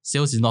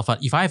 Sales is not fun.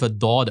 If I have a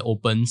door that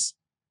opens,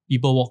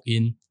 people walk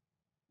in,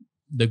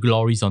 the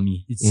glory's on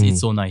me. It's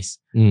so nice.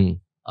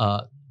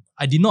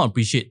 I did not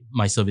appreciate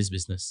my service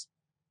business.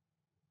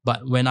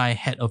 But when I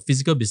had a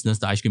physical business,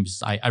 the ice cream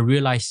business, I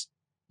realized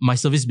my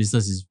service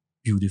business is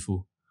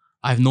beautiful.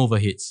 I have no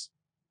overheads.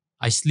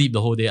 I sleep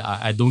the whole day.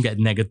 I don't get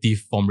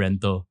negative from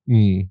rental.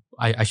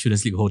 I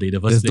shouldn't sleep the whole day.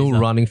 There's no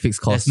running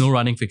fixed costs. There's no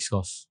running fixed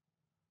costs.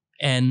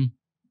 And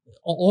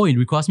all it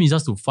requires me is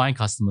just to find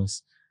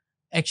customers.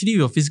 Actually,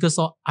 with a physical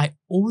store, I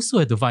also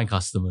had to find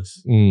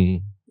customers.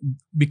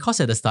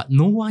 Because at the start,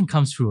 no one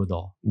comes through a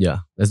door. Yeah,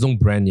 there's no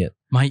brand yet.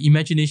 My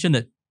imagination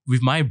that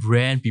with my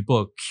brand, people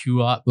will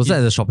queue up. Was that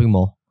at the shopping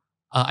mall?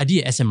 I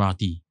did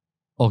SMRT.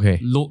 Okay.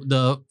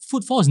 The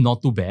footfall is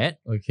not too bad.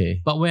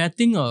 Okay. But when I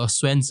think of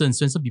Swenson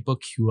people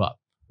queue up.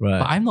 Right.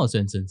 But I'm not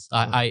Swenson's.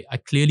 I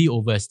clearly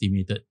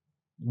overestimated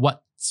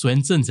what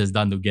Swenson's has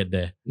done to get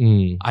there.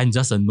 I'm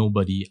just a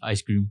nobody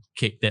ice cream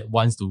cake that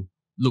wants to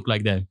look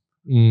like them.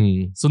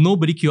 So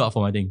nobody queue up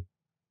for my thing.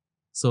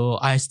 So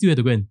I still had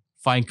to go and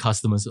find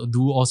customers,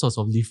 do all sorts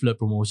of leaflet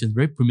promotions,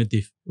 very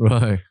primitive.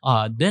 Right.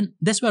 Then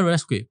that's where I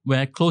realized, okay, when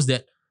I closed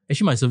that,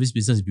 actually my service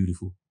business is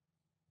beautiful.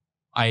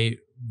 I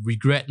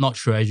regret not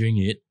treasuring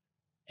it.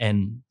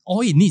 And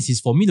all it needs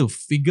is for me to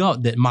figure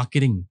out that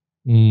marketing.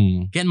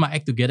 Get my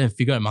act together and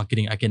figure out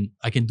marketing. I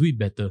can do it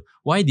better.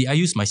 Why did I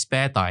use my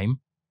spare time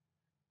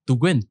to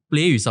go and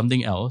play with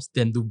something else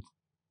than to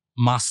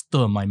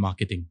master my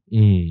marketing?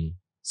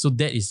 So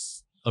that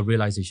is a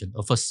realization,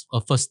 a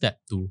first step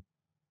to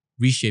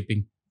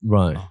reshaping.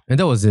 Right. And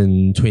that was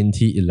in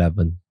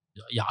 2011.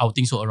 Yeah, I would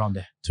think so, around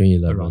there.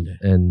 2011. Around there.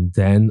 And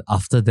then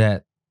after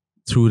that,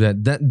 through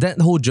that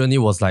whole journey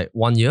was like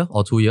 1 year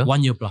or 2 years?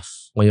 1 year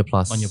plus. 1 year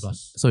plus. 1 year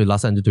plus. So it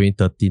lasted until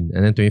 2013.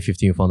 And then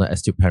 2015, you founded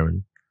Astute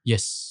Parent.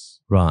 Yes.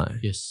 Right.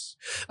 Yes.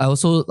 I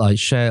also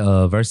share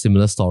a very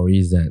similar story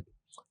is that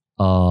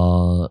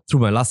through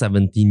my last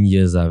 17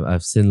 years,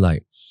 I've seen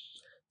like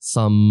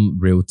some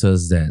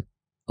realtors that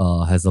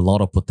has a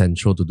lot of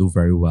potential to do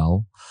very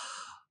well.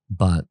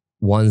 But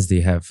once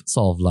they have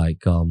sort of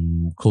like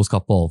close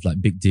couple of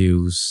like big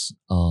deals,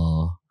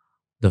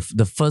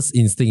 the first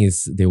instinct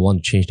is they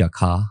want to change their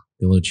car,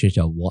 they want to change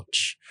their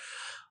watch.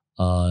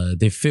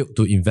 They fail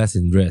to invest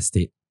in real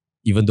estate,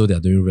 even though they're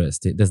doing real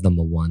estate. That's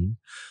number one.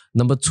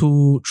 Number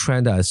two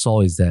trend that I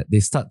saw is that they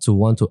start to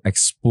want to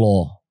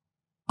explore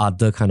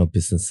other kind of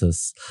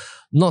businesses.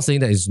 Not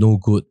saying that it's no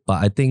good,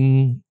 but I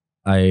think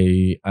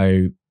I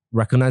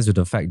recognize with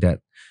the fact that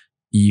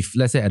if,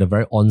 let's say at the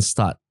very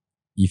onstart,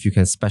 if you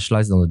can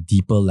specialize on a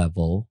deeper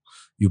level,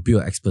 you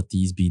build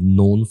expertise, be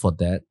known for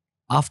that.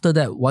 After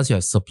that, once you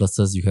have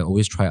surpluses, you can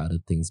always try other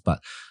things. But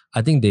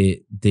I think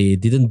they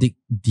didn't dig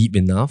deep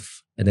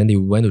enough, and then they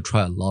went to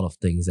try a lot of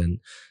things.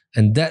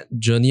 And that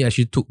journey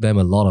actually took them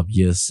a lot of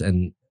years.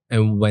 And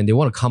when they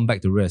want to come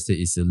back to real estate,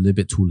 it's a little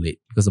bit too late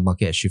because the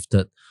market has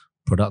shifted,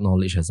 product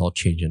knowledge has all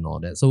changed and all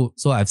that.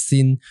 So I've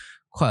seen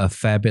quite a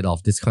fair bit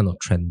of this kind of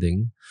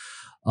trending.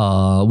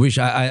 Which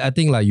I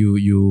think like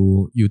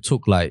you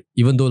took, like,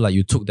 even though like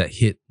you took that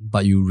hit,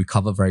 but you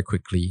recovered very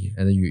quickly,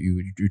 and then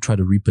you try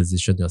to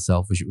reposition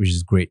yourself, which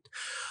is great.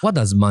 What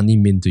does money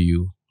mean to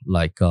you?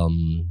 Like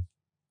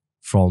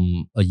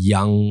from a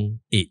young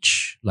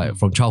age, like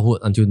from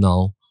childhood until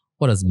now,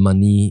 what does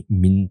money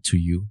mean to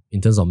you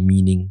in terms of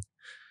meaning?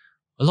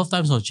 A lot of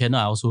times on the channel,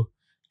 I also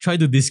try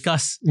to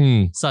discuss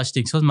such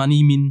things, because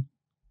money mean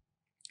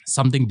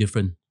something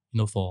different,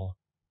 for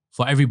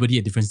everybody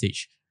at different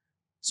stage.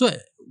 So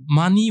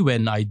money,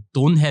 when I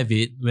don't have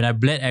it, when I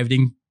bled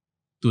everything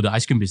to the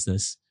ice cream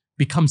business,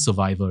 becomes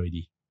survival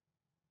already.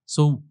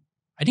 So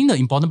I think the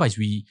important part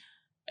is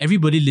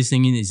everybody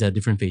listening in is at a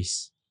different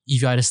phase.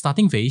 If you're at a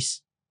starting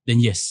phase, then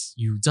yes,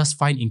 you just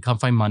find income,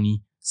 find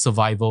money,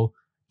 survival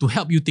to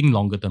help you think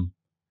longer term.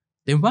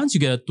 Then once you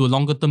get to a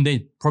longer term, then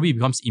it probably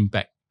becomes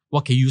impact.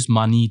 What can you use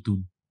money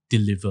to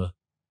deliver?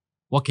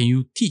 What can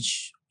you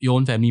teach your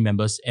own family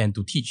members and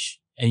to teach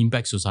and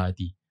impact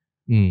society?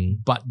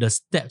 But the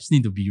steps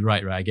need to be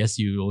right? I guess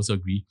you also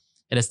agree.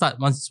 At the start,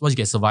 once you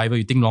get survivor,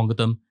 you think longer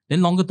term.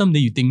 Then longer term,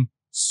 then you think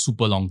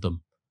super long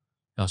term.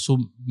 So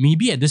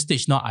maybe at this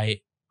stage now, I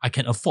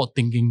can afford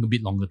thinking a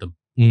bit longer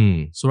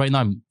term. So right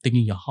now I'm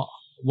thinking,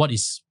 what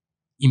is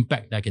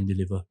impact that I can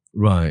deliver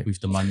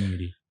with the money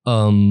really?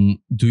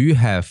 Do you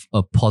have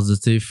a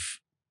positive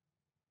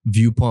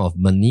viewpoint of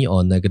money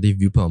or negative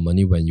viewpoint of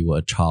money when you were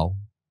a child?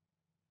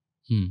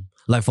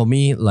 Like for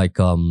me,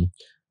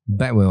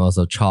 back when I was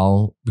a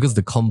child, because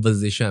the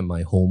conversation at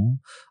my home,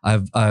 I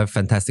have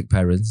fantastic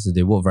parents.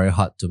 They work very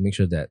hard to make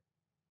sure that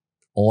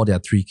all their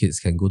 3 kids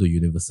can go to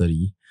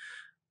university.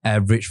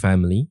 Average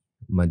family.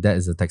 My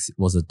dad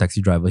was a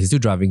taxi driver. He's still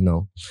driving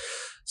now.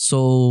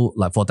 So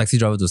like for a taxi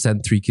driver to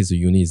send 3 kids to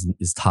uni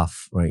is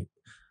tough, right?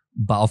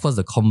 But of course,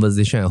 the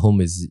conversation at home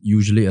is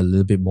usually a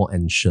little bit more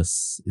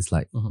anxious. It's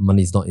like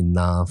money is not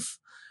enough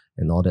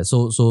and all that.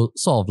 So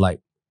sort of like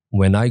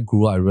when I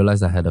grew up, I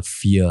realized I had a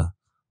fear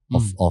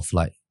of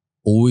like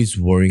always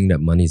worrying that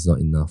money is not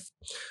enough.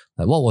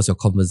 Like, what was your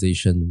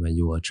conversation when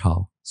you were a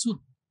child? So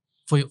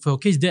for your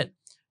case, that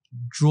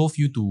drove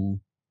you to,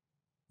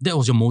 that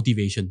was your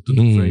motivation to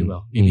do very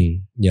well.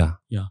 Maybe. Yeah.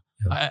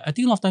 I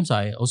think a lot of times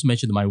I also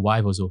mentioned to my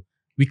wife also,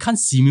 we can't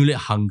simulate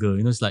hunger.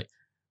 It's like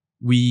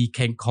we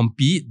can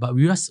compete, but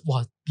we realize,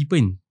 people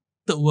in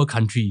third world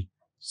country,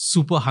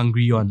 super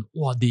hungry one.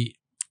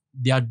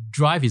 Their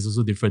drive is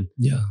also different.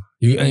 Yeah.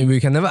 And we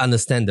can never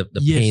understand the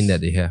pain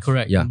that they have.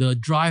 Correct. Yeah. The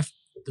drive,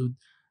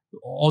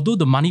 although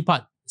the money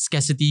part,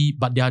 scarcity,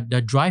 but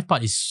their drive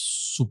part is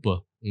super.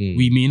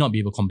 We may not be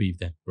able to compete with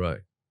them. Right.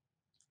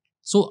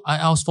 So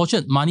I was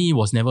fortunate. Money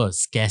was never a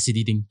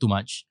scarcity thing too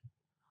much.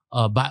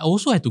 But I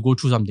also had to go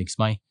through some things.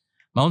 My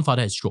own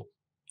father had stroke,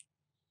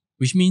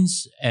 which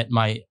means at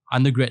my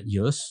undergrad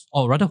years,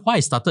 or rather why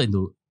I started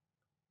into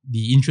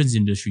the insurance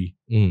industry,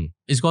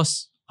 is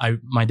because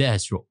my dad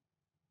had stroke,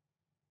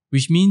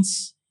 which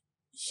means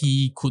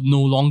he could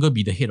no longer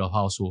be the head of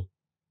household.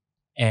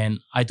 And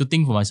I had to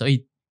think for myself,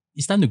 hey,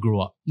 it's time to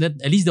grow up.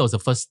 At least that was the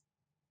first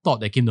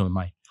thought that came to my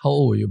mind. How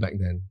old were you back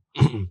then?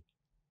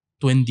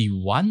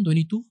 21,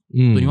 22?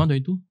 21,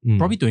 22?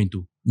 Probably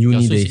 22.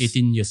 Uni so days. It's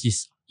 18 years.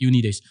 Yes,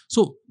 uni days.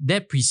 So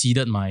that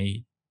preceded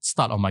my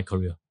start of my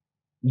career.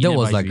 That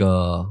was like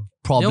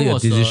probably a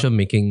decision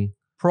making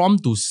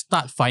prompt to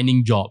start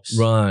finding jobs.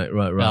 Right.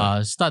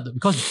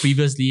 Because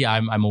previously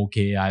I'm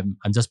okay. I'm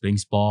just playing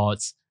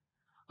sports.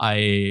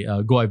 I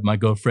go out with my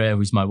girlfriend,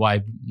 with my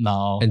wife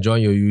now. Enjoy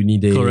your uni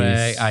days.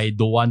 Correct. I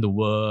don't want to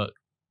work.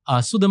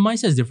 So the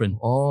mindset is different.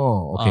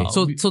 Oh, okay.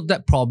 So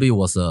that probably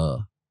was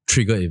a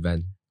trigger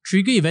event.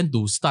 Trigger event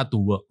to start to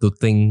work. To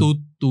think.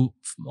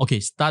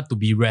 Start to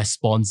be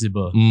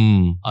responsible.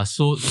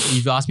 So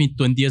if you ask me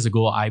 20 years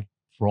ago, I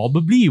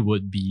probably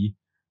would be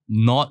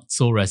not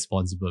so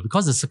responsible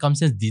because the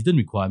circumstance didn't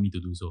require me to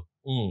do so.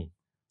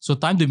 So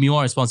time to be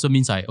more responsible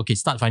means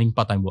start finding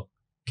part-time work.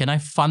 Can I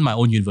fund my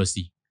own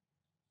university?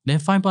 Then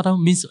find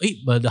part-time means,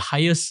 but the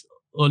highest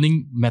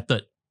earning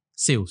method,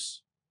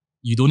 sales.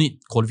 You don't need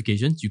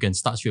qualifications. You can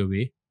start straight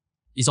away.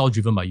 It's all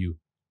driven by you.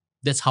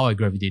 That's how I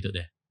gravitated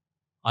there.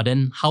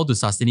 Then how to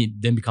sustain it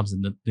then becomes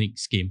the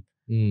next game.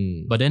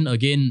 But then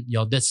again,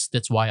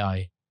 that's why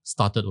I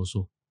started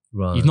also.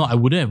 Right. If not, I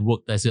wouldn't have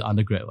worked as an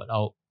undergrad. But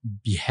I'll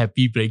be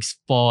happy playing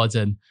sports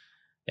and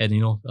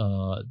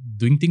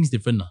doing things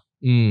different.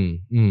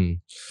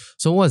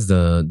 So what's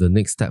the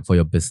next step for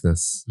your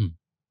business?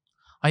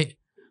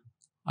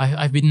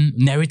 I've been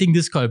narrating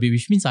this quite a bit,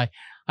 which means I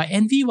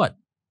envy what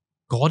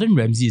Gordon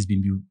Ramsay has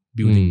been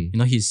building.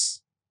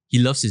 He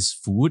loves his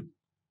food,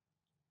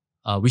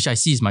 which I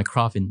see is my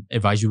craft in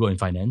advisory work and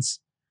finance.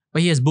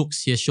 But he has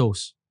books, he has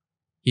shows.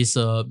 He has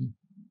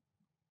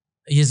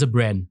a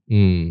brand.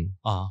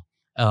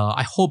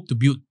 I hope to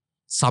build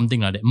something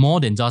like that, more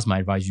than just my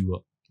advisory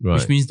work. Right.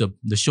 Which means the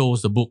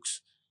shows, the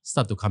books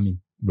start to come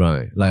in.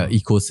 Right. Like an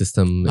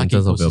ecosystem in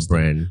terms of your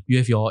brand. You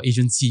have your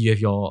agency, you have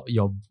your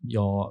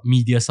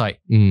media side.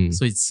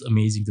 So it's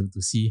amazing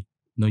to see.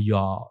 You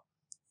are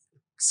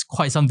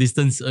quite some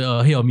distance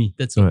ahead of me.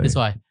 That's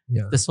why.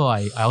 Yeah. That's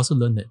why I also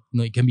learned that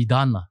it can be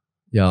done.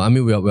 Yeah, I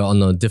mean we're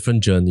on a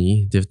different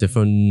journey,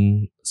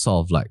 different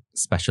sort of like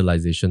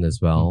specialization as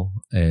well.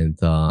 And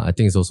I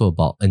think it's also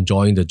about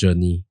enjoying the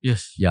journey.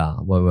 Yes. Yeah,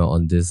 when we're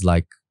on this,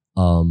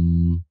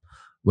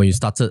 when you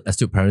started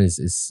Astute Parent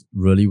is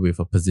really with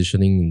a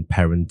positioning in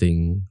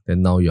parenting.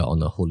 Then now you're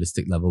on a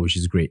holistic level, which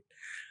is great.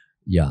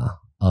 Yeah.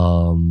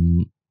 How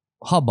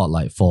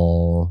about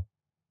for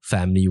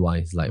family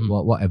wise?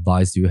 What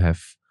advice do you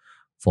have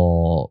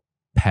for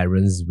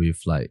parents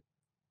with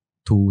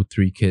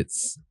 2-3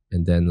 kids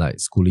and then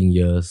schooling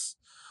years?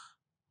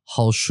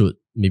 How should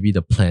maybe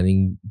the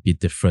planning be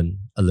different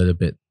a little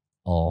bit?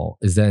 Or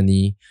is there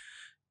any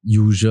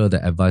usual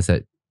advice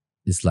that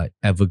is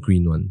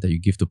evergreen one that you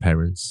give to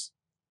parents?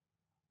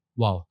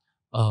 Wow.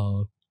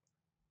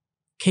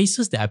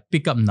 Cases that I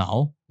pick up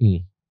now,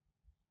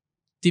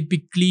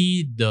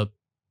 typically the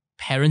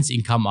parents'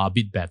 income are a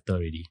bit better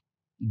already,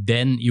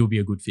 then it will be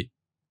a good fit.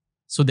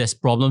 So there's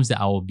problems that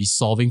I will be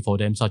solving for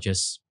them, such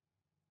as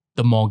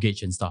the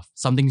mortgage and stuff.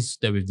 Some things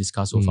that we've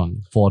discussed so far.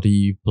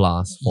 40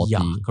 plus, 40.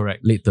 Yeah,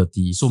 correct. Late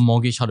 30s. So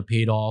mortgage, how to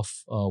pay it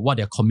off, what are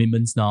their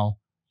commitments now.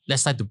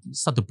 Let's start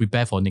to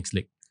prepare for next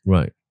leg.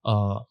 Right.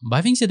 But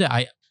having said that,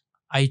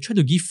 I try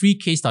to give free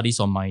case studies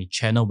on my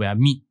channel where I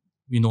meet,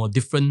 a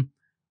different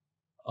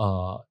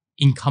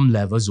income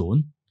level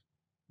zone,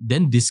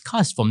 then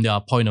discuss from their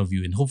point of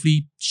view and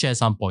hopefully share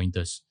some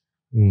pointers.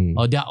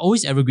 There are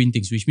always evergreen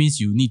things, which means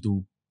you need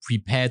to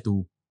prepare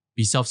to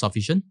be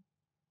self-sufficient.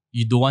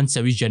 You don't want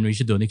service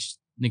generation to the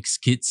next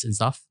kids and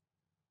stuff.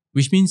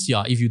 Which means,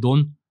 if you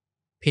don't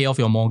pay off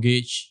your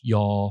mortgage,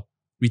 your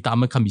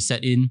retirement can't be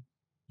set in,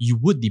 you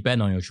would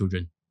depend on your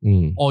children.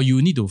 Or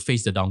you need to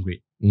face the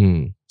downgrade.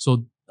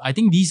 So I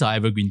think these are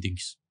evergreen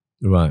things.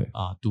 Right.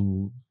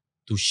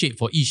 To shape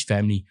for each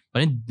family.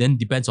 But then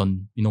depends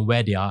on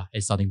where they are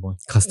at starting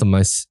point.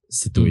 Customized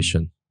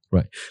situation.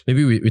 Right.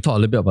 Maybe we talk a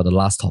little bit about the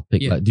last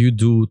topic. Yeah. Like, do you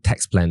do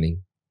tax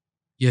planning?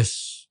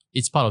 Yes.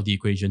 It's part of the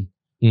equation.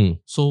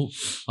 So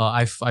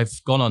I've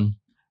gone on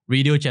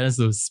radio channels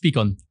to speak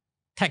on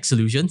tax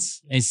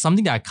solutions. And it's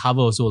something that I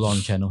cover also a lot on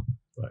the channel.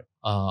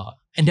 Right.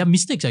 And there are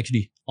mistakes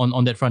actually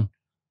on that front.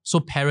 So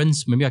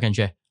parents, maybe I can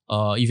share.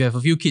 If you have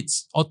a few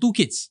kids or 2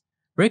 kids,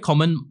 very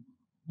common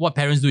what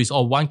parents do is,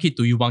 one kid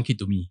to you, 1 kid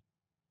to me.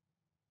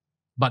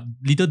 But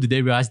little do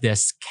they realize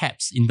there's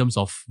caps in terms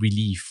of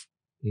relief.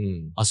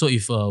 So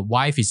if a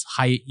wife is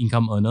high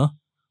income earner,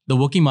 the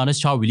working mother's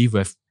child relief will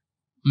have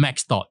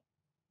maxed out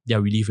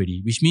their relief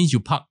already, which means you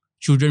park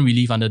children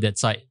relief under that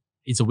side.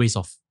 It's a waste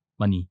of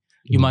money.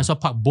 You might as well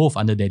park both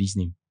under daddy's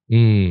name.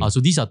 So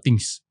these are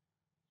things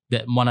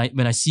that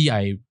when I see,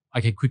 I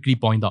can quickly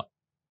point out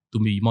to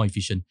be more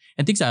efficient.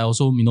 And things I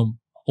also,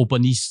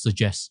 openly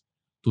suggest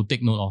to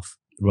take note of.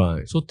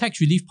 Right. So tax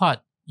relief part,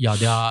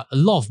 there are a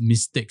lot of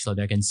mistakes that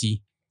I can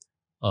see.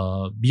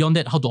 Beyond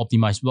that, how to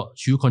optimize. What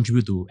should you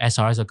contribute to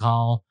SRS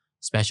account,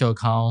 special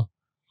account?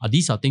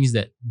 These are things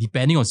that,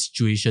 depending on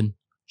situation,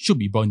 should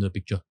be brought into the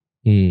picture.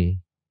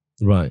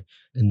 Right.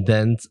 And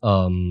then,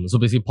 so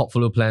basically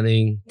portfolio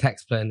planning,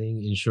 tax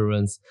planning,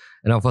 insurance.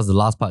 And of course, the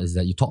last part is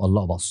that you talk a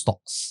lot about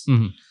stocks.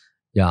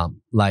 Yeah.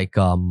 Like,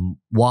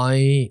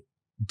 why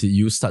did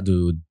you start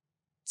to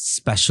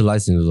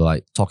specialize into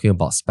like talking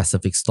about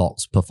specific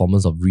stocks,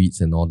 performance of REITs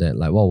and all that?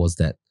 Like, what was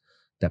that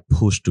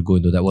push to go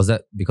into that? Was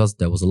that because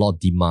there was a lot of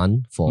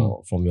demand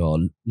from your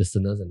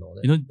listeners and all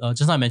that?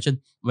 Just like I mentioned,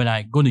 when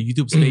I go into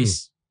YouTube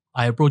space,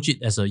 I approach it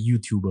as a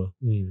YouTuber,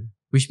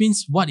 which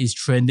means what is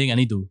trending, I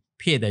need to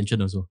pay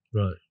attention also.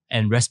 Right.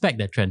 And respect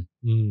that trend.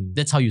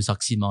 That's how you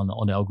succeed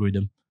on the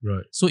algorithm.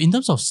 Right. So in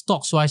terms of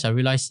stocks wise, I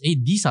realized,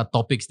 these are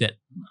topics that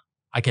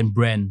I can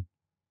brand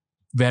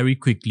very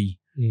quickly.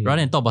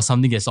 Rather than talk about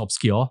something that's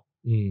obscure,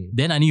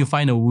 then I need to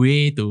find a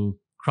way to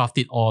craft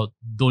it or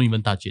don't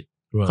even touch it.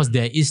 Because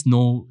there is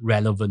no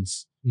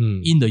relevance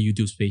in the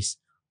YouTube space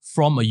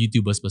from a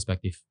YouTuber's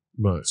perspective.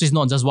 Right. So it's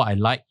not just what I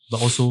like,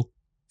 but also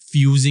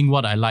fusing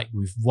what I like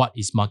with what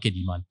is market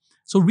demand.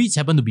 So REITs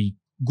happen to be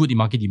good in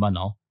market demand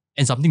now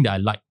and something that I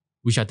like,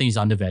 which I think is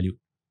undervalued.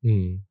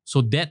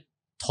 So that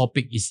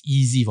topic is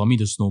easy for me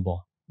to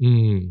snowball.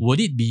 Would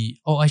it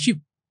be,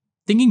 actually,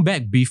 thinking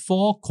back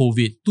before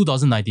COVID,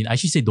 2019, I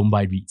actually said don't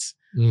buy REITs.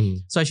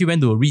 So I actually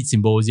went to a REIT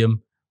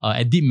symposium.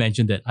 I did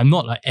mention that I'm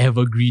not like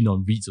evergreen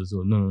on REITs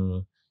also.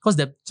 No. Because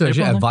that. So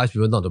actually advise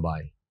people not to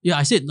buy. Yeah,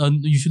 I said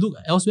you should look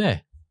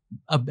elsewhere.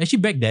 Actually,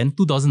 back then,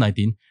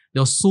 2019,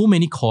 there were so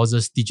many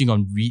courses teaching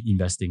on REIT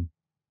investing.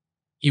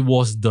 It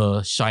was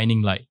the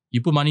shining light.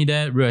 You put money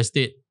there, real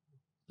estate,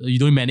 you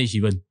don't manage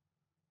even.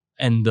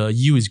 And the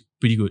yield is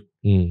pretty good.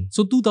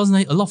 So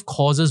 2009, a lot of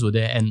courses were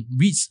there and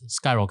REITs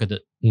skyrocketed.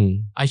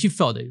 I actually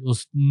felt that it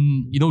was,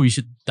 we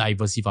should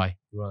diversify.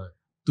 Right.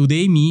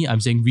 Today, I'm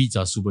saying REITs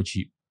are super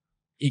cheap.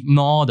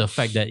 Ignore the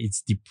fact that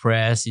it's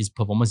depressed, its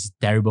performance is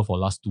terrible for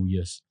the last 2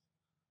 years.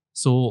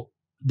 So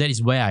that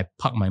is where I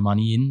park my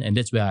money in and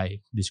that's where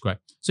I describe.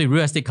 So if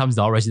real estate comes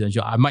down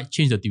residential, I might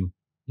change the tune.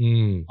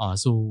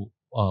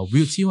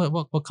 We'll see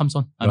what comes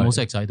on. I'm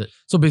also excited.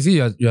 So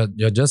basically,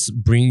 you're just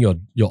bringing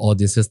your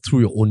audiences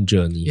through your own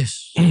journey.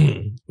 Yes.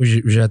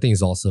 which I think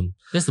is awesome.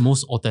 That's the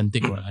most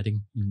authentic one, I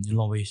think, in a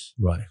lot of ways.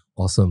 Right.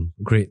 Awesome.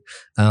 Great.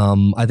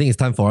 I think it's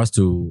time for us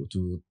to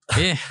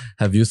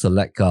have you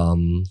select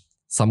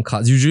some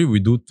cards. Usually we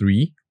do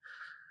 3.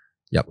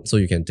 Yep. So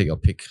you can take your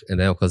pick and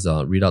then of course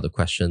read out the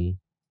question.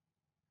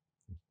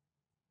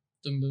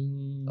 Dun,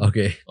 dun.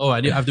 Okay.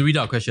 I have to read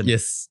out a question.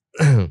 Yes.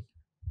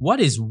 What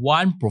is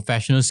one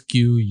professional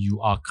skill you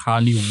are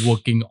currently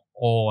working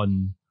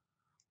on?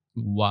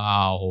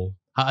 Wow.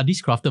 Are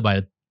these crafted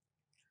by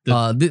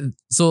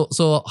so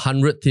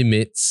 100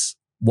 teammates,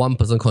 1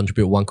 person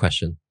contribute 1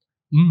 question.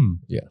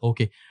 Yeah.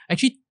 Okay.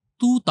 Actually,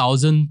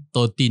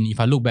 2013, if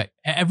I look back,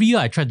 every year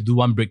I try to do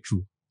 1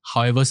 breakthrough,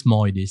 however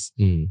small it is.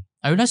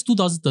 I realized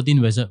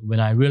 2013 was when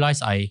I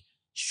realized I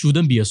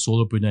shouldn't be a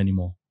solopreneur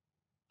anymore.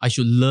 I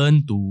should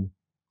learn to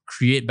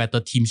create better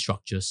team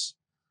structures.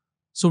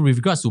 So with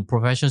regards to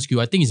professional skill,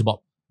 I think it's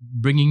about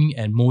bringing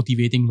and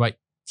motivating right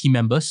team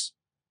members,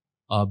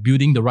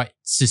 building the right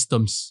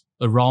systems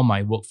around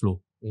my workflow.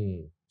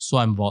 So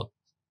I'm about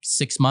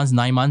 6 months,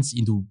 9 months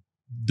into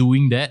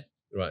doing that.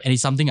 Right. And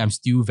it's something I'm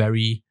still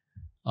very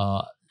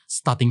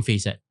starting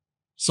phase at.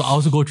 So I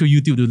also go through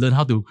YouTube to learn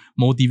how to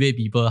motivate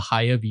people,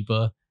 hire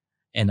people,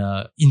 and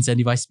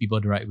incentivize people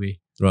the right way.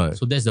 Right.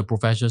 So that's the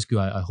professional skill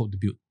I hope to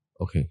build.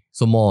 Okay.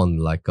 So more on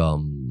like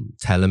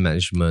talent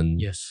management,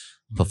 Yes.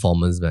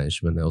 performance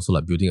management, and also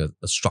like building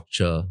a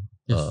structure,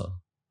 Yes.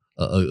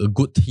 a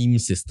good team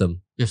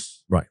system.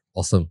 Yes. Right.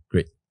 Awesome.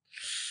 Great.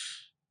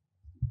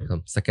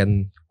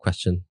 Second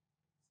question.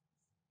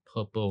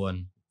 Purple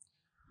one.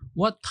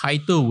 What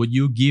title would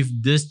you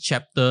give this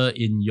chapter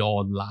in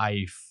your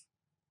life?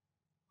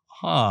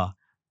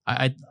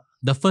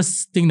 The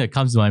first thing that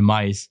comes to my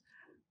mind is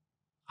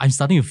I'm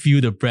starting to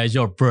feel the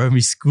pressure of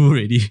primary school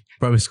already.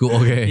 Primary school,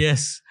 okay.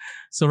 Yes.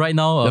 So right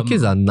now... Your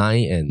kids are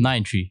 9 and... 9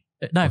 and 3.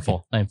 9 and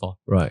 4. 9 and 4.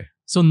 Right.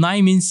 So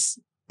 9 means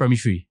primary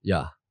 3.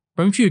 Yeah.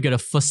 Primary 3, you get a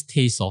first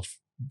taste of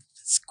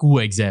school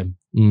exam.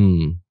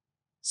 Mm.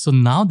 So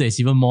now there's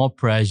even more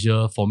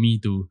pressure for me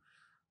to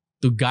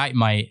guide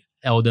my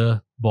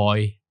elder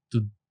boy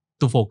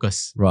to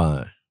focus.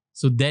 Right.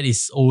 So that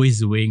is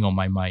always weighing on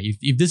my mind.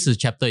 If this is a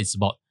chapter, it's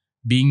about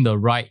being the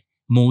right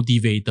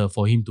motivator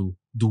for him to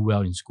do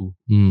well in school.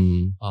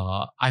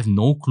 I have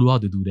no clue how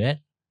to do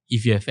that.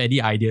 If you have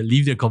any idea,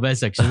 leave the comment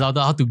section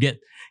how to get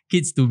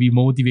kids to be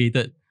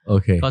motivated.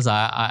 Okay. Because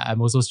I'm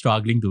also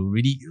struggling to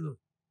really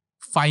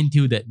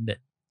fine-tune that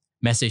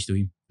message to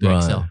him to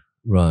excel.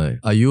 Right.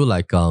 Are you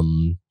like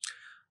in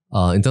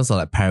terms of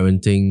like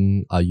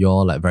parenting, are you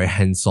all like very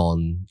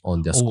hands-on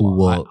on their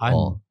schoolwork?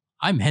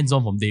 I'm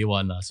hands-on from day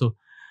one. So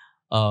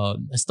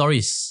the story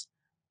is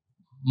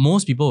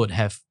most people would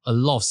have a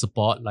lot of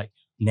support, like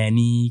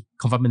nanny,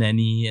 confinement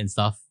nanny and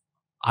stuff.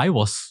 I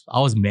was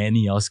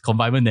nanny, I was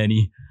confinement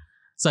nanny.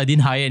 So I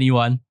didn't hire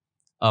anyone.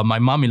 My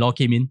mom-in-law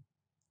came in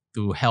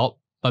to help.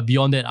 But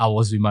beyond that, I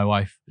was with my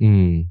wife.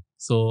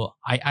 So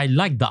I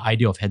like the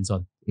idea of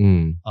hands-on.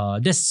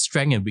 That's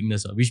strength and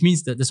weakness, which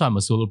means that's why I'm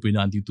a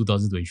solopreneur until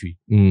 2023.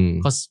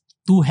 Because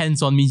too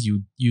hands-on means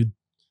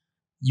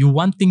you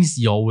want things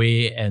your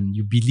way and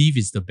you believe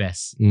it's the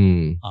best.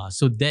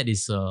 So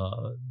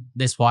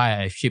that's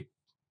why I shape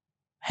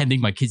handling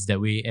my kids that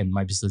way and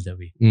my business that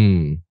way.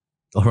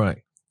 All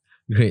right.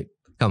 Great.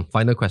 Come,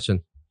 final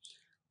question.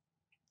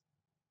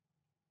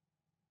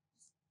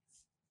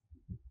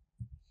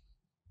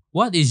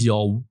 What is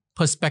your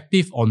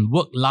perspective on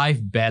work-life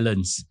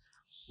balance?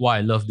 Why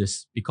I love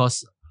this,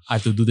 because I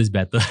have to do this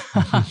better.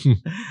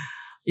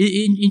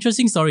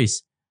 Interesting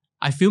stories.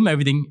 I film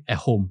everything at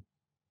home.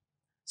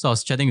 So I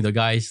was chatting with the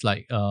guys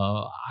like,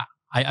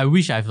 I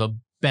wish I have a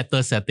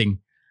better setting.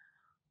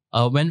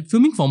 When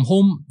filming from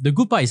home, the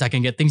good part is I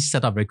can get things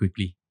set up very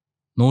quickly.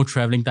 No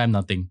traveling time,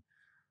 nothing.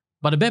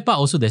 But the bad part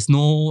also, there's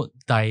no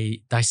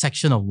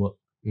dissection of work.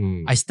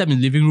 I step in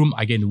the living room,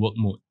 I get into work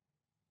mode.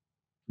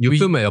 You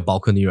film at your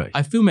balcony, right?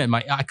 I film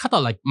I cut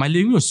out my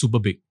living room is super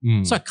big.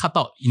 So I cut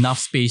out enough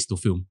space to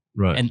film.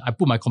 Right. And I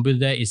put my computer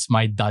there, it's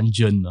my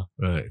dungeon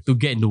to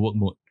get into work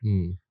mode.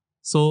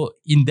 So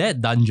in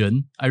that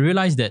dungeon, I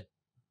realized that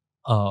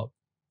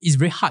it's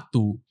very hard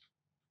to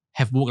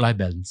have work-life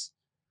balance.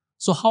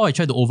 So how I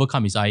try to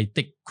overcome is I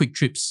take quick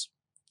trips,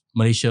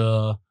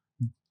 Malaysia,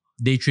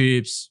 day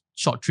trips,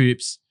 short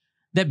trips.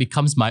 That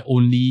becomes my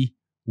only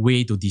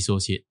way to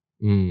dissociate.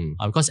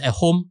 Because at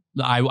home,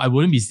 I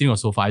wouldn't be sitting on the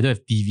sofa. I don't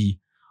have TV.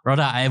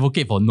 Rather, I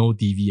advocate for no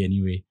TV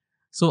anyway.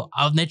 So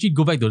I'll naturally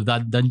go back to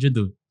the dungeon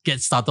to get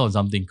started on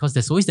something. Because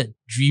there's always that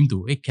dream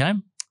to, hey, can I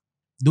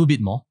do a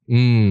bit more?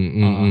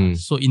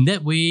 So in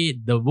that way,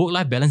 the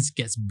work-life balance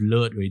gets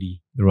blurred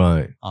already.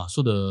 Right.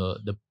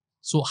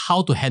 So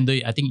how to handle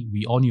it, I think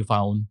we all need to find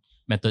our own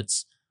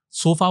methods.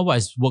 So far, what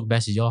has worked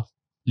best is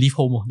leave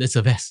home. That's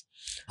the best.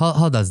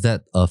 How does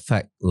that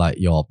affect like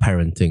your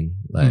parenting,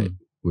 like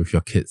with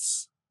your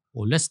kids?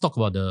 Oh, let's talk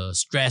about the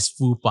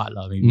stressful part,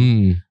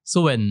 maybe.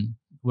 So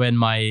when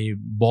my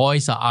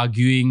boys are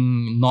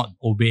arguing, not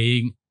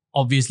obeying,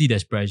 obviously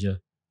there's pressure.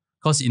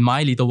 Because in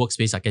my little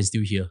workspace, I can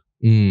still hear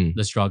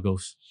the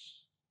struggles.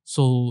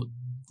 So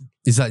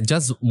it's like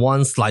just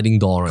one sliding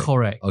door, right?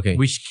 Correct. Okay.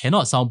 Which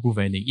cannot soundproof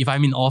anything. If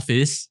I'm in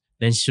office,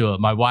 then sure,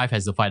 my wife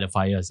has to fight the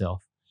fire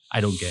herself.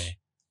 I don't care.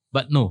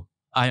 But no,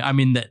 I'm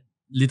in that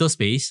little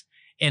space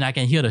and I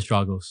can hear the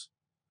struggles.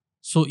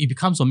 So it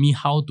becomes on me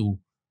how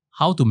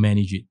to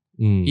manage it.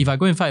 If I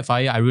go and fight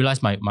fire, I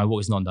realize my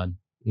work is not done.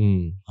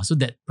 So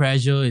that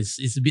pressure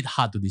is a bit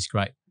hard to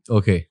describe.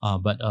 Okay.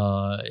 But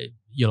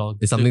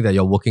it's something that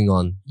you're working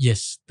on.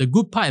 Yes. The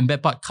good part and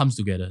bad part comes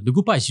together. The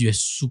good part is you have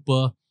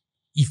super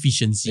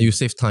efficiency. And you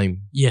save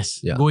time.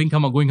 Yes. Yeah. Going,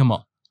 come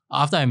out.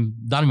 After I'm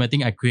done with my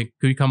thing, I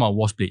quickly come out,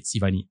 wash plates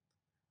if I need.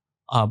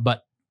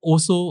 But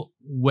also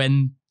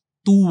when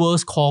two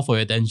worlds call for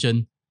your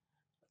attention,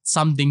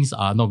 some things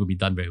are not going to be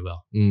done very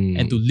well.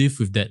 And to live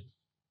with that,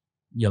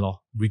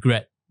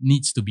 regret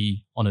needs to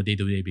be on a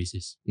day-to-day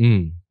basis.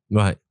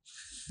 Right.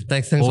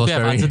 Thanks for I've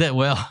sharing. answered that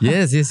well.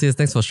 Yes.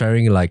 Thanks for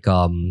sharing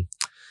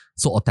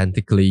so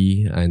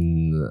authentically.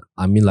 And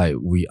I mean, like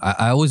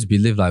I always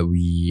believe like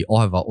we all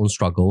have our own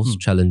struggles,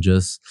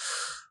 challenges.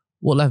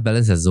 Work-life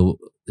balance has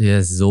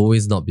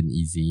always not been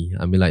easy.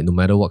 I mean, like no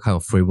matter what kind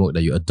of framework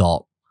that you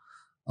adopt.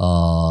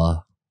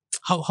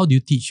 How do you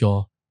teach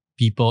your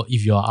people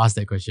if you are asked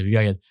that question? Maybe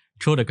I can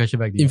throw the question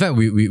back to you. In fact,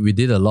 we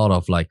did a lot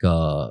of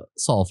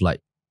sort of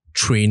like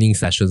training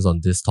sessions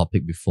on this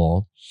topic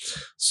before.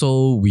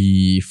 So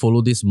we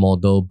follow this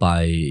model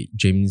by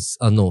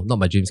not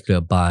by James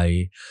Clear,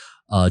 by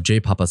Jay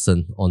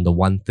Papasan on the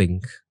One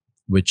Thing,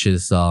 which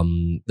is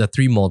the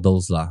three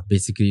models lah.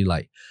 Basically,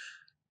 like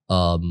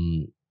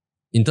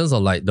in terms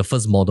of like the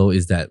first model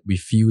is that we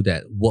feel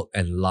that work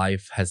and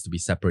life has to be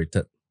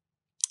separated.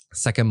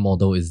 Second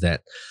model is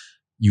that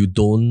you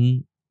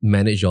don't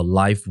manage your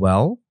life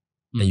well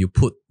and you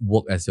put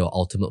work as your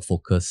ultimate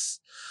focus.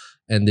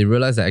 And they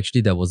realized that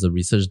actually there was a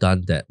research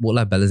done that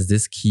work-life balance,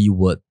 this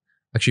keyword,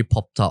 actually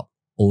popped up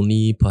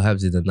only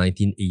perhaps in the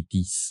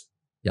 1980s.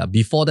 Yeah,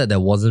 before that, there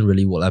wasn't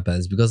really work-life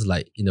balance because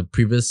like in the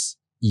previous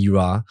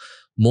era,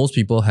 most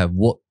people have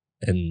work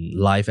and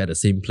life at the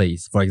same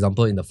place. For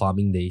example, in the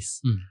farming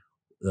days,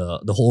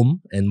 the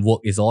home and work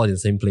is all in the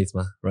same place,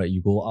 right?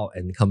 You go out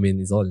and come in,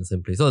 it's all in the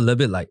same place. So a little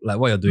bit like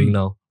what you're doing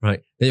now,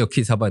 right? Then your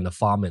kids help out in the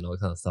farm and all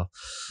that kind of stuff.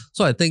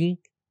 So I think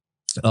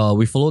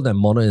we follow that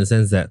model in the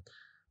sense that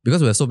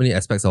because we have so many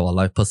aspects of our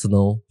life,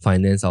 personal,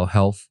 finance, our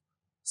health,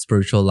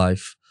 spiritual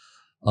life,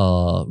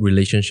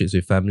 relationships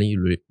with family,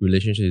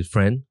 relationships with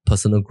friends,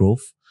 personal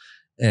growth.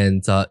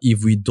 And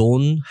if we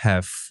don't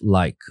have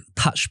like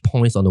touch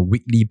points on a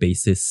weekly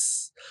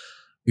basis,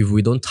 if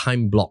we don't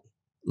time block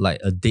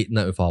like a date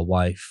night with our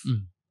wife,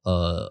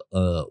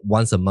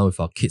 once a month with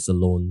our kids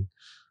alone,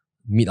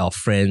 meet our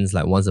friends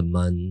like once a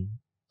month,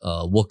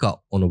 work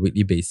out on a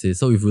weekly basis.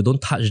 So if we don't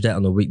touch that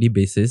on a weekly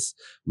basis,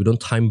 we don't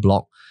time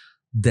block,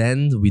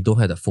 then we don't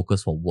have the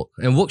focus for work.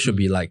 And work should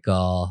be like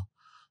on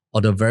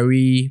a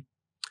very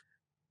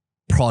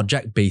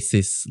project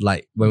basis.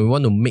 Like when we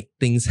want to make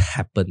things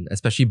happen,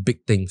 especially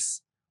big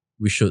things,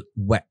 we should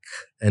whack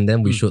and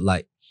then we should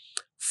like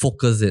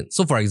focus it.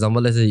 So for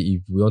example, let's say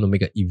if we want to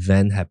make an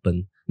event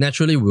happen,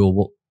 naturally we will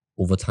work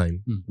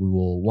overtime. We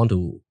will want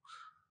to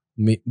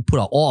put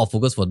all our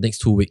focus for the next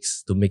 2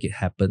 weeks to make it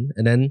happen.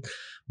 And then,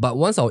 but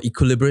once our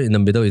equilibrium in the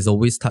middle is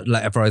always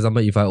like for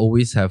example, if I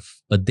always have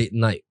a date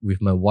night with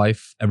my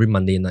wife every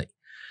Monday night,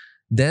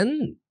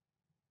 then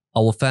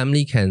our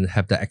family can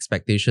have the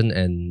expectation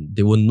and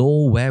they will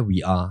know where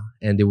we are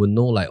and they will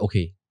know like,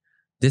 okay,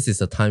 this is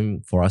the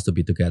time for us to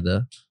be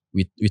together.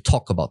 We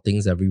talk about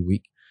things every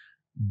week.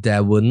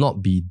 There will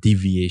not be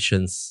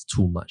deviations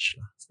too much.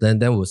 Then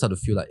we'll start to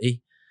feel like,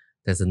 hey,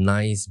 there's a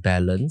nice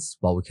balance,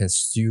 but we can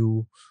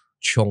still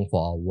chiong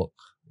for our work.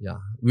 Yeah.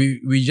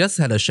 We just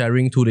had a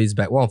sharing 2 days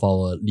back. One of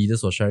our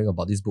leaders was sharing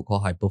about this book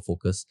called Hyper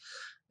Focus.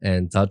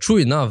 And true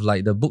enough,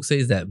 like the book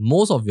says that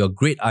most of your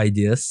great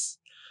ideas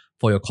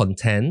for your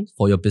content,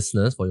 for your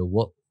business, for your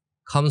work,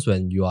 comes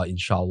when you are in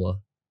shower,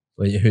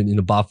 when you're in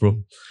the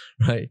bathroom,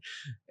 right?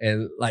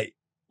 And like,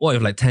 what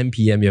if like 10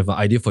 p.m. you have an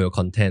idea for your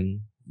content,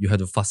 you have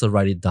to faster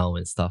write it down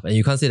and stuff. And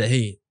you can't say that,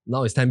 hey,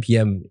 now it's 10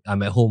 p.m.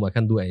 I'm at home, I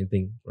can't do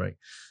anything, right?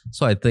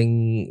 So I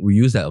think we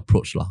use that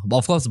approach. But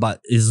of course,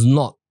 it's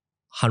not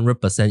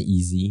 100%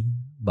 easy,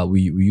 but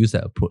we use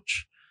that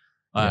approach.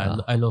 Yeah.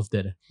 I love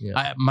that.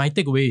 Yeah. My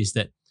takeaway is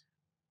that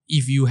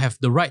if you have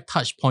the right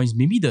touch points,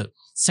 maybe the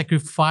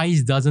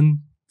sacrifice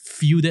doesn't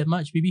feel that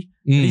much, maybe.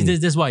 At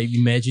least that's what I'm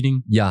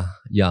imagining. Yeah.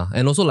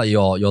 And also like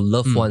your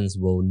loved ones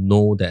will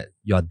know that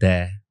you're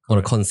there on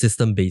a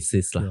consistent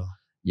basis.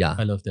 Yeah.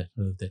 I love that.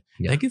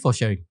 Yeah. Thank you for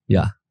sharing.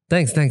 Yeah.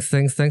 Thanks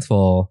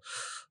for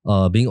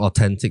being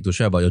authentic to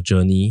share about your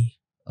journey,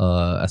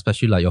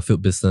 especially like your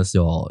field business,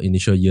 your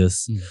initial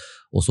years,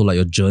 also like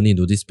your journey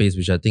into this space,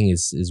 which I think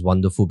is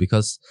wonderful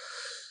because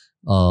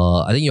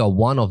I think you're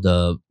one of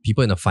the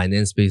people in the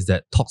finance space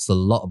that talks a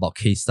lot about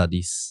case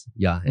studies.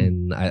 Yeah,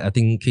 and I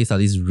think case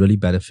studies really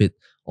benefit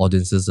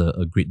audiences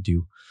a great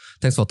deal.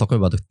 Thanks for talking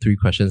about the 3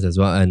 questions as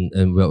well,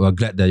 and we're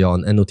glad that you're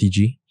on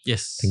NOTG.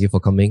 Yes. Thank you for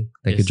coming.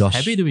 Thank you, Josh.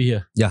 Happy to be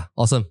here. Yeah,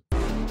 awesome.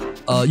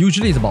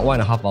 Usually it's about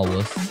 1.5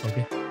 hours.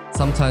 Okay.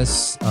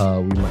 Sometimes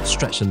we might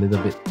stretch a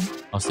little bit.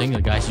 I was saying,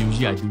 guys,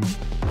 usually I do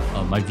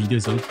my video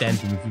is only 10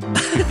 to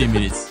 15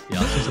 minutes.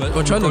 Yeah,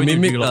 we're trying to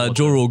mimic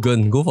Joe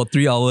Rogan. Go for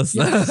 3 hours.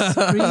 Yeah, it's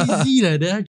crazy like that.